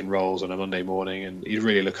of bacon rolls on a Monday morning, and he'd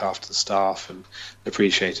really look after the staff and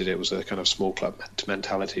appreciated it. It was a kind of small club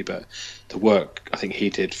mentality, but the work I think he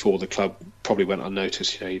did for the club probably went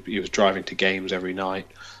unnoticed. He was driving to games every night.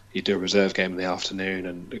 He'd do a reserve game in the afternoon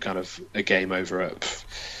and a game over at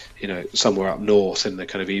somewhere up north in the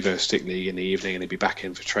kind of Evo Stick League in the evening, and he'd be back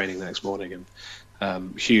in for training the next morning,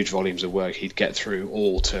 and huge volumes of work he'd get through,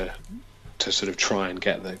 all to sort of try and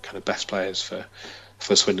get the kind of best players for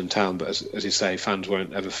Swindon Town. But as you say, fans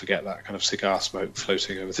won't ever forget that kind of cigar smoke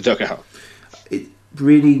floating over the dugout. It's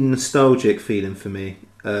really nostalgic feeling for me.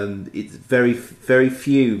 It's very, very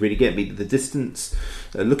few really get me. The distance,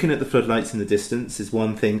 looking at the floodlights in the distance is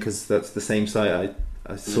one thing, because that's the same sight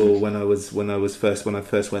I saw when I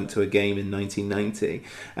first went to a game in 1990,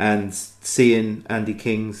 and seeing Andy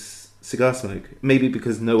King's cigar smoke. Maybe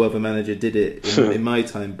because no other manager did it in my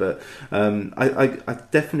time, but I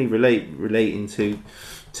definitely relating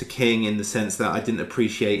to King in the sense that I didn't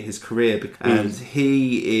appreciate his career, and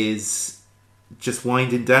he is just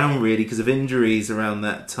winding down really because of injuries around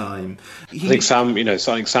that time. I think Sam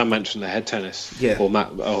mentioned the head tennis, or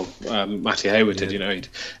Matty Hayward did.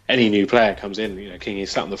 Any new player comes in, Kingy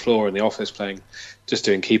sat on the floor in the office playing, just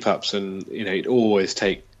doing keep ups, and he'd always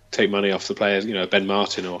take money off the players. Ben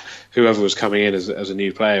Martin or whoever was coming in as a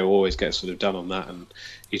new player always gets sort of done on that, and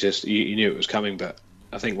you knew it was coming. But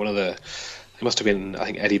I think it must have been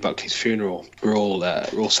Eddie Buckley's funeral. We're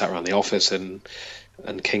all sat around the office, and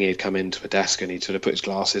Kingy had come into a desk, and he'd sort of put his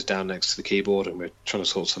glasses down next to the keyboard, and we're trying to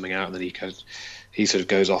sort something out, and then he sort of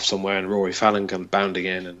goes off somewhere, and Rory Fallon comes bounding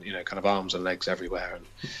in, and kind of arms and legs everywhere,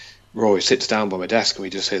 and Rory sits down by my desk, and we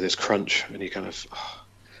just hear this crunch, and he kind of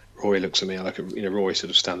Rory looks at me like Rory sort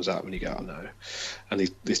of stands up, and you go, oh no,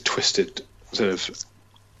 and these twisted sort of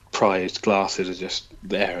prized glasses are just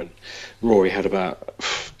there, and Rory had about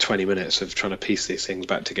 20 minutes of trying to piece these things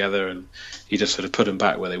back together, and he just sort of put them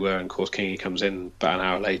back where they were, and of course Kingy comes in about an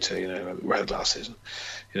hour later, where are the glasses,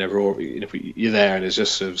 and Rory, you're there, and it's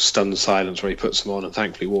just sort of stunned silence where he puts them on, and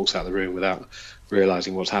thankfully walks out of the room without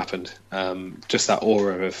realising what's happened. Just that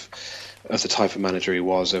aura of the type of manager he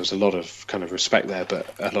was, there was a lot of kind of respect there, but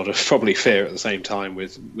a lot of probably fear at the same time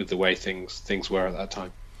with the way things were at that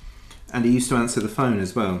time. And he used to answer the phone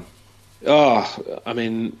as well. Oh, I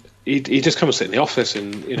mean, he'd just come and sit in the office,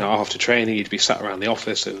 and after training he'd be sat around the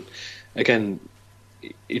office, and again,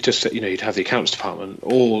 you'd have the accounts department,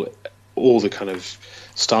 all the kind of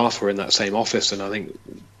staff were in that same office, and I think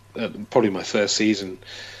probably my first season,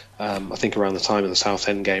 I think around the time of the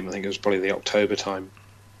Southend game, I think it was probably the October time,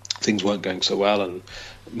 things weren't going so well, and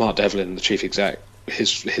Mark Devlin, the chief exec,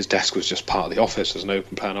 his desk was just part of the office as an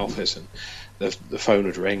open plan office, and the phone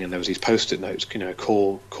would ring, and there was these post-it notes,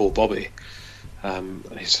 call Bobby, and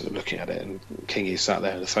he's sort of looking at it, and Kingy sat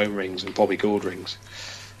there, and the phone rings, and Bobby Gould rings,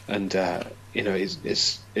 and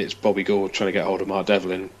it's Bobby Gould trying to get hold of Mark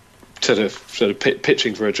Devlin, sort of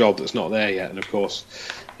pitching for a job that's not there yet, and of course,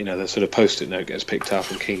 the sort of post-it note gets picked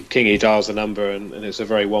up, and Kingy dials the number, and it's a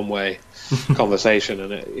very one-way conversation,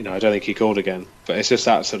 and I don't think he called again, but it's just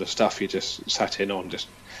that sort of stuff you just sat in on, just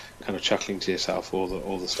kind of chuckling to yourself all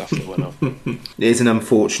the stuff that went on. It is an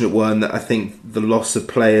unfortunate one that I think the loss of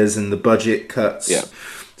players and the budget cuts. Yeah.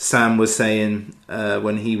 Sam was saying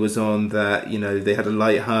when he was on that they had a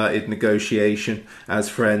light-hearted negotiation as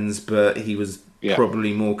friends, but he was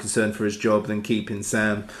probably more concerned for his job than keeping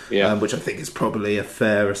Sam, which I think is probably a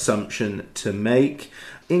fair assumption to make.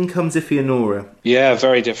 In comes Ife Anora. Yeah,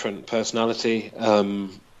 very different personality.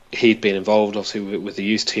 He'd been involved obviously with the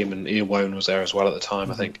youth team, and Ian Wone was there as well at the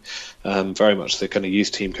time. I think very much the kind of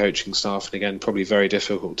youth team coaching staff, and again probably very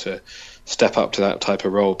difficult to step up to that type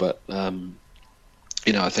of role, but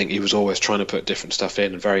I think he was always trying to put different stuff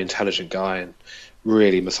in, a very intelligent guy and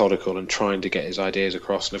really methodical, and trying to get his ideas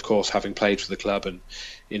across, and of course having played for the club, and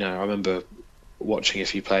I remember watching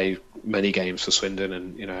Ife play many games for Swindon,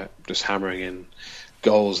 and just hammering in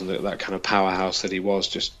goals, and that kind of powerhouse that he was,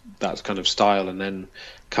 just that kind of style, and then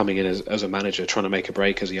coming in as a manager, trying to make a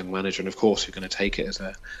break as a young manager, and of course you're going to take it as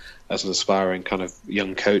an aspiring kind of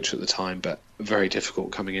young coach at the time, but very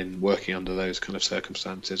difficult coming in working under those kind of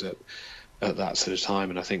circumstances at that sort of time.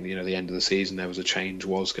 And I think the end of the season there was a change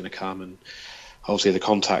was going to come, and obviously the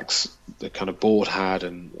contacts the kind of board had,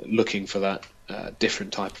 and looking for that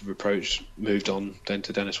different type of approach, moved on then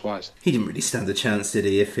to Dennis Wise. He didn't really stand a chance, did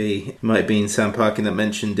he? If he might have been Sam Parkin that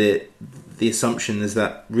mentioned it, the assumption is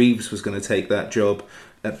that Reeves was going to take that job,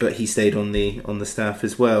 but he stayed on the staff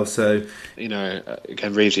as well. So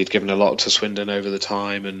again, Reeves, he'd given a lot to Swindon over the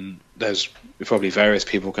time, and there's probably various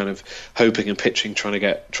people kind of hoping and pitching, trying to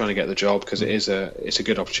get the job, because it's a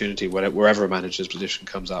good opportunity wherever a manager's position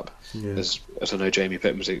comes up. Yeah. As I know Jamie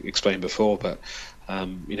Pitman's explained before, but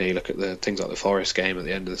you look at the things like the Forest game at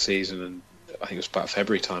the end of the season, and I think it was about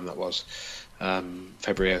February time that was.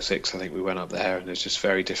 February 06, I think we went up there, and it's just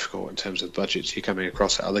very difficult in terms of budgets. You're coming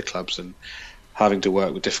across at other clubs and having to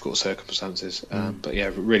work with difficult circumstances. But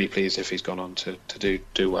yeah, really pleased if he's gone on to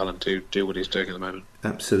do well and do what he's doing at the moment.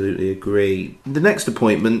 Absolutely agree. The next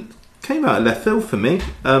appointment came out of left field for me.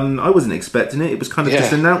 I wasn't expecting it. It was kind of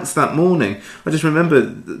just announced that morning. I just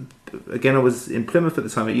remember, again, I was in Plymouth at the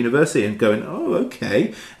time at university and going, oh,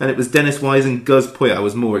 okay. And it was Dennis Wise and Gus Poyet. I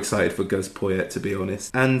was more excited for Gus Poyet, to be honest.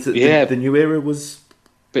 And the new era was...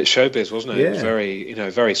 bit showbiz, wasn't it? Yeah. It was very,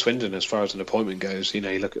 very Swindon as far as an appointment goes. You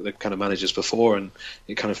look at the kind of managers before, and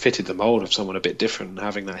it kind of fitted the mould of someone a bit different, and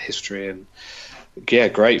having that history. And yeah,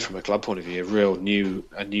 great from a club point of view. A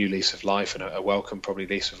new lease of life, and a welcome probably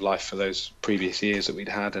lease of life for those previous years that we'd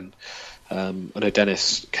had. And I know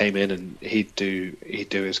Dennis came in, and he'd do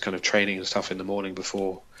his kind of training and stuff in the morning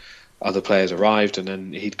before other players arrived, and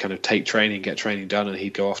then he'd kind of get training done, and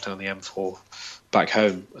he'd go off down the M4 back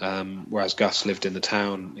home. Whereas Gus lived in the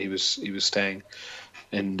town, he was staying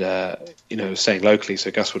and staying locally,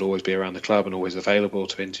 so Gus would always be around the club and always available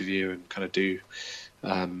to interview and kind of do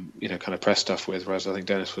kind of press stuff with. Whereas I think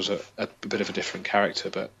Dennis was a bit of a different character,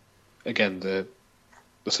 but again the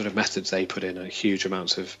sort of methods they put in are huge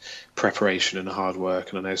amounts of preparation and hard work.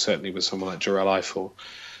 And I know certainly with someone like Jarell Eiffel,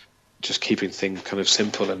 just keeping things kind of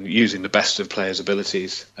simple and using the best of players'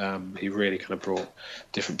 abilities, he really kind of brought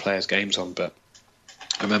different players' games on. But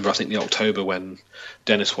I remember, I think the October when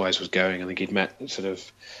Dennis Wise was going, I think he'd met sort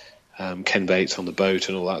of Ken Bates on the boat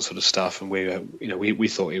and all that sort of stuff, and we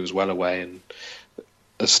thought he was well away, and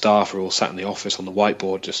the staff were all sat in the office on the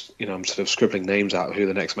whiteboard, just I'm sort of scribbling names out of who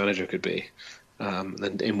the next manager could be. And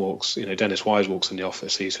then in walks, Dennis Wise walks in the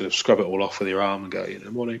office. So you sort of scrub it all off with your arm and go,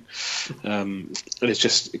 morning. And it's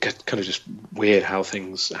just kind of just weird how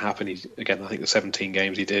things happen. Again, I think the 17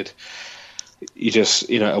 games he did, you just,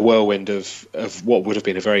 a whirlwind of what would have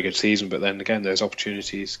been a very good season. But then again, those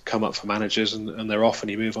opportunities come up for managers, and they're off, and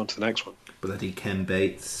you move on to the next one. Bloody Ken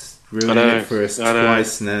Bates. Ruining it for us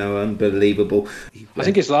twice now. Unbelievable. I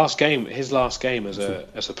think his last game as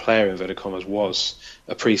a player in inverted commas was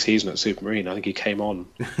a pre-season at Supermarine. I think he came on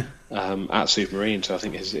at Supermarine, so I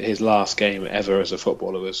think his last game ever as a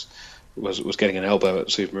footballer was getting an elbow at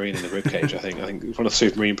Supermarine in the ribcage. I think one of the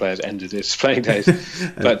Supermarine players ended his playing days.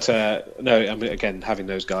 But no, I mean, again, having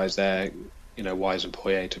those guys there, Wise and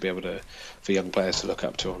Poyet, to be able for young players to look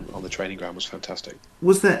up to on the training ground was fantastic.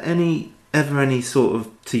 Was there ever any sort of,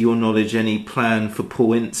 to your knowledge, any plan for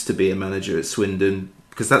Paul Ince to be a manager at Swindon?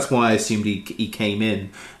 Because that's why I assumed he came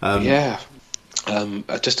in.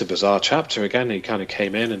 Just a bizarre chapter. Again, he kind of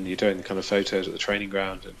came in, and you're doing the kind of photos at the training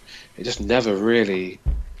ground, and it just never really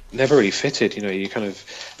fitted. You're kind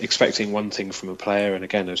of expecting one thing from a player, and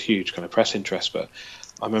again, there's huge kind of press interest. But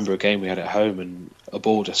I remember a game we had at home, and a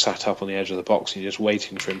ball just sat up on the edge of the box, and you're just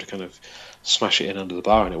waiting for him to kind of smash it in under the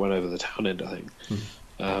bar, and it went over the town end, I think.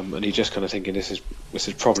 And you're just kind of thinking, this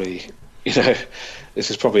is probably,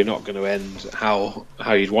 this is probably not going to end how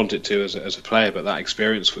you'd want it to as a player. But that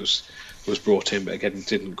experience was brought in, but again,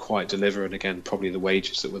 didn't quite deliver. And again, probably the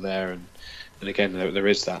wages that were there, and again, there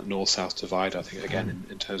is that north-south divide, I think, again,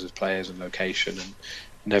 in terms of players and location, and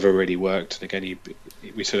never really worked. And again,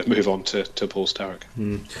 we sort of move on to Paul Sturrock.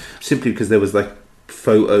 Simply because there was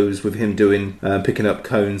photos with him doing picking up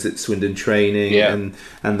cones at Swindon training,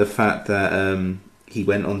 and the fact that he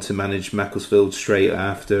went on to manage Macclesfield straight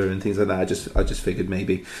after and things like that. I just figured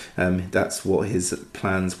maybe that's what his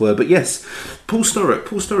plans were. But yes, Paul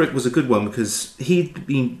Sturrock was a good one, because he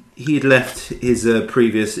had left his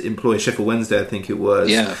previous employer, Sheffield Wednesday, I think it was.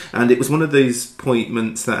 Yeah. And it was one of those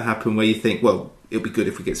appointments that happen where you think, well, it'll be good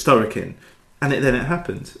if we get Sturrock in. And then it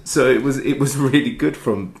happened. So it was really good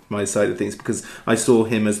from my side of things, because I saw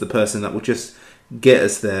him as the person that will just get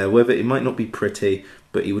us there, whether it might not be pretty,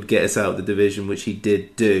 but he would get us out of the division, which he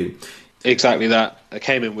did do. Exactly that. I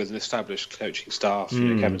came in with an established coaching staff,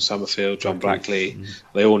 Kevin Summerfield, John Blackley.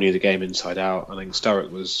 They all knew the game inside out. I think Sturrock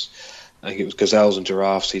it was gazelles and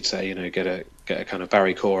giraffes. He'd say, get a kind of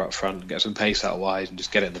Barry Core up front and get some pace out wide and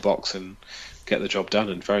just get it in the box and get the job done,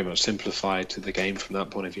 and very much simplified the game from that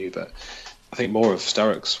point of view. But I think more of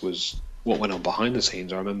Sturrock's was what went on behind the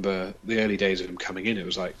scenes. I remember the early days of him coming in, it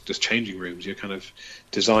was like just changing rooms. You're kind of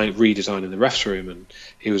redesigning the refs room, and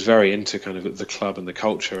he was very into kind of the club and the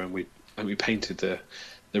culture, and we painted the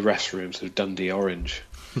refs room sort of Dundee orange,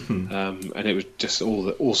 And it was just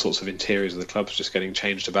all sorts of interiors of the clubs just getting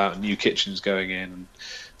changed about, and new kitchens going in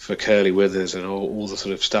for Curly Withers and all the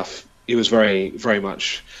sort of stuff. He was very, very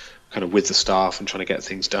much kind of with the staff and trying to get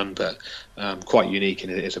things done, but quite unique in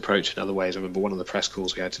his approach in other ways. I remember one of the press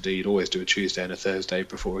calls we had to do, you'd always do a Tuesday and a Thursday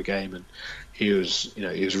before a game, and he was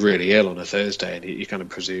really ill on a Thursday, and you kind of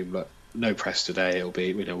presume that no press today, it'll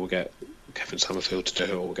be, we'll get Kevin Summerfield to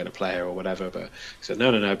do it, or we'll get a player or whatever. But he said,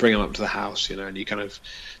 no, bring him up to the house, and you kind of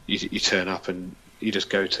you turn up and you just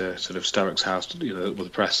go to sort of Sturrock's house, with the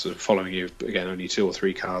press sort of following you, again, only 2 or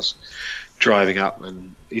 3 cars driving up,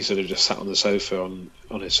 and he sort of just sat on the sofa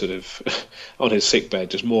on his sort of on his sick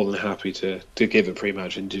bed, just more than happy to give a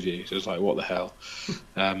pre-match interview. So it was like, what the hell?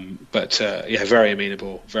 But very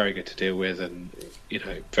amenable, very good to deal with, and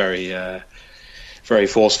very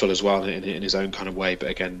forceful as well in his own kind of way. But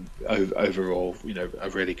again, overall, a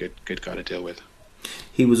really good guy to deal with.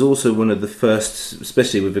 He was also one of the first,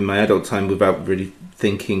 especially within my adult time, without really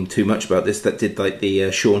thinking too much about this, that did like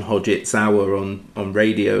the Sean Hodgett's hour on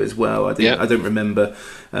radio as well. I don't remember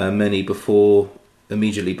many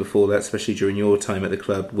immediately before that, especially during your time at the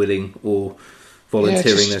club, willing or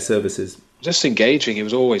volunteering their services. Just engaging. He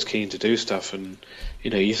was always keen to do stuff, and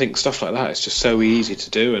you think stuff like that, it's just so easy to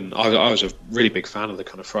do. And I was a really big fan of the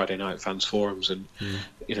kind of Friday night fans forums, and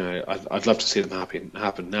I'd love to see them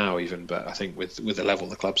happen now even, but I think with the level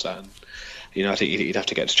the club's at, and I think you'd have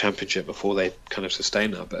to get to Championship before they kind of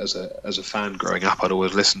sustain that. But as a fan growing up, I'd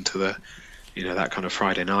always listen to the that kind of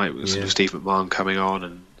Friday night with sort of Steve McMahon coming on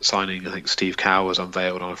and signing. I think Steve Cow was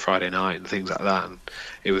unveiled on a Friday night and things like that, and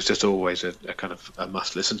it was just always a kind of a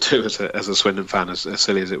must listen to as a Swindon fan, as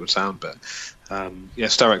silly as it would sound. But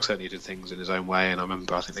Sturrock certainly did things in his own way, and I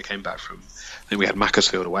remember I think they came back from, I think we had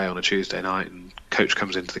Macclesfield away on a Tuesday night, and coach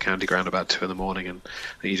comes into the county ground about 2 a.m, and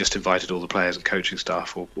he just invited all the players and coaching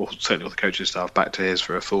staff, or certainly all the coaching staff, back to his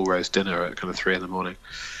for a full roast dinner at kind of 3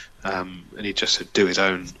 a.m, and he just do his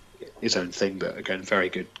own thing. But again, very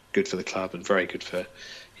good for the club, and very good for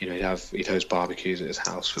he'd host barbecues at his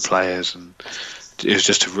house for players, and it was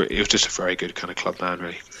just a very good kind of club man,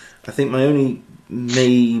 really. I think my only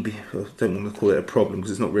I don't want to call it a problem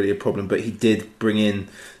because it's not really a problem, but he did bring in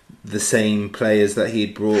the same players that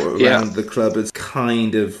he'd brought around the club, as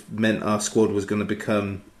kind of meant our squad was going to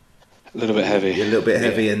become a little bit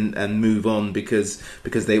heavy, and move on because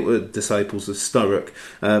they were disciples of Sturrock.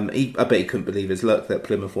 I bet he couldn't believe his luck that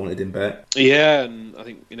Plymouth wanted him back. Yeah, and I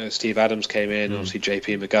think Steve Adams came in, obviously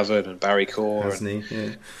JP McGovern and Barry Core. I think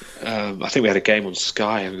we had a game on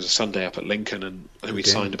Sky. It was a Sunday up at Lincoln, and I think we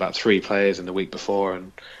signed about 3 players in the week before,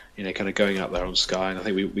 and kind of going up there on Sky, and I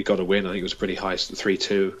think we got a win. I think it was pretty high,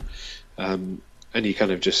 3-2, and he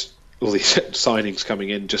kind of just, all these signings coming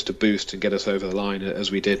in just to boost and get us over the line as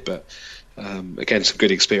we did. But again, some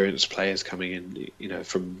good experienced players coming in,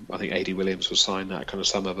 from, I think A.D. Williams was signed that kind of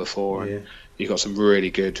summer before, and you got some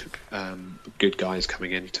really good guys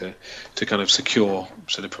coming in to kind of secure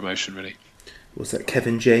sort of promotion, really. Was that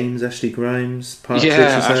Kevin James, Ashley Grimes, Partridge?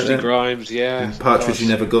 Yeah, Ashley Grimes, yeah. And Partridge you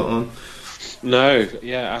never got on? No,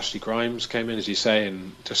 yeah, Ashley Grimes came in, as you say,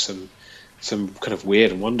 and just some kind of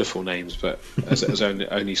weird and wonderful names, but as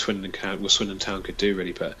only Swindon Town could do,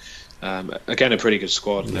 really. But again, a pretty good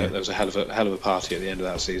squad. And there was a hell of a party at the end of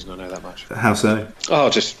that season. I know that much. How so? Oh,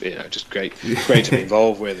 just great to be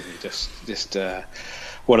involved with, and just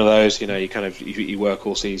one of those. You work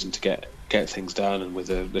all season to get things done, and with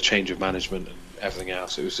the change of management and everything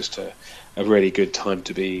else, it was just a really good time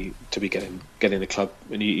to be getting the club,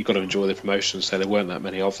 and you got to enjoy the promotions. So there weren't that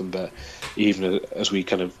many of them, but even as we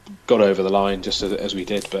kind of got over the line, just as we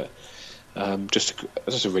did, but just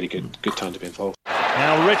a really good time to be involved.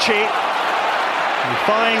 Now Ritchie, he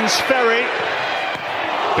finds Ferry,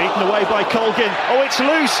 beaten away by Colgan. Oh, it's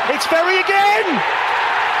loose. It's Ferry again,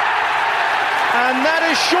 and that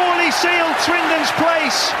has surely sealed Swindon's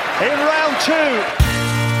place in round 2.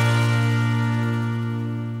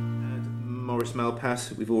 Maurice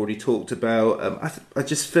Malpass, we've already talked about. I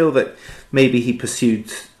just feel that maybe he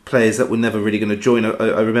pursued players that were never really going to join.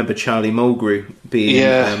 I remember Charlie Mulgrew being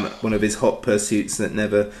one of his hot pursuits that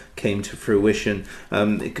never came to fruition.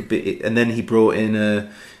 It could be, and then he brought in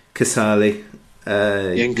Casale,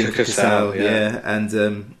 Yinka Casale,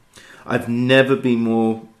 and I've never been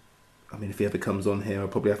more. I mean, if he ever comes on here, I'll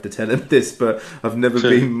probably have to tell him this, but I've never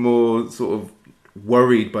been more sort of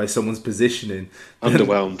worried by someone's positioning.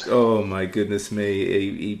 Underwhelmed. Oh my goodness me!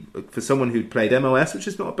 He for someone who'd played MLS, which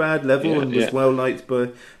is not a bad level, and was well liked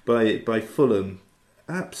by Fulham.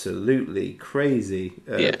 Absolutely crazy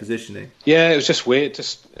positioning. Yeah, it was just weird.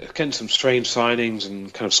 Just again, some strange signings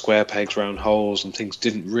and kind of square pegs round holes, and things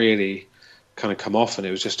didn't really kind of come off, and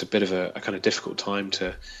it was just a bit of a kind of difficult time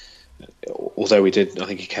to. Although I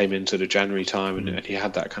think he came into the January time and he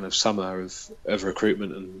had that kind of summer of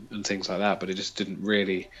recruitment and things like that, but it just didn't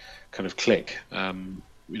really kind of click.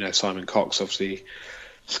 Simon Cox obviously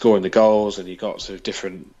scoring the goals, and he got sort of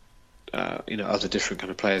different, other different kind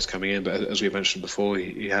of players coming in. But as we mentioned before,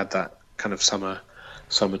 he had that kind of summer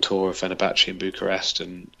tour of Fenerbahce in Bucharest,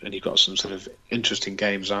 and he got some sort of interesting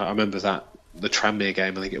games. I remember that the Tranmere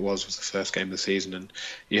game, I think it was the first game of the season, and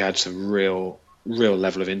you had some real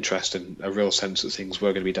level of interest and a real sense that things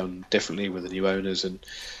were going to be done differently with the new owners, and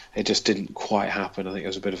it just didn't quite happen. I think it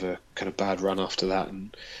was a bit of a kind of bad run after that,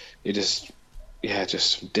 and it just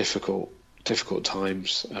difficult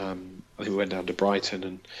times. I think we went down to Brighton,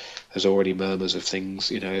 and there's already murmurs of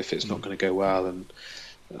things, if it's not going to go well, and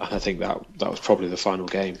I think that was probably the final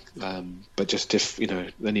game. But just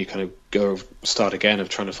then you kind of start again of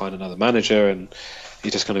trying to find another manager, and you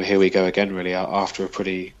just kind of here we go again, really, after a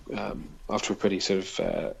pretty sort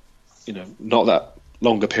of not that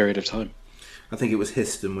longer period of time. I think it was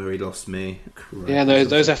Histon where he lost me. Correct. Yeah,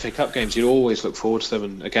 those FA Cup games, you'd always look forward to them.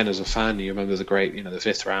 And again, as a fan, you remember the great, the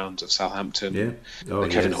fifth rounds of Southampton, the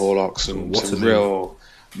Kevin Horlocks, and some real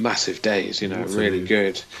massive days.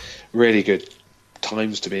 Really good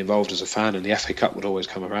times to be involved as a fan. And the FA Cup would always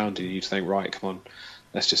come around, and you'd think, right, come on,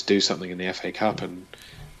 let's just do something in the FA Cup. And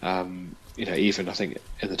even I think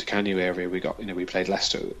in the Di Canio area, we played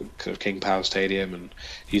Leicester at kind of King Power Stadium, and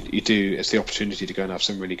it's the opportunity to go and have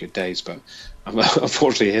some really good days. But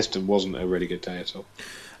unfortunately, Histon wasn't a really good day at all.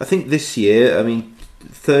 I think this year,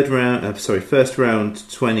 first round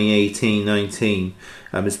 2018-19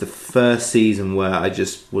 is the first season where I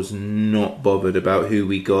just was not bothered about who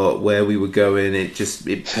we got, where we were going.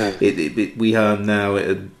 We are now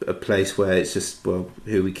at a place where it's just, well,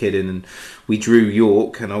 who are we kidding? And we drew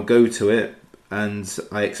York, and I'll go to it, and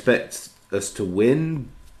I expect us to win,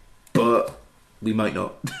 but we might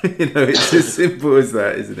not. It's as simple as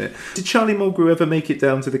that, isn't it? Did Charlie Mulgrew ever make it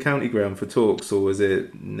down to the county ground for talks, or was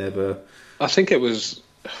it never? I think it was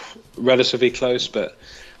relatively close, but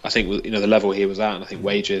I think the level he was at, and I think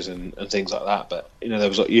wages and things like that. But there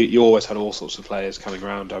was you always had all sorts of players coming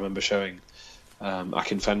around. I remember showing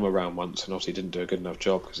Akinfenwa around once, and obviously didn't do a good enough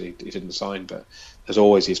job because he didn't sign. But there's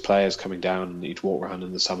always these players coming down, and you'd walk around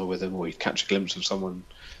in the summer with them, or you'd catch a glimpse of someone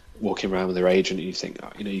walking around with their agent, and you think,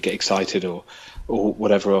 you get excited, or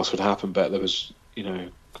whatever else would happen. But there was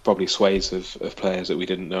probably swathes of players that we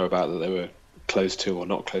didn't know about that they were close to or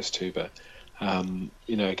not close to. But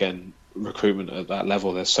again, recruitment at that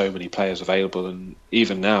level, there's so many players available, and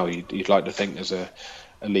even now you'd like to think as a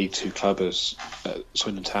League Two club as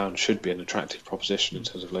Swindon Town should be an attractive proposition in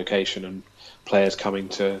terms of location and players coming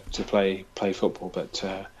to play football. But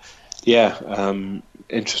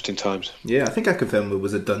interesting times. Yeah, I think Akinfenwa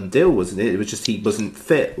was a done deal, wasn't it? It was just he wasn't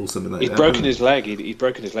fit or something like that. He'd broken his leg. He'd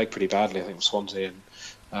broken his leg pretty badly, I think, with Swansea,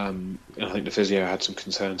 and I think the physio had some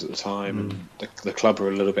concerns at the time, and the club were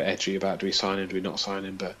a little bit edgy about do we sign him, do we not sign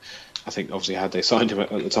him. But I think obviously had they signed him at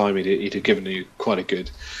the time, he'd have given you quite a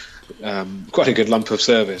good lump of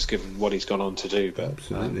service given what he's gone on to do. But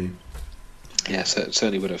absolutely.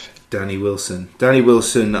 Certainly would have. Danny Wilson,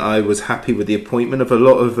 I was happy with the appointment. Of a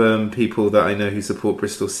lot of people that I know who support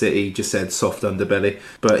Bristol City just said soft underbelly,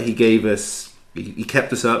 but he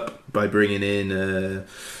kept us up by bringing in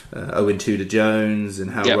Owen Tudor-Jones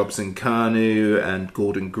and Hal Robson-Kanu and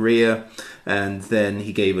Gordon Greer, and then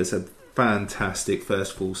he gave us a fantastic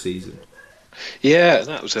first full season. Yeah,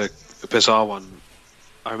 that was a bizarre one.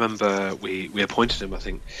 I remember we appointed him, I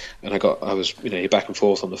think, and I was back and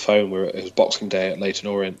forth on the phone. It was Boxing Day at Leyton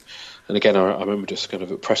Orient, and again I remember just kind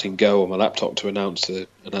of pressing go on my laptop to announce the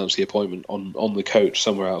appointment on the coach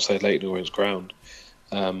somewhere outside Leyton Orient's ground,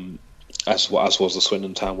 as was the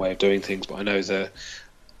Swindon Town way of doing things. But I know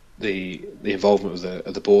the involvement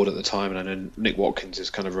of the board at the time, and I know Nick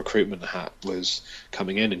Watkins' kind of recruitment hat was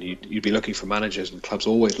coming in, and you'd be looking for managers, and clubs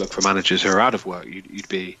always look for managers who are out of work. You'd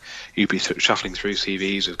be shuffling through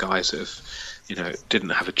CVs of guys that have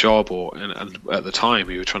didn't have a job, and at the time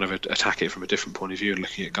we were trying to attack it from a different point of view,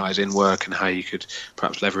 looking at guys in work and how you could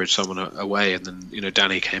perhaps leverage someone away. And then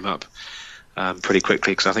Danny came up pretty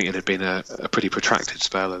quickly, because I think it had been a pretty protracted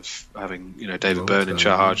spell of having David Byrne in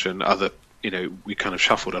charge and other. We kind of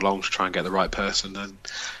shuffled along to try and get the right person, and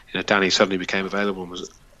Danny suddenly became available, and was,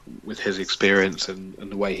 with his experience and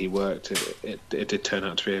the way he worked, it did turn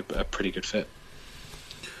out to be a pretty good fit.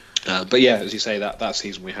 But yeah, as you say, that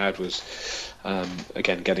season we had was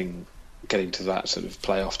again getting to that sort of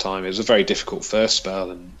playoff time. It was a very difficult first spell,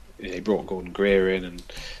 and he brought Gordon Greer in and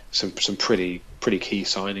some pretty key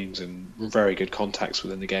signings and very good contacts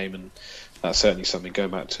within the game, and that's certainly something,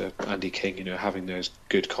 going back to Andy King, having those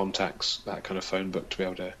good contacts, that kind of phone book to be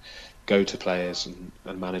able to go to players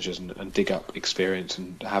and managers and dig up experience,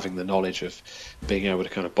 and having the knowledge of being able to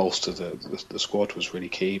kind of bolster the squad was really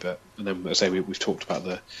key. And then, as I say, we've talked about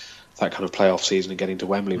that kind of playoff season and getting to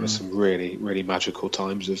Wembley with some really, really magical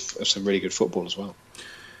times of some really good football as well.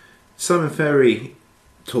 Simon Ferry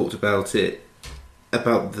talked about it,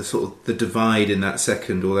 about the sort of the divide in that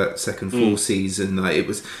second full season. Like, it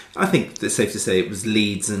was, I think it's safe to say, it was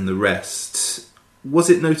Leeds and the rest. Was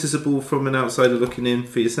it noticeable from an outsider looking in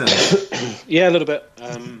for yourself? Yeah, a little bit.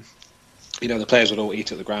 The players would all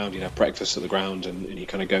eat at the ground, breakfast at the ground, and you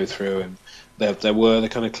kind of go through, and there were the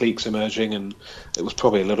kind of cliques emerging, and it was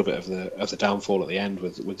probably a little bit of the downfall at the end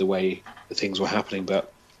with the way the things were happening.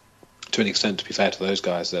 But to an extent, to be fair to those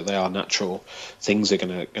guys, that they are natural things are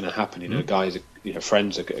going to happen. Guys,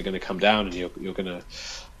 friends are going to come down, and you're going to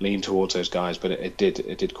lean towards those guys. But it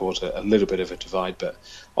did cause a little bit of a divide. But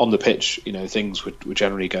on the pitch, things were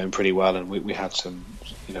generally going pretty well, and we had some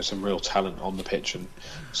real talent on the pitch, and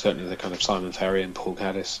certainly the kind of Simon Ferry and Paul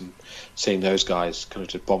Caddis, and seeing those guys kind of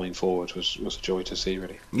just bombing forward was a joy to see,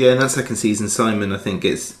 really. Yeah, in that second season, Simon, I think,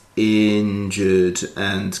 gets injured,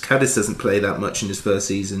 and Caddis doesn't play that much in his first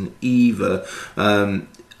season either.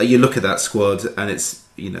 You look at that squad, and it's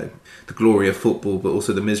the glory of football, but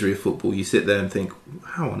also the misery of football. You sit there and think,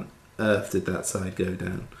 how on earth did that side go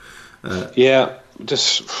down?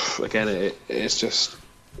 Just again, it's just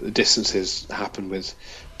the distances happen with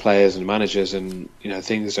players and managers, and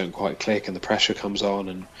things don't quite click, and the pressure comes on,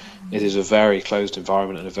 and it is a very closed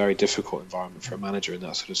environment and a very difficult environment for a manager in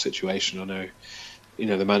that sort of situation. I know,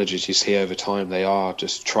 the managers you see over time, they are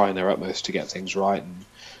just trying their utmost to get things right, and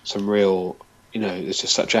some real, there's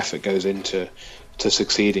just such effort goes into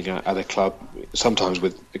succeeding at a club, sometimes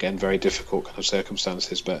with, again, very difficult kind of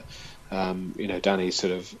circumstances. But Danny's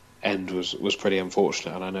sort of end was pretty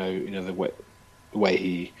unfortunate, and I know the way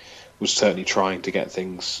he was certainly trying to get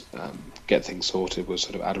things sorted was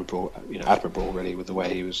sort of admirable really, with the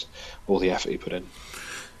way he was, all the effort he put in.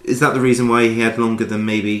 Is that the reason why he had longer than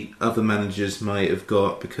maybe other managers might have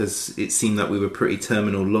got? Because it seemed that we were pretty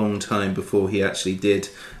terminal long time before he actually did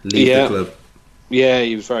leave the club. Yeah,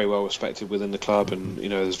 he was very well respected within the club, and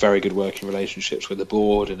there's very good working relationships with the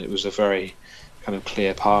board, and it was a very kind of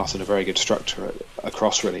clear path and a very good structure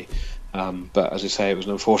across, really. But as I say, it was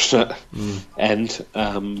an unfortunate end.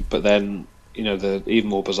 But then, the even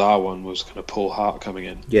more bizarre one was kind of Paul Hart coming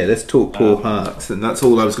in. Yeah, let's talk Paul Hart, and that's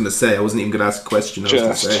all I was going to say. I wasn't even going to ask a question. I was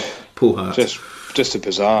going to say Paul Hart. Just a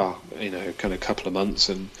bizarre, kind of couple of months,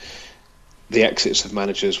 and the exits of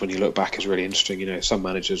managers, when you look back, is really interesting. Some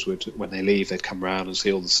managers would, when they leave, they'd come around and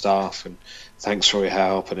see all the staff and thanks for your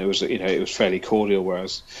help, and it was, it was fairly cordial.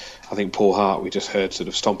 Whereas I think Paul Hart, we just heard sort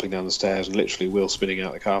of stomping down the stairs and literally wheel spinning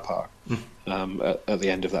out the car park at the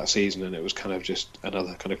end of that season, and it was kind of just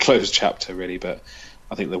another kind of closed chapter, really. But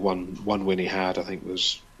I think the one win he had, I think,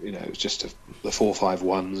 was it was just the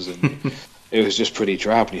 4-5-1s, and it was just pretty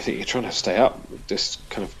drab. And you think, you're trying to stay up, just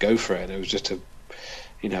kind of go for it. And it was just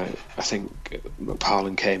I think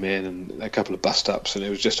McParland came in and a couple of bust-ups, and it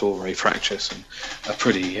was just all very fractious and a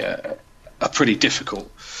pretty difficult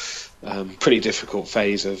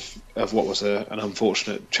phase of what was an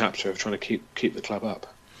unfortunate chapter of trying to keep the club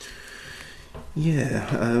up.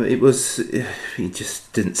 Yeah, it was. He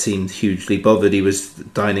just didn't seem hugely bothered. He was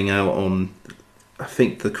dining out on, I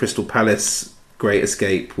think, the Crystal Palace Great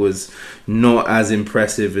Escape was not as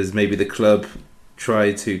impressive as maybe the club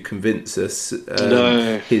tried to convince us.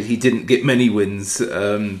 No. He didn't get many wins,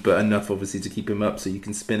 but enough obviously to keep him up, so you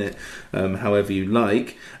can spin it however you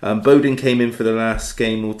like. Bowden came in for the last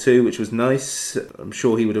game or two, which was nice. I'm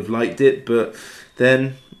sure he would have liked it, but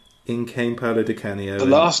then in came Paolo Di Canio. The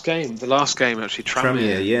last game actually,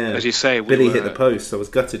 Tranmere, yeah. As you say, Billy hit the post. I was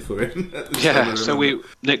gutted for him. Yeah, so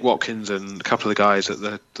Nick Watkins and a couple of the guys at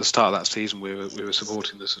the start of that season, we were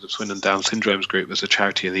supporting the sort of Swindon Down Syndromes group as a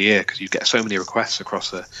charity of the year, because you get so many requests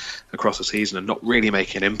across the season and not really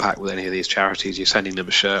making an impact with any of these charities. You're sending them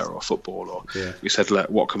a shirt or football, or we said, look,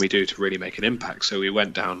 what can we do to really make an impact? So we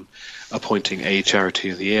went down appointing a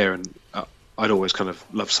charity of the year, and I'd always kind of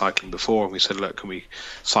loved cycling before, and we said, look, can we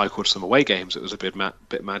cycle to some away games? It was a bit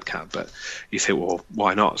madcap, but you think, well,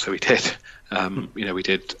 why not? So we did. I think we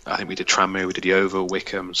did Tranmere, we did Yeovil,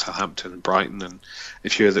 Wickham, Southampton, and Brighton, and a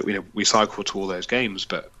few of that. We cycled to all those games,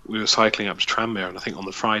 but we were cycling up to Tranmere, and I think on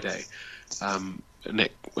the Friday,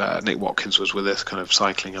 Nick Watkins was with us, kind of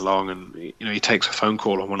cycling along, and he takes a phone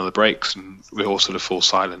call on one of the breaks, and we all sort of fall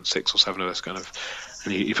silent, 6 or 7 of us kind of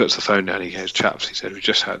And he puts the phone down. He goes, "Chaps," he said, "we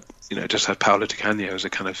just had Paolo Di Canio as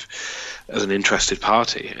as an interested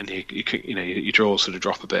party," and your jaws sort of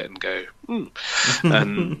drop a bit and go,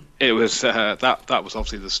 and it was that was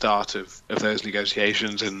obviously the start of those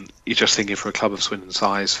negotiations. And you're just thinking, for a club of Swindon's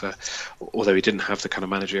size, although he didn't have the kind of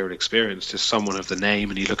managerial experience, just someone of the name.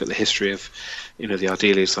 And you look at the history of, the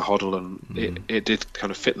Ardiles, the Hoddle, and it did kind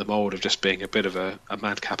of fit the mould of just being a bit of a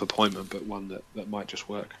madcap appointment, but one that might just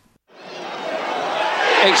work.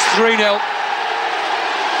 It's 3-0.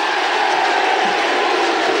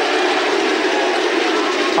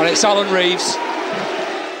 And it's Alan Reeves.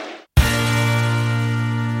 I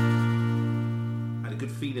had a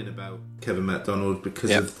good feeling about Kevin MacDonald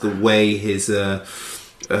because of the way his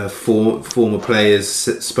former players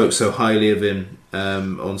spoke so highly of him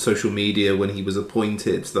on social media when he was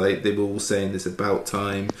appointed. Like, they were all saying, "This about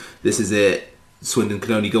time. This is it. Swindon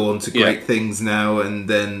can only go on to great things now," and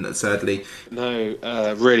then sadly,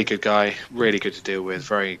 really good guy, really good to deal with,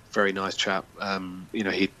 very very nice chap.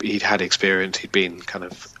 He'd had experience. He'd been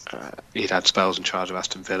he'd had spells in charge of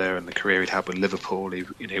Aston Villa, and the career he'd had with Liverpool. He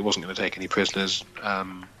wasn't going to take any prisoners.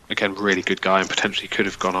 Again, really good guy, and potentially could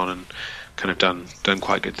have gone on and kind of done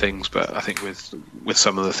quite good things. But I think with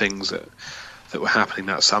some of the things that were happening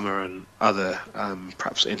that summer and other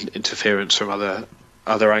perhaps interference from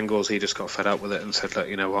other angles, he just got fed up with it and said, "Look,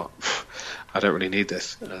 you know what, I don't really need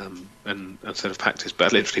this," and sort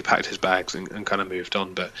of literally packed his bags and kind of moved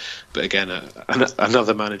on. But again,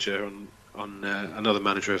 another manager another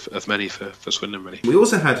manager of many for Swindon, really. We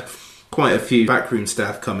also had quite a few backroom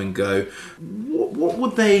staff come and go. What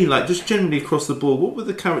would they like, just generally across the board? What were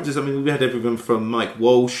the characters? I mean, we had everyone from Mike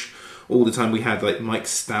Walsh. All the time we had like Mike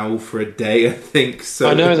Stow for a day, I think. So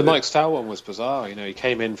I know the Mike Stow one was bizarre. He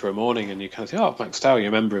came in for a morning, and you kind of think, "Oh, Mike Stow, you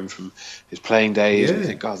remember him from his playing days." And you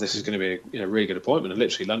think, "God, this is going to be a really good appointment." And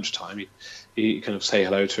literally lunchtime, you kind of say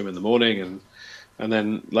hello to him in the morning, and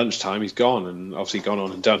then lunchtime he's gone, and obviously gone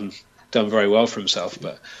on and done very well for himself.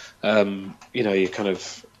 But you kind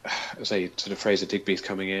of say sort of Fraser Digby's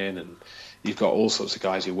coming in, and you've got all sorts of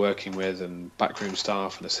guys you're working with, and backroom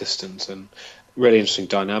staff and assistants, and really interesting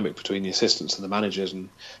dynamic between the assistants and the managers, and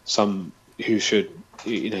some who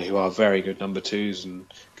who are very good number twos and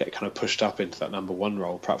get kind of pushed up into that number one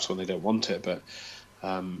role, perhaps when they don't want it. But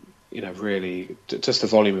really, just the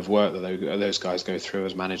volume of work that those guys go through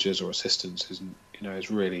as managers or assistants is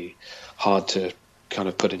really hard to kind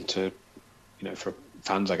of put into, for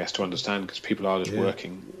fans, I guess, to understand, because people are just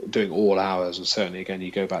working, doing all hours. And certainly, again,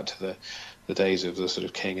 you go back to the days of the sort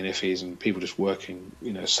of King and Iffies, and people just working,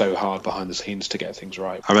 so hard behind the scenes to get things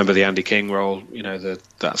right. I remember the Andy King role,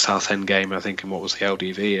 that Southend game, I think, in what was the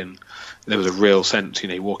LDV, and there was a real sense,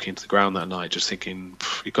 walking into the ground that night, just thinking,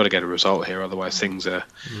 you've got to get a result here, otherwise things are,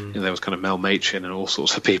 there was kind of Mel Machin and all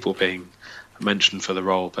sorts of people being mentioned for the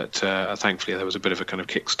role, but thankfully there was a bit of a kind of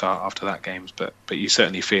kickstart after that games. But you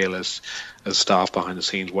certainly feel as staff behind the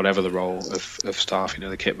scenes, whatever the role of staff,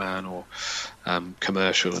 the kit man or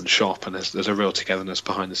commercial and shop, and there's a real togetherness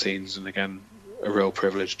behind the scenes, and again, a real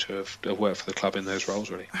privilege to have worked for the club in those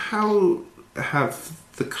roles, really. How have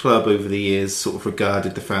the club over the years sort of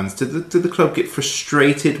regarded the fans? Did the club get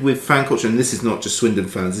frustrated with fan culture? And this is not just Swindon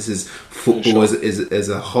fans, this is football as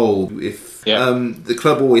a whole. The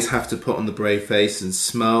club always have to put on the brave face and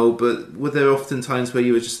smile, but were there often times where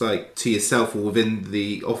you were just like, to yourself or within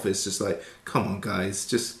the office, just like, come on guys,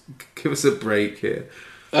 just give us a break here?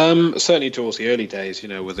 Certainly towards the early days,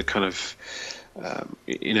 with the kind of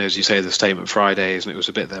as you say, the statement Fridays, and it was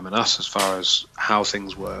a bit them and us as far as how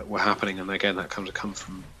things were happening. And again, that comes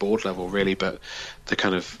from board level, really. But the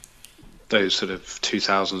kind of those sort of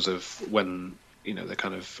 2000s of when the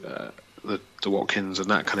kind of the Watkins and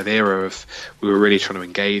that kind of era of we were really trying to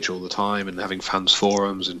engage all the time and having fans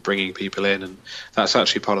forums and bringing people in, and that's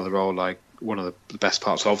actually part of the role. Like, one of the best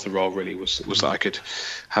parts of the role really was that I could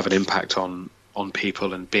have an impact on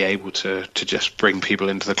people and be able to just bring people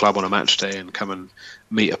into the club on a match day and come and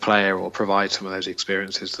meet a player or provide some of those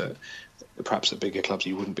experiences that perhaps at bigger clubs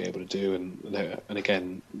you wouldn't be able to do. And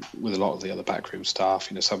again, with a lot of the other backroom staff,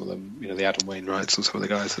 some of them, the Adam Wainwrights and some of the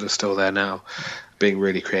guys that are still there now, being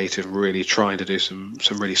really creative, really trying to do some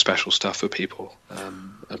really special stuff for people,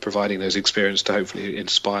 and providing those experiences to hopefully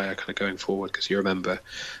inspire kind of going forward. Because you remember,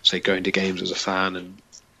 say, going to games as a fan, and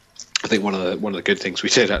I think one of the good things we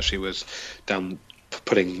did actually was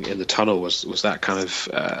putting in the tunnel was that kind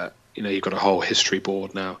of you've got a whole history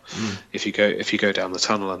board now. If you go down the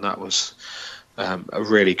tunnel, and that was a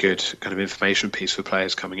really good kind of information piece for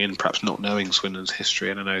players coming in, perhaps not knowing Swindon's history.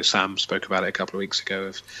 And I know Sam spoke about it a couple of weeks ago,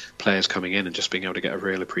 of players coming in and just being able to get a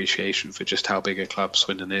real appreciation for just how big a club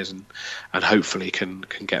Swindon is, and hopefully can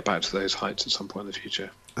get back to those heights at some point in the future.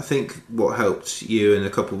 I think what helped you and a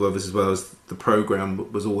couple of others as well is the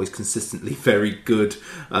programme was always consistently very good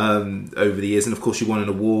over the years. And of course you won an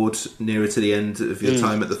award nearer to the end of your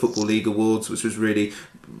time at the Football League Awards, which was really,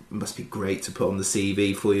 must be great to put on the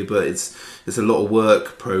CV for you, but it's a lot of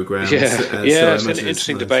work, programmes. Yeah, it's an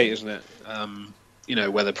interesting debate, isn't it?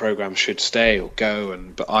 Whether programmes should stay or go.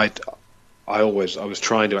 But I was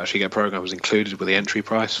trying to actually get programmes included with the entry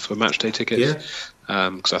price for matchday tickets. Yeah.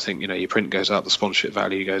 Because I think your print goes up, the sponsorship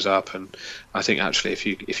value goes up, and I think actually if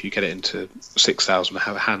you get it into 6,000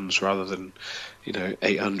 hands rather than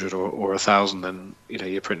 800 or 1,000, then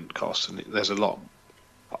your print costs, and there's a lot.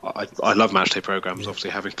 I love matchday programs,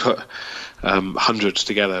 obviously having put hundreds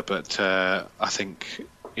together, but I think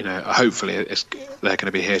hopefully they're going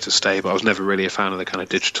to be here to stay. But I was never really a fan of the kind of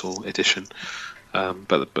digital edition.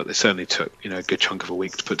 But they certainly took a good chunk of a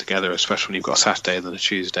week to put together, especially when you've got a Saturday and then a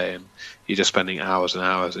Tuesday, and you're just spending hours and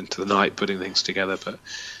hours into the night putting things together. But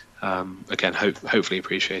again, hopefully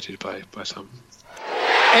appreciated by some.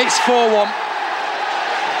 It's 4-1.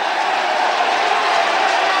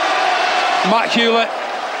 Matt Hewlett.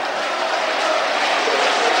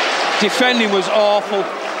 Defending was awful.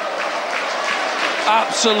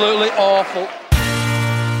 Absolutely awful.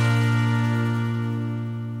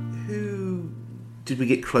 Did we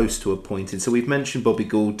get close to appointing? So we've mentioned Bobby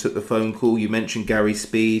Gould took the phone call. You mentioned Gary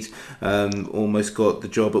Speed almost got the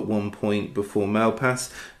job at one point before Malpass.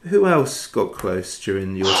 Who else got close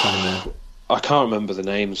during your time there? I can't remember the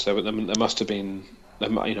names, but there must have been.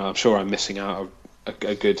 I'm sure I'm missing out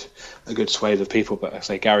a good swathe of people. But I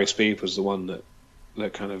say Gary Speed was the one that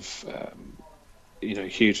kind of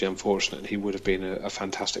hugely unfortunate. He would have been a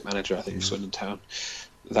fantastic manager, I think, for Swindon Town.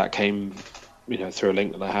 That came through a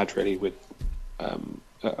link that I had really with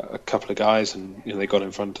a couple of guys, and they got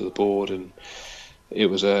in front of the board, and it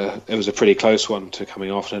was a pretty close one to coming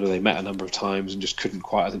off. I know they met a number of times and just couldn't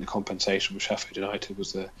quite. I think the compensation with Sheffield United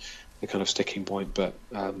was the kind of sticking point. But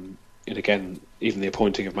and again, even the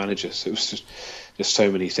appointing of managers, it was just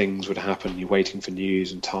so many things would happen. You're waiting for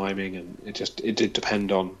news and timing, and it did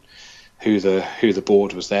depend on who the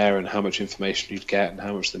board was there and how much information you'd get and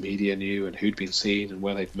how much the media knew and who'd been seen and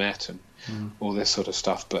where they'd met and all this sort of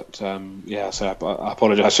stuff. But so I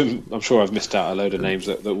apologise. I'm sure I've missed out a load of names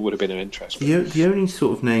that would have been of interest. The only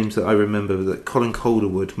sort of names that I remember that Colin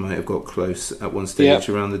Calderwood might have got close at one stage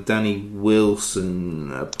around the Danny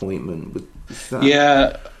Wilson appointment.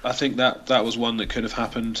 Yeah, I think that was one that could have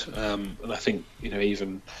happened, and I think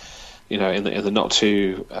even. In the not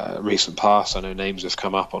too recent past, I know names have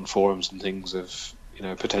come up on forums and things of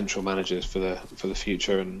potential managers for the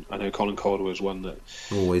future, and I know Colin Calder was one that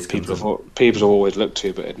always people have always looked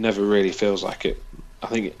to, but it never really feels like it. I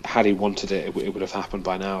think had he wanted it, it would have happened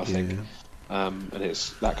by now. I think, and it's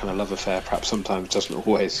that kind of love affair. Perhaps sometimes doesn't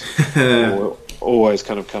always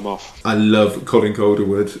kind of come off. I love Colin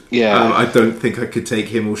Calderwood. Yeah, I don't think I could take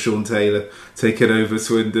him or Sean Taylor taking over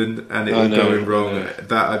Swindon and it all going wrong.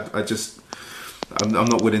 I'm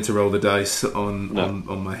not willing to roll the dice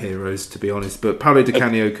on my heroes, to be honest. But Paolo Di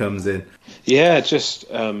Canio comes in. Yeah, just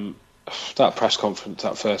that press conference,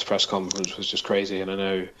 that first press conference was just crazy, and I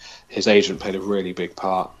know his agent played a really big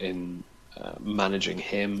part in managing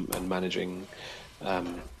him and managing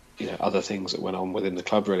other things that went on within the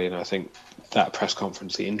club, really. And I think that press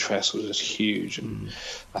conference, the interest was just huge, and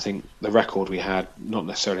I think the record we had, not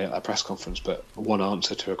necessarily at that press conference, but one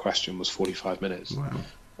answer to a question was 45 minutes.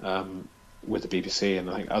 Wow. With the BBC, and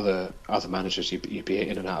I think other managers, you'd be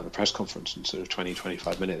in and out of the press conference in sort of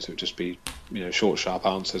 20-25 minutes. It would just be short, sharp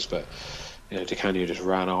answers, but Di Canio just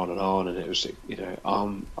ran on, and it was the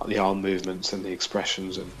arm movements and the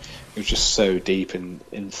expressions, and it was just so deep in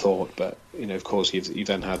thought. But of course you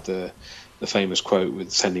then had the famous quote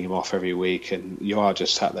with sending him off every week, and you are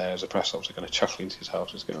just sat there as a press officer kind of chuckling to yourself,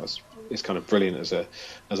 just going, it's kind of brilliant as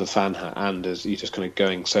a fan, and as you're just kind of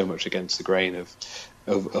going so much against the grain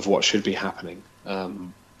of what should be happening.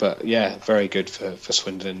 But yeah, very good for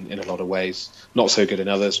Swindon in a lot of ways. Not so good in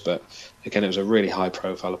others, but again, it was a really high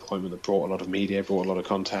profile appointment that brought a lot of media, brought a lot of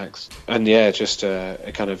contacts. And yeah, just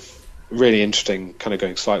a kind of really interesting, kind of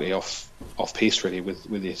going slightly off piece really with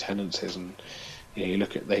the attendances. And you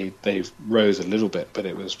look at they rose a little bit, but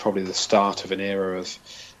it was probably the start of an era of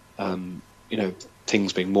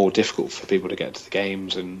things being more difficult for people to get to the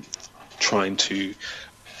games and trying to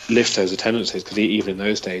lift those attendances, because even in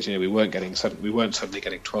those days, we weren't suddenly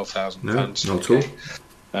getting 12,000 fans. Not at all.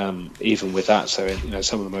 even with that. So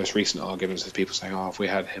some of the most recent arguments of people saying, if we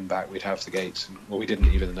had him back, we'd have the gates. And, well, we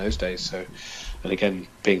didn't even in those days. So, and again,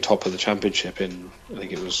 being top of the championship in, I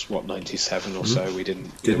think it was 97 or so, we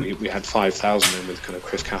didn't. We had 5,000 in with kind of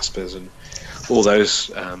Chris Caspers and all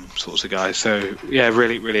those sorts of guys. So yeah,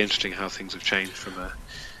 really, really interesting how things have changed from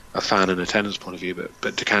a fan and attendance point of view.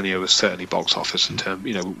 But Di Canio was certainly box office in terms.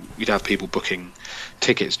 You'd have people booking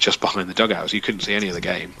tickets just behind the dugouts. You couldn't see any of the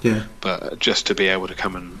game. Yeah. But just to be able to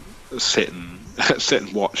come and sit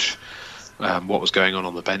and watch what was going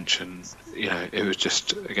on the bench, and it was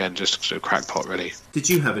just a crackpot, really. Did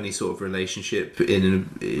you have any sort of relationship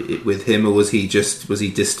with him, or was he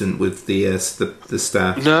distant with the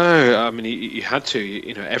staff? No, I mean you had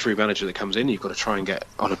to. Every manager that comes in, you've got to try and get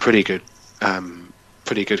on a pretty good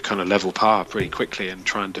kind of level par pretty quickly, and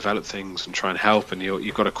try and develop things and try and help. And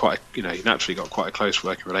you've got you naturally got quite a close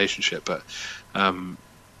working relationship. But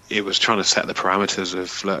it was trying to set the parameters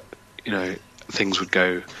of, look, things would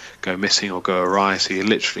go missing or go awry, so you're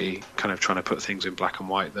literally kind of trying to put things in black and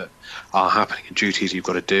white that are happening and duties you've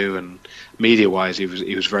got to do. And media wise, he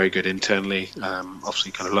was very good internally.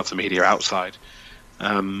 Obviously kind of loved the media outside,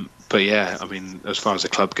 but yeah, I mean, as far as the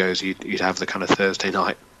club goes, you'd have the kind of Thursday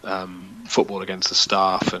night football against the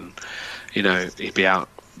staff, and he'd be out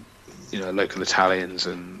local Italians,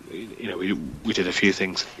 and we did a few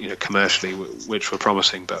things commercially which were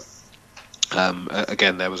promising, but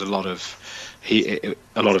again, there was a lot of it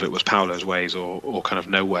was Paolo's ways or kind of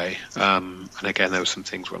no way. And again, there were some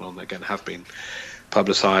things went on that again have been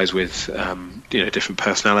publicised with different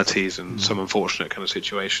personalities and some unfortunate kind of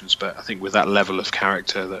situations. But I think with that level of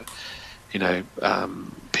character that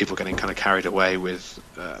people getting kind of carried away with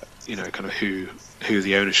kind of who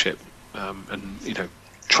the ownership and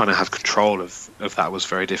trying to have control of that was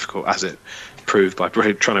very difficult, as it proved by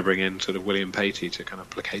trying to bring in sort of William Patey to kind of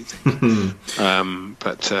placate things.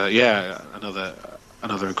 Yeah,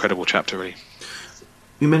 another incredible chapter, really.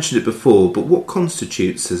 You mentioned it before, but what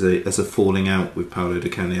constitutes as a falling out with Paolo Di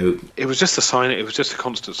Canio? It was just a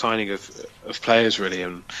constant signing of players, really,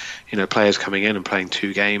 and players coming in and playing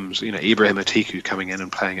 2 games. Ibrahim Atiku coming in and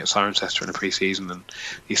playing at Cirencester in a pre-season, and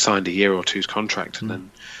he signed a year or two's contract, and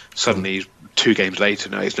then suddenly 2 games later,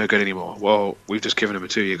 no, he's no good anymore. Well, we've just given him a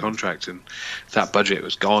 2-year contract, and that budget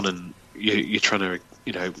was gone, and you're trying to,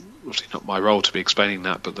 obviously not my role to be explaining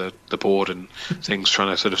that, but the board and things trying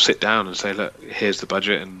to sort of sit down and say, look, here's the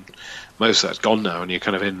budget, and most of that's gone now, and you're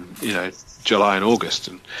kind of in, July and August,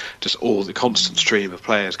 and just all the constant stream of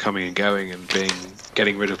players coming and going and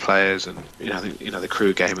getting rid of players, and the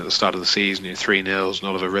Crewe game at the start of the season, 3-0, and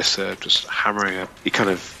Oliver Rissa just hammering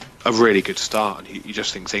a really good start, and you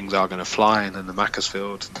just think things are going to fly, and then the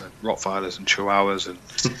Macclesfield and the Rottweilers and Chihuahuas, and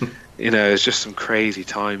it's just some crazy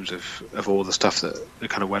times of all the stuff that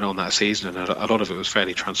kind of went on that season, and a lot of it was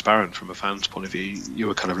fairly transparent from a fan's point of view. You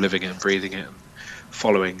were kind of living it and breathing it, and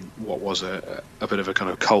following what was a bit of a kind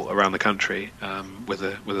of cult around the country, with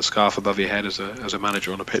a scarf above your head as a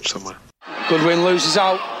manager on a pitch somewhere. Goodwin loses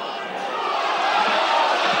out.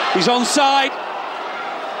 He's onside.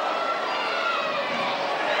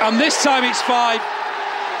 And this time it's 5.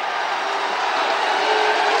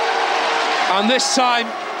 And this time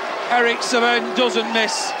Eric Savern doesn't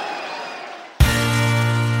miss.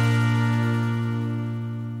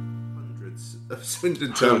 Hundreds of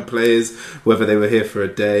Swindon Town players, whether they were here for a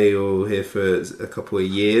day or here for a couple of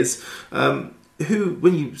years. Who,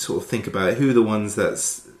 when you sort of think about it, who are the ones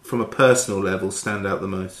that's from a personal level stand out the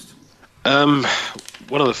most?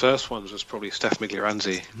 One of the first ones was probably Steph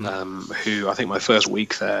Miglioranzi, who I think my first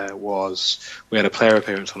week there we had a player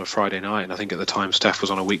appearance on a Friday night, and I think at the time Steph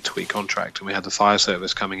was on a week-to-week contract, and we had the fire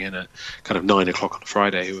service coming in at kind of 9 o'clock on a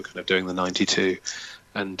Friday, who were kind of doing the 92,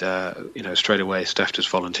 and straight away Steph just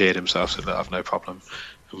volunteered himself, said, look, I've no problem,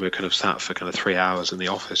 and we were kind of sat for kind of 3 hours in the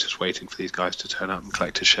office just waiting for these guys to turn up and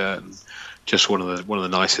collect a shirt, and just one of the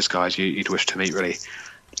nicest guys you'd wish to meet, really.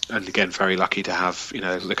 And again, very lucky to have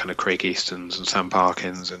the kind of Craig Eastons and Sam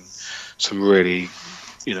Parkins and some really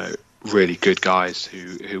really good guys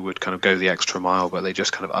who would kind of go the extra mile, but they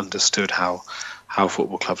just kind of understood how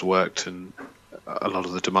football clubs worked and a lot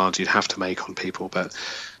of the demands you'd have to make on people. But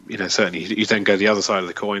certainly you then go the other side of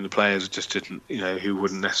the coin, the players just didn't who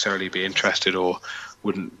wouldn't necessarily be interested or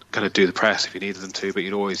wouldn't kind of do the press if you needed them to, but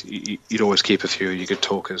you'd always keep a few of your good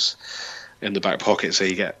talkers in the back pocket, so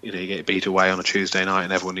you get beat away on a Tuesday night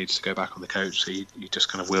and everyone needs to go back on the coach, so you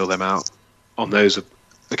just kind of wheel them out on those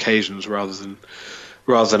occasions rather than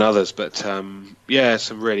others. But some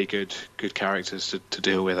really good characters to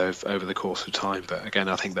deal with over the course of time. But again,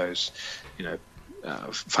 I think those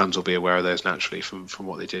fans will be aware of those naturally from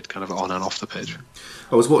what they did kind of on and off the pitch.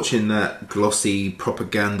 I was watching that glossy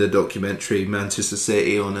propaganda documentary Manchester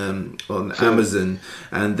City on Amazon,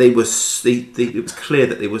 and it was clear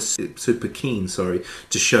that they were super keen,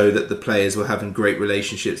 to show that the players were having great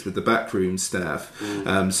relationships with the backroom staff.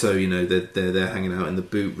 So they're hanging out in the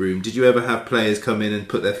boot room. Did you ever have players come in and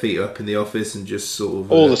put their feet up in the office and just sort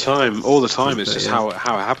of all the time? It's just how it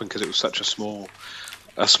happened, because it was such a small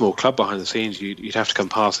club behind the scenes. You'd have to come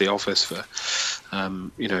past the office for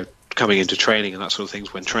coming into training and that sort of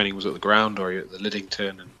things, when training was at the ground or you're at the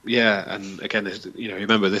Liddington. And again,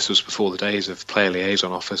 remember, this was before the days of player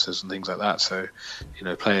liaison officers and things like that. So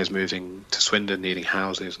players moving to Swindon, needing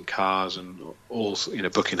houses and cars and all,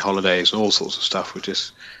 booking holidays and all sorts of stuff would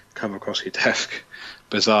just come across your desk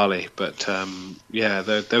bizarrely. But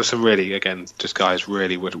there were some really, again, just guys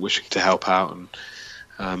really wishing to help out. And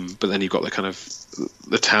but then you've got the kind of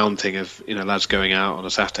the town thing of lads going out on a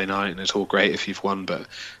Saturday night, and it's all great if you've won, but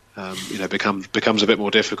becomes a bit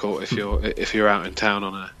more difficult if you're out in town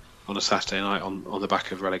on a Saturday night on the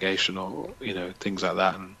back of relegation or things like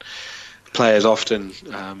that. And players often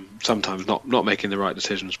sometimes not making the right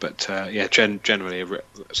decisions, but generally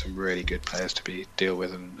some really good players to deal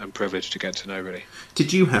with and privileged to get to know, really.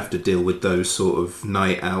 Did you have to deal with those sort of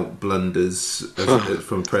night out blunders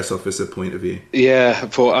from a press officer point of view? Yeah,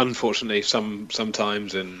 unfortunately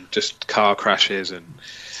sometimes, and just car crashes and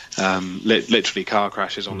literally car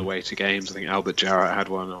crashes on the way to games. I think Albert Jarrett had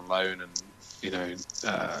one on loan, and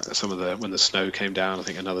some of when the snow came down, I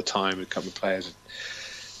think another time a couple of players.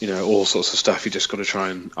 All sorts of stuff you just got to try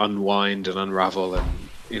and unwind and unravel, and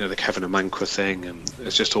the Kevin Amankwa thing, and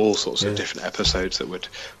it's just all sorts of different episodes that would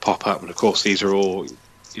pop up. And of course these are all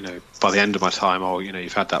by the end of my time,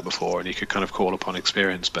 you've had that before, and you could kind of call upon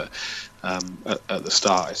experience, but at the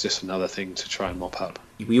start it's just another thing to try and mop up.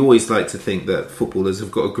 We always like to think that footballers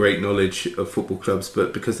have got a great knowledge of football clubs,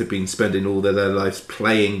 but because they've been spending all their lives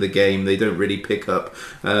playing the game, they don't really pick up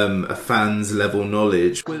a fan's level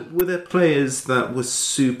knowledge. Were there players that were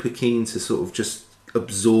super keen to sort of just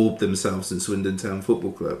absorb themselves in Swindon Town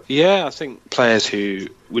Football Club? Yeah, I think players who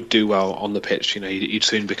would do well on the pitch, you'd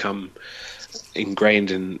soon become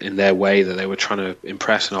ingrained in their way that they were trying to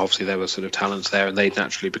impress, and obviously there were sort of talents there, and they'd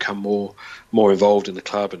naturally become more involved in the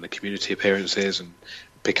club and the community appearances and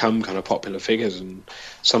become kind of popular figures. And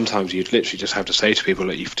sometimes you'd literally just have to say to people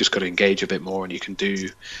that you've just got to engage a bit more, and you can do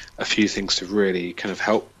a few things to really kind of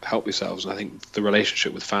help yourselves. And I think the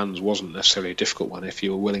relationship with fans wasn't necessarily a difficult one if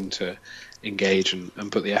you were willing to engage and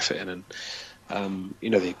put the effort in. And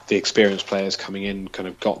the experienced players coming in kind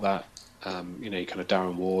of got that. Kind of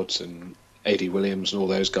Darren Wards and A.D. Williams and all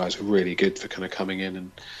those guys were really good for kind of coming in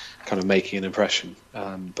and kind of making an impression.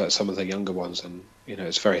 But some of the younger ones, and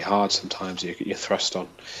it's very hard sometimes. You're thrust on.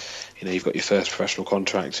 You've got your first professional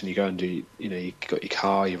contract, and you go and do. You've got your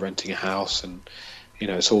car, you're renting a house, and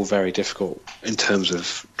it's all very difficult in terms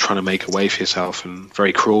of trying to make a way for yourself, and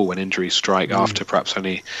very cruel when injuries strike after perhaps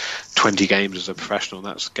only 20 games as a professional. And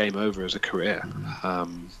that's game over as a career.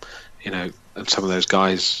 And some of those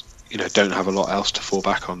guys. Don't have a lot else to fall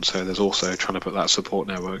back on. So there's also trying to put that support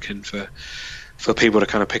network in for people to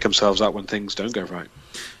kind of pick themselves up when things don't go right.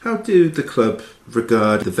 How do the club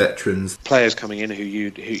regard the veterans? Players coming in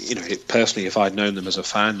who personally, if I'd known them as a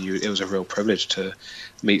fan, it was a real privilege to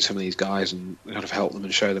meet some of these guys and kind of help them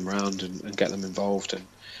and show them around and get them involved.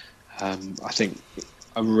 And I think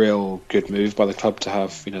a real good move by the club to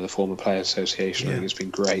have, the former Players Association. I think it's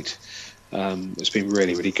been great. It's been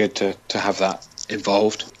really, really good to have that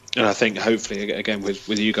involved. And I think hopefully, again, with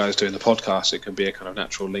you guys doing the podcast, it can be a kind of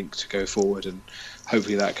natural link to go forward, and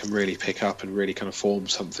hopefully that can really pick up and really kind of form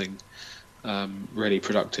something really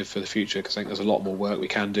productive for the future, because I think there's a lot more work we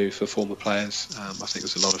can do for former players. I think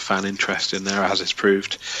there's a lot of fan interest in there, as it's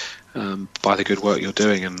proved by the good work you're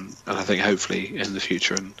doing, and I think hopefully in the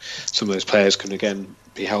future, and some of those players can again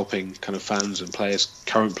be helping kind of fans and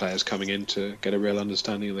current players coming in to get a real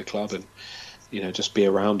understanding of the club and just be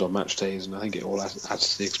around on match days, and I think it all adds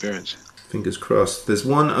to the experience. Fingers crossed. There's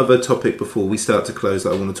one other topic before we start to close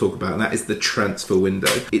that I want to talk about, and that is the transfer window.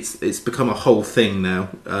 It's become a whole thing now.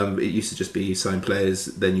 It used to just be you sign players,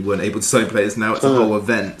 then you weren't able to sign players. Now it's a whole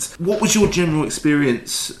event. What was your general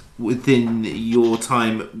experience within your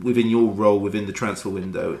time, within your role within the transfer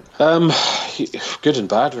window? Good and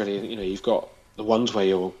bad, really. You've got the ones where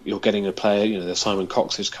you're getting a player, the Simon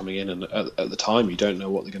Coxes coming in, and at the time you don't know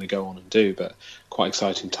what they're going to go on and do, but quite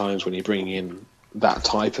exciting times when you're bringing in that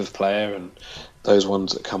type of player, and those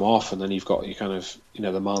ones that come off, and then you've got your kind of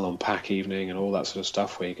the Marlon Pack evening and all that sort of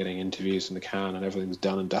stuff where you're getting interviews in the can and everything's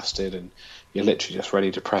done and dusted and you're literally just ready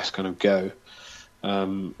to press kind of go.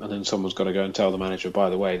 and then someone's got to go and tell the manager, by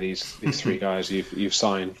the way, these three guys you've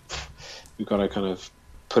signed, you've got to kind of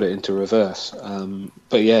put it into reverse.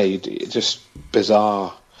 But yeah, it's just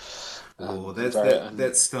bizarre.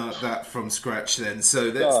 Let's start that from scratch then. So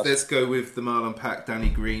let's go with the Marlon Pack, Danny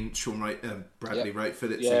Green, Sean Wright, Bradley Wright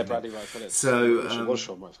Phillips. Yeah, Bradley Wright Phillips. So it was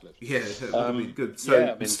Sean Wright Phillips. Yeah, that would have been good. So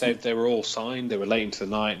yeah, I mean they were all signed. They were late into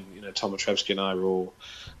the night. And, Tom Matrevsky and I were all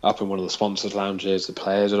up in one of the sponsors' lounges. The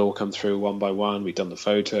players had all come through one by one. We'd done the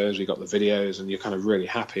photos, we got the videos, and you're kind of really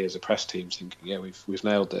happy as a press team, thinking, yeah, we've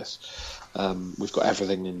nailed this. We've got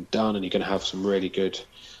everything done, and you're going to have some really good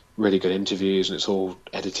interviews, and it's all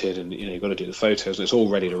edited, and you've got to do the photos, and it's all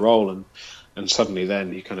ready to roll, and suddenly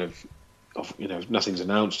then you kind of nothing's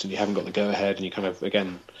announced, and you haven't got the go ahead, and you kind of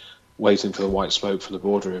again waiting for the white smoke from the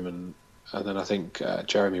boardroom, and then I think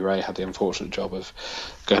Jeremy Ray had the unfortunate job of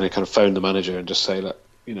going to kind of phone the manager and just say, look,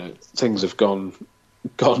 things have gone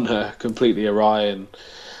completely awry, and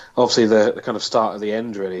obviously the kind of start of the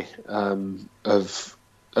end really of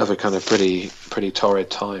a kind of pretty torrid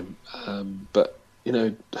time, but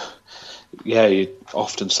you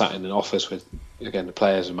often sat in an office with, again, the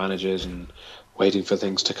players and managers and waiting for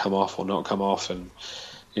things to come off or not come off. And,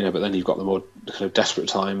 but then you've got the more kind of desperate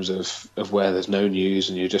times of where there's no news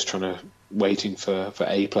and you're just waiting for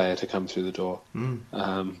a player to come through the door.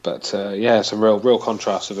 Some real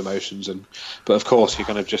contrast of emotions. But of course, you're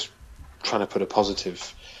kind of just trying to put a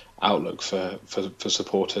positive outlook for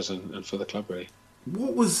supporters and for the club, really.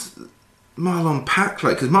 What was Marlon Pack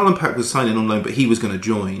like? Because Marlon Pack was signing on loan, but he was going to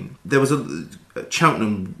join. There was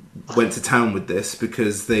Cheltenham went to town with this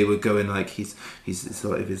because they were going like he's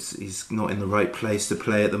not in the right place to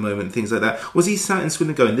play at the moment, things like that. Was he sat in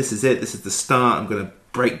Swindon going, this is it, this is the start, I'm going to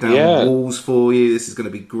break down walls for you, this is going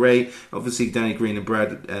to be great? Obviously Danny Green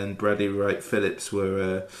and Bradley Wright Phillips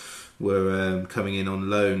were coming in on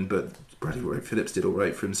loan, but Bradley Wright Phillips did all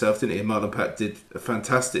right for himself, didn't he? And Marlon Pack did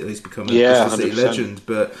fantastic. He's become a Bristol City legend.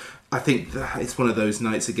 But I think that it's one of those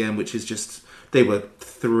nights again, which is just, they were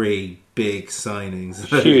three big signings.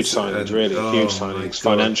 Huge signings, huge signings,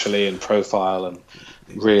 financially and profile, and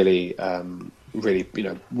really,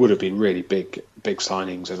 would have been really big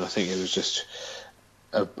signings. And I think it was just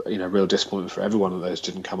a real disappointment for everyone that those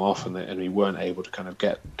didn't come off, and we weren't able to kind of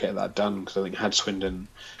get that done, because I think had Swindon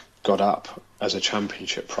got up as a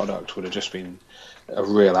championship product, would have just been a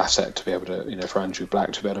real asset to be able to, for Andrew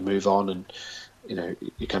Black to be able to move on, and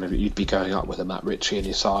you'd be going up with a Matt Ritchie in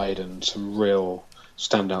your side and some real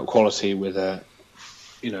standout quality with a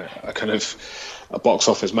kind of a box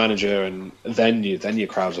office manager, and then your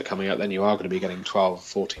crowds are coming up, then you are going to be getting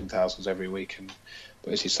 12,000-14,000 every week,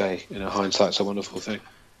 but as you say, hindsight's a wonderful thing.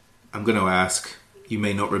 I'm going to ask, you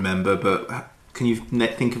may not remember, but can you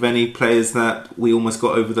think of any players that we almost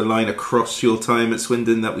got over the line across your time at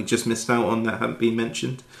Swindon that we just missed out on that haven't been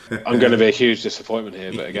mentioned? I'm going to be a huge disappointment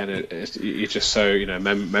here, but again, you're just so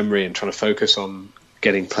memory and trying to focus on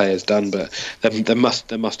getting players done. But there must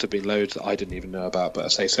have been loads that I didn't even know about. But I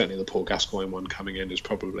say certainly the Paul Gascoigne one coming in is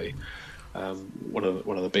probably one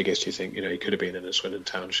of the biggest. You think he could have been in a Swindon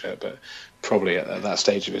Town shirt, but probably at that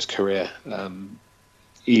stage of his career.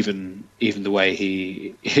 Even the way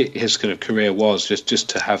his kind of career was, just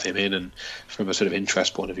to have him in, and from a sort of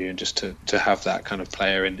interest point of view, and just to have that kind of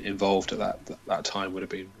player involved at that time would have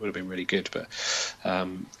been really good. But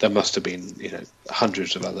there must have been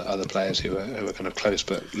hundreds of other players who were kind of close,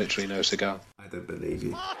 but literally no cigar. I don't believe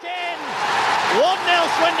you. 1-0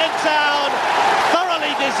 Swindon Town,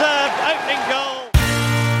 thoroughly deserved opening goal.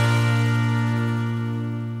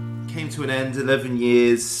 Came to an end, 11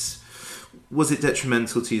 years. Was it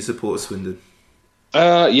detrimental to your support of Swindon?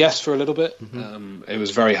 Yes, for a little bit. Mm-hmm. It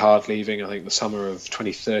was very hard leaving. I think the summer of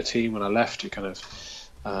 2013 when I left, you kind of,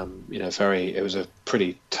 it was a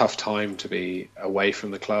pretty tough time to be away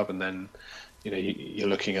from the club, and then, you're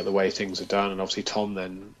looking at the way things are done, and obviously Tom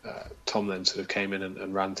then sort of came in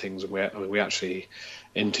and ran things, and we actually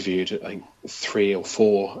interviewed I think 3 or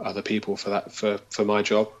 4 other people for my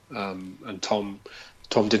job, and Tom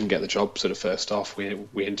didn't get the job sort of first off. We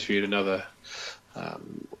interviewed another sort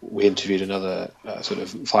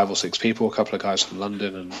of 5 or 6 people, a couple of guys from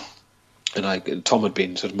London, and Tom had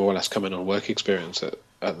been sort of more or less coming on work experience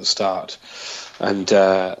at the start, and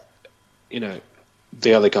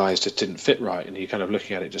the other guys just didn't fit right, and you're kind of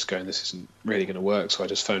looking at it just going, this isn't really going to work. So I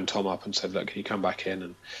just phoned Tom up and said, look, can you come back in,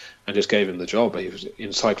 and just gave him the job. He was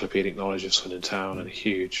encyclopedic knowledge of Swindon Town, and a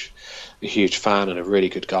huge fan and a really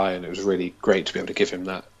good guy, and it was really great to be able to give him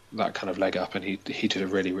that kind of leg up, and he did a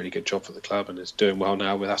really, really good job for the club and is doing well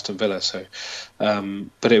now with Aston Villa. So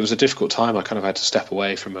but it was a difficult time. I kind of had to step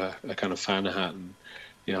away from a kind of fan hat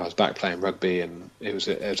I was back playing rugby, and it was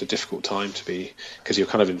a difficult time to be, because you're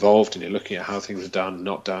kind of involved and you're looking at how things are done and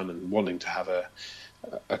not done, and wanting to have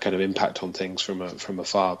a kind of impact on things from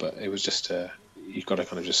afar. But it was just you've got to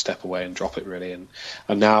kind of just step away and drop it, really. And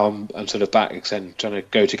now I'm sort of back again, trying to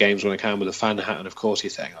go to games when I can with a fan hat, and of course you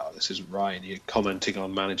think, oh, this isn't right, and you're commenting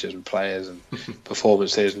on managers and players and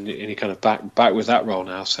performances, and you're kind of back with that role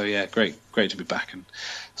now. So yeah, great to be back, and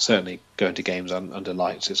certainly going to games under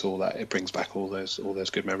lights, it's all that, it brings back all those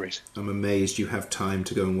good memories. I'm amazed you have time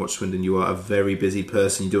to go and watch Swindon. You are a very busy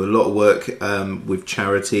person. You do a lot of work with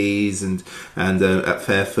charities and at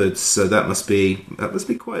Fairford, so that must be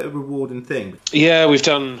quite a rewarding thing. Yeah, we've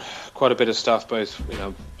done quite a bit of stuff. Both,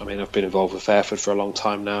 I've been involved with Fairford for a long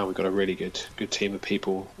time now. We've got a really good team of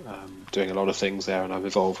people doing a lot of things there, and I'm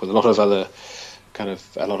involved with a lot of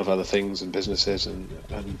other things and businesses, and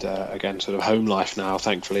again, sort of home life now,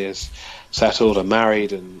 thankfully, is settled and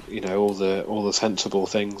married, and all the sensible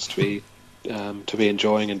things to be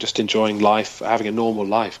enjoying, and just enjoying life, having a normal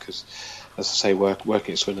life, because, as I say,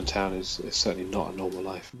 working at Swindon Town is certainly not a normal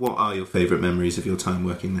life. What are your favourite memories of your time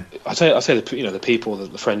working there? I say the people,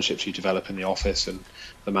 the friendships you develop in the office, and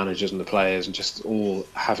the managers and the players, and just all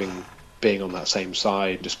being on that same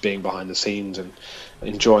side, just being behind the scenes and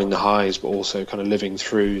enjoying the highs, but also kind of living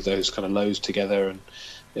through those kind of lows together. And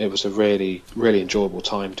it was a really, really enjoyable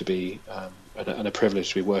time to be, and a privilege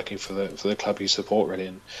to be working for the club you support, really.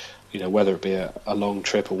 And whether it be a long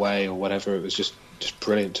trip away or whatever, it was just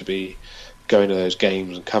brilliant to be going to those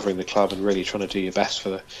games and covering the club and really trying to do your best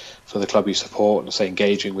for the club you support, and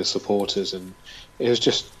engaging with supporters. And it was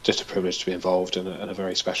just a privilege to be involved, and a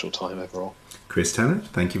very special time overall. Chris Tanner,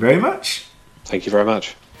 thank you very much. Thank you very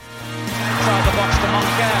much. Inside the box to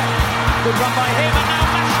Monker. Good run by him, and now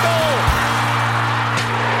Maskell.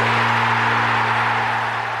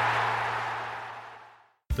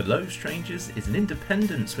 The Low Strangers is an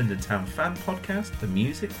independent Swindon Town fan podcast. The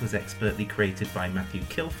music was expertly created by Matthew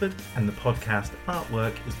Kilford, and the podcast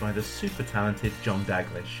artwork is by the super talented John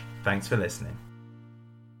Daglish. Thanks for listening.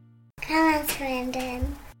 Come on,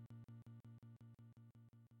 Swindon.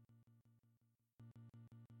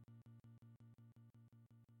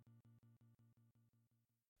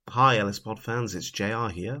 Hi Ellis Pod fans, it's JR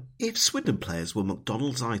here. If Swindon players were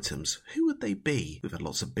McDonald's items, who would they be? We've had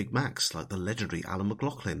lots of Big Macs like the legendary Alan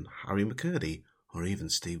McLaughlin, Harry McCurdy, or even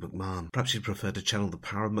Steve McMahon. Perhaps you'd prefer to channel the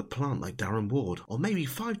power of McPlant like Darren Ward, or maybe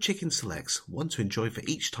 5 chicken selects, one to enjoy for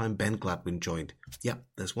each time Ben Gladwin joined. Yep,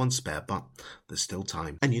 there's one spare, but there's still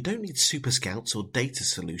time. And you don't need Super Scouts or data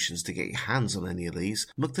solutions to get your hands on any of these.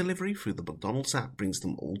 McDelivery through the McDonald's app brings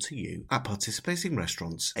them all to you. At participating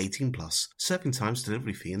restaurants, 18+, serving times,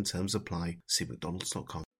 delivery fee and terms apply. See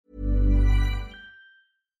mcdonalds.com.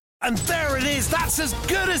 And there it is, that's as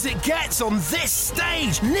good as it gets on this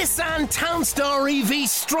stage. Nissan Townstar EV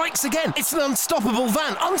strikes again. It's an unstoppable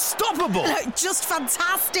van, unstoppable. Just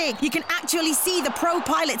fantastic. You can actually see the Pro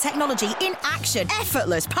Pilot technology in action.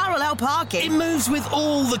 Effortless parallel parking. It moves with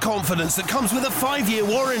all the confidence that comes with a 5-year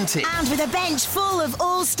warranty. And with a bench full of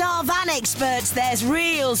all-star van experts, there's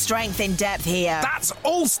real strength in depth here. That's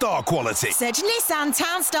all-star quality. Search Nissan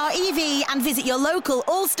Townstar EV and visit your local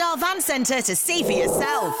all-star van centre to see for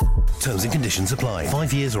yourself. Terms and conditions apply.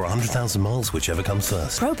 5 years or 100,000 miles, whichever comes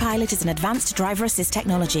first. Pro Pilot is an advanced driver assist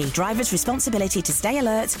technology. Driver's responsibility to stay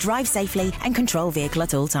alert, drive safely, and control vehicle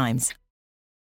at all times.